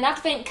be doing an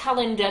advent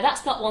calendar.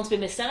 That's not one to be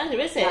missed either,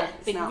 is it? No,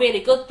 it's been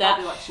really good, that.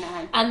 I'll be watching at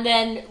home. And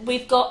then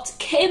we've got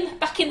Kim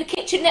back in the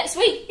kitchen next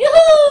week.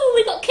 Yoo-hoo!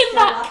 We've got Kim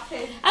back.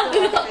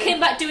 We've got Kim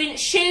back doing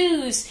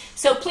shoes.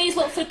 So please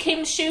look for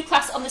Kim's shoe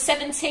class on the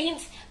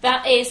 17th.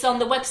 That is on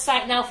the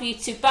website now for you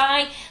to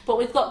buy. But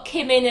we've got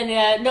Kim in,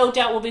 and no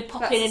doubt we'll be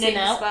popping in and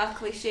out. Super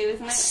sparkly shoe,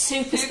 isn't it?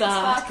 Super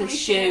sparkly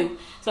shoe.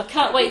 So I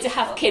can't wait to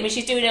have Kim. And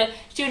she's doing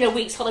a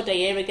week's holiday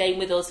here again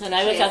with us. And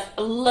I always have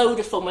a load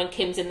of fun when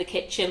Kim's in the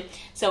kitchen.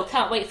 So I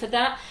can't wait for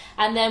that.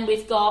 And then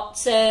we've got,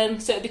 so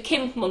it'll be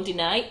Kim Monday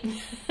night.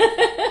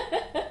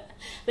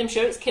 I'm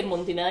sure it's Kim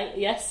Monday night,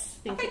 yes.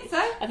 I think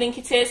so. I think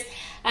it is.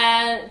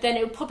 Then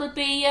it'll probably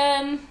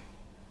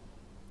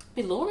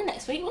be Laura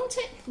next week, won't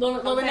it?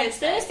 Laura next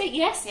Thursday,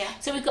 yes. Yeah.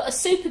 So we've got a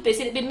super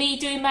busy, it'll be me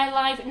doing my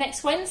live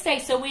next Wednesday.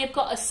 So we have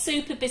got a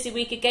super busy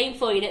week again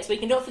for you next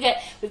week. And don't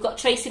forget, we've got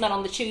Tracy Man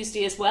on the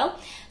Tuesday as well.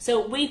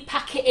 So we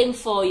pack it in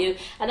for you.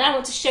 And I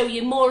want to show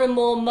you more and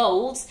more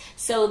moulds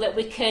so that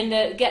we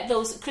can get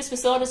those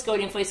Christmas orders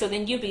going in for you. So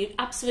then you'll be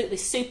absolutely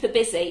super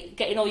busy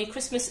getting all your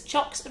Christmas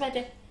chocks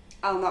ready.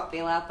 I'll not be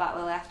allowed back,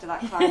 will I, after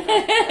that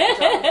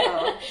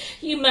climb?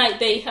 You might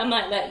be, I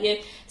might let you.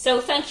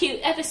 So thank you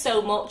ever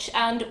so much,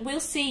 and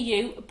we'll see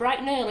you bright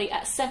and early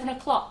at 7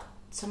 o'clock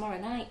tomorrow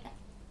night.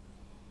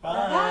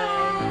 Bye.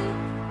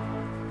 Bye.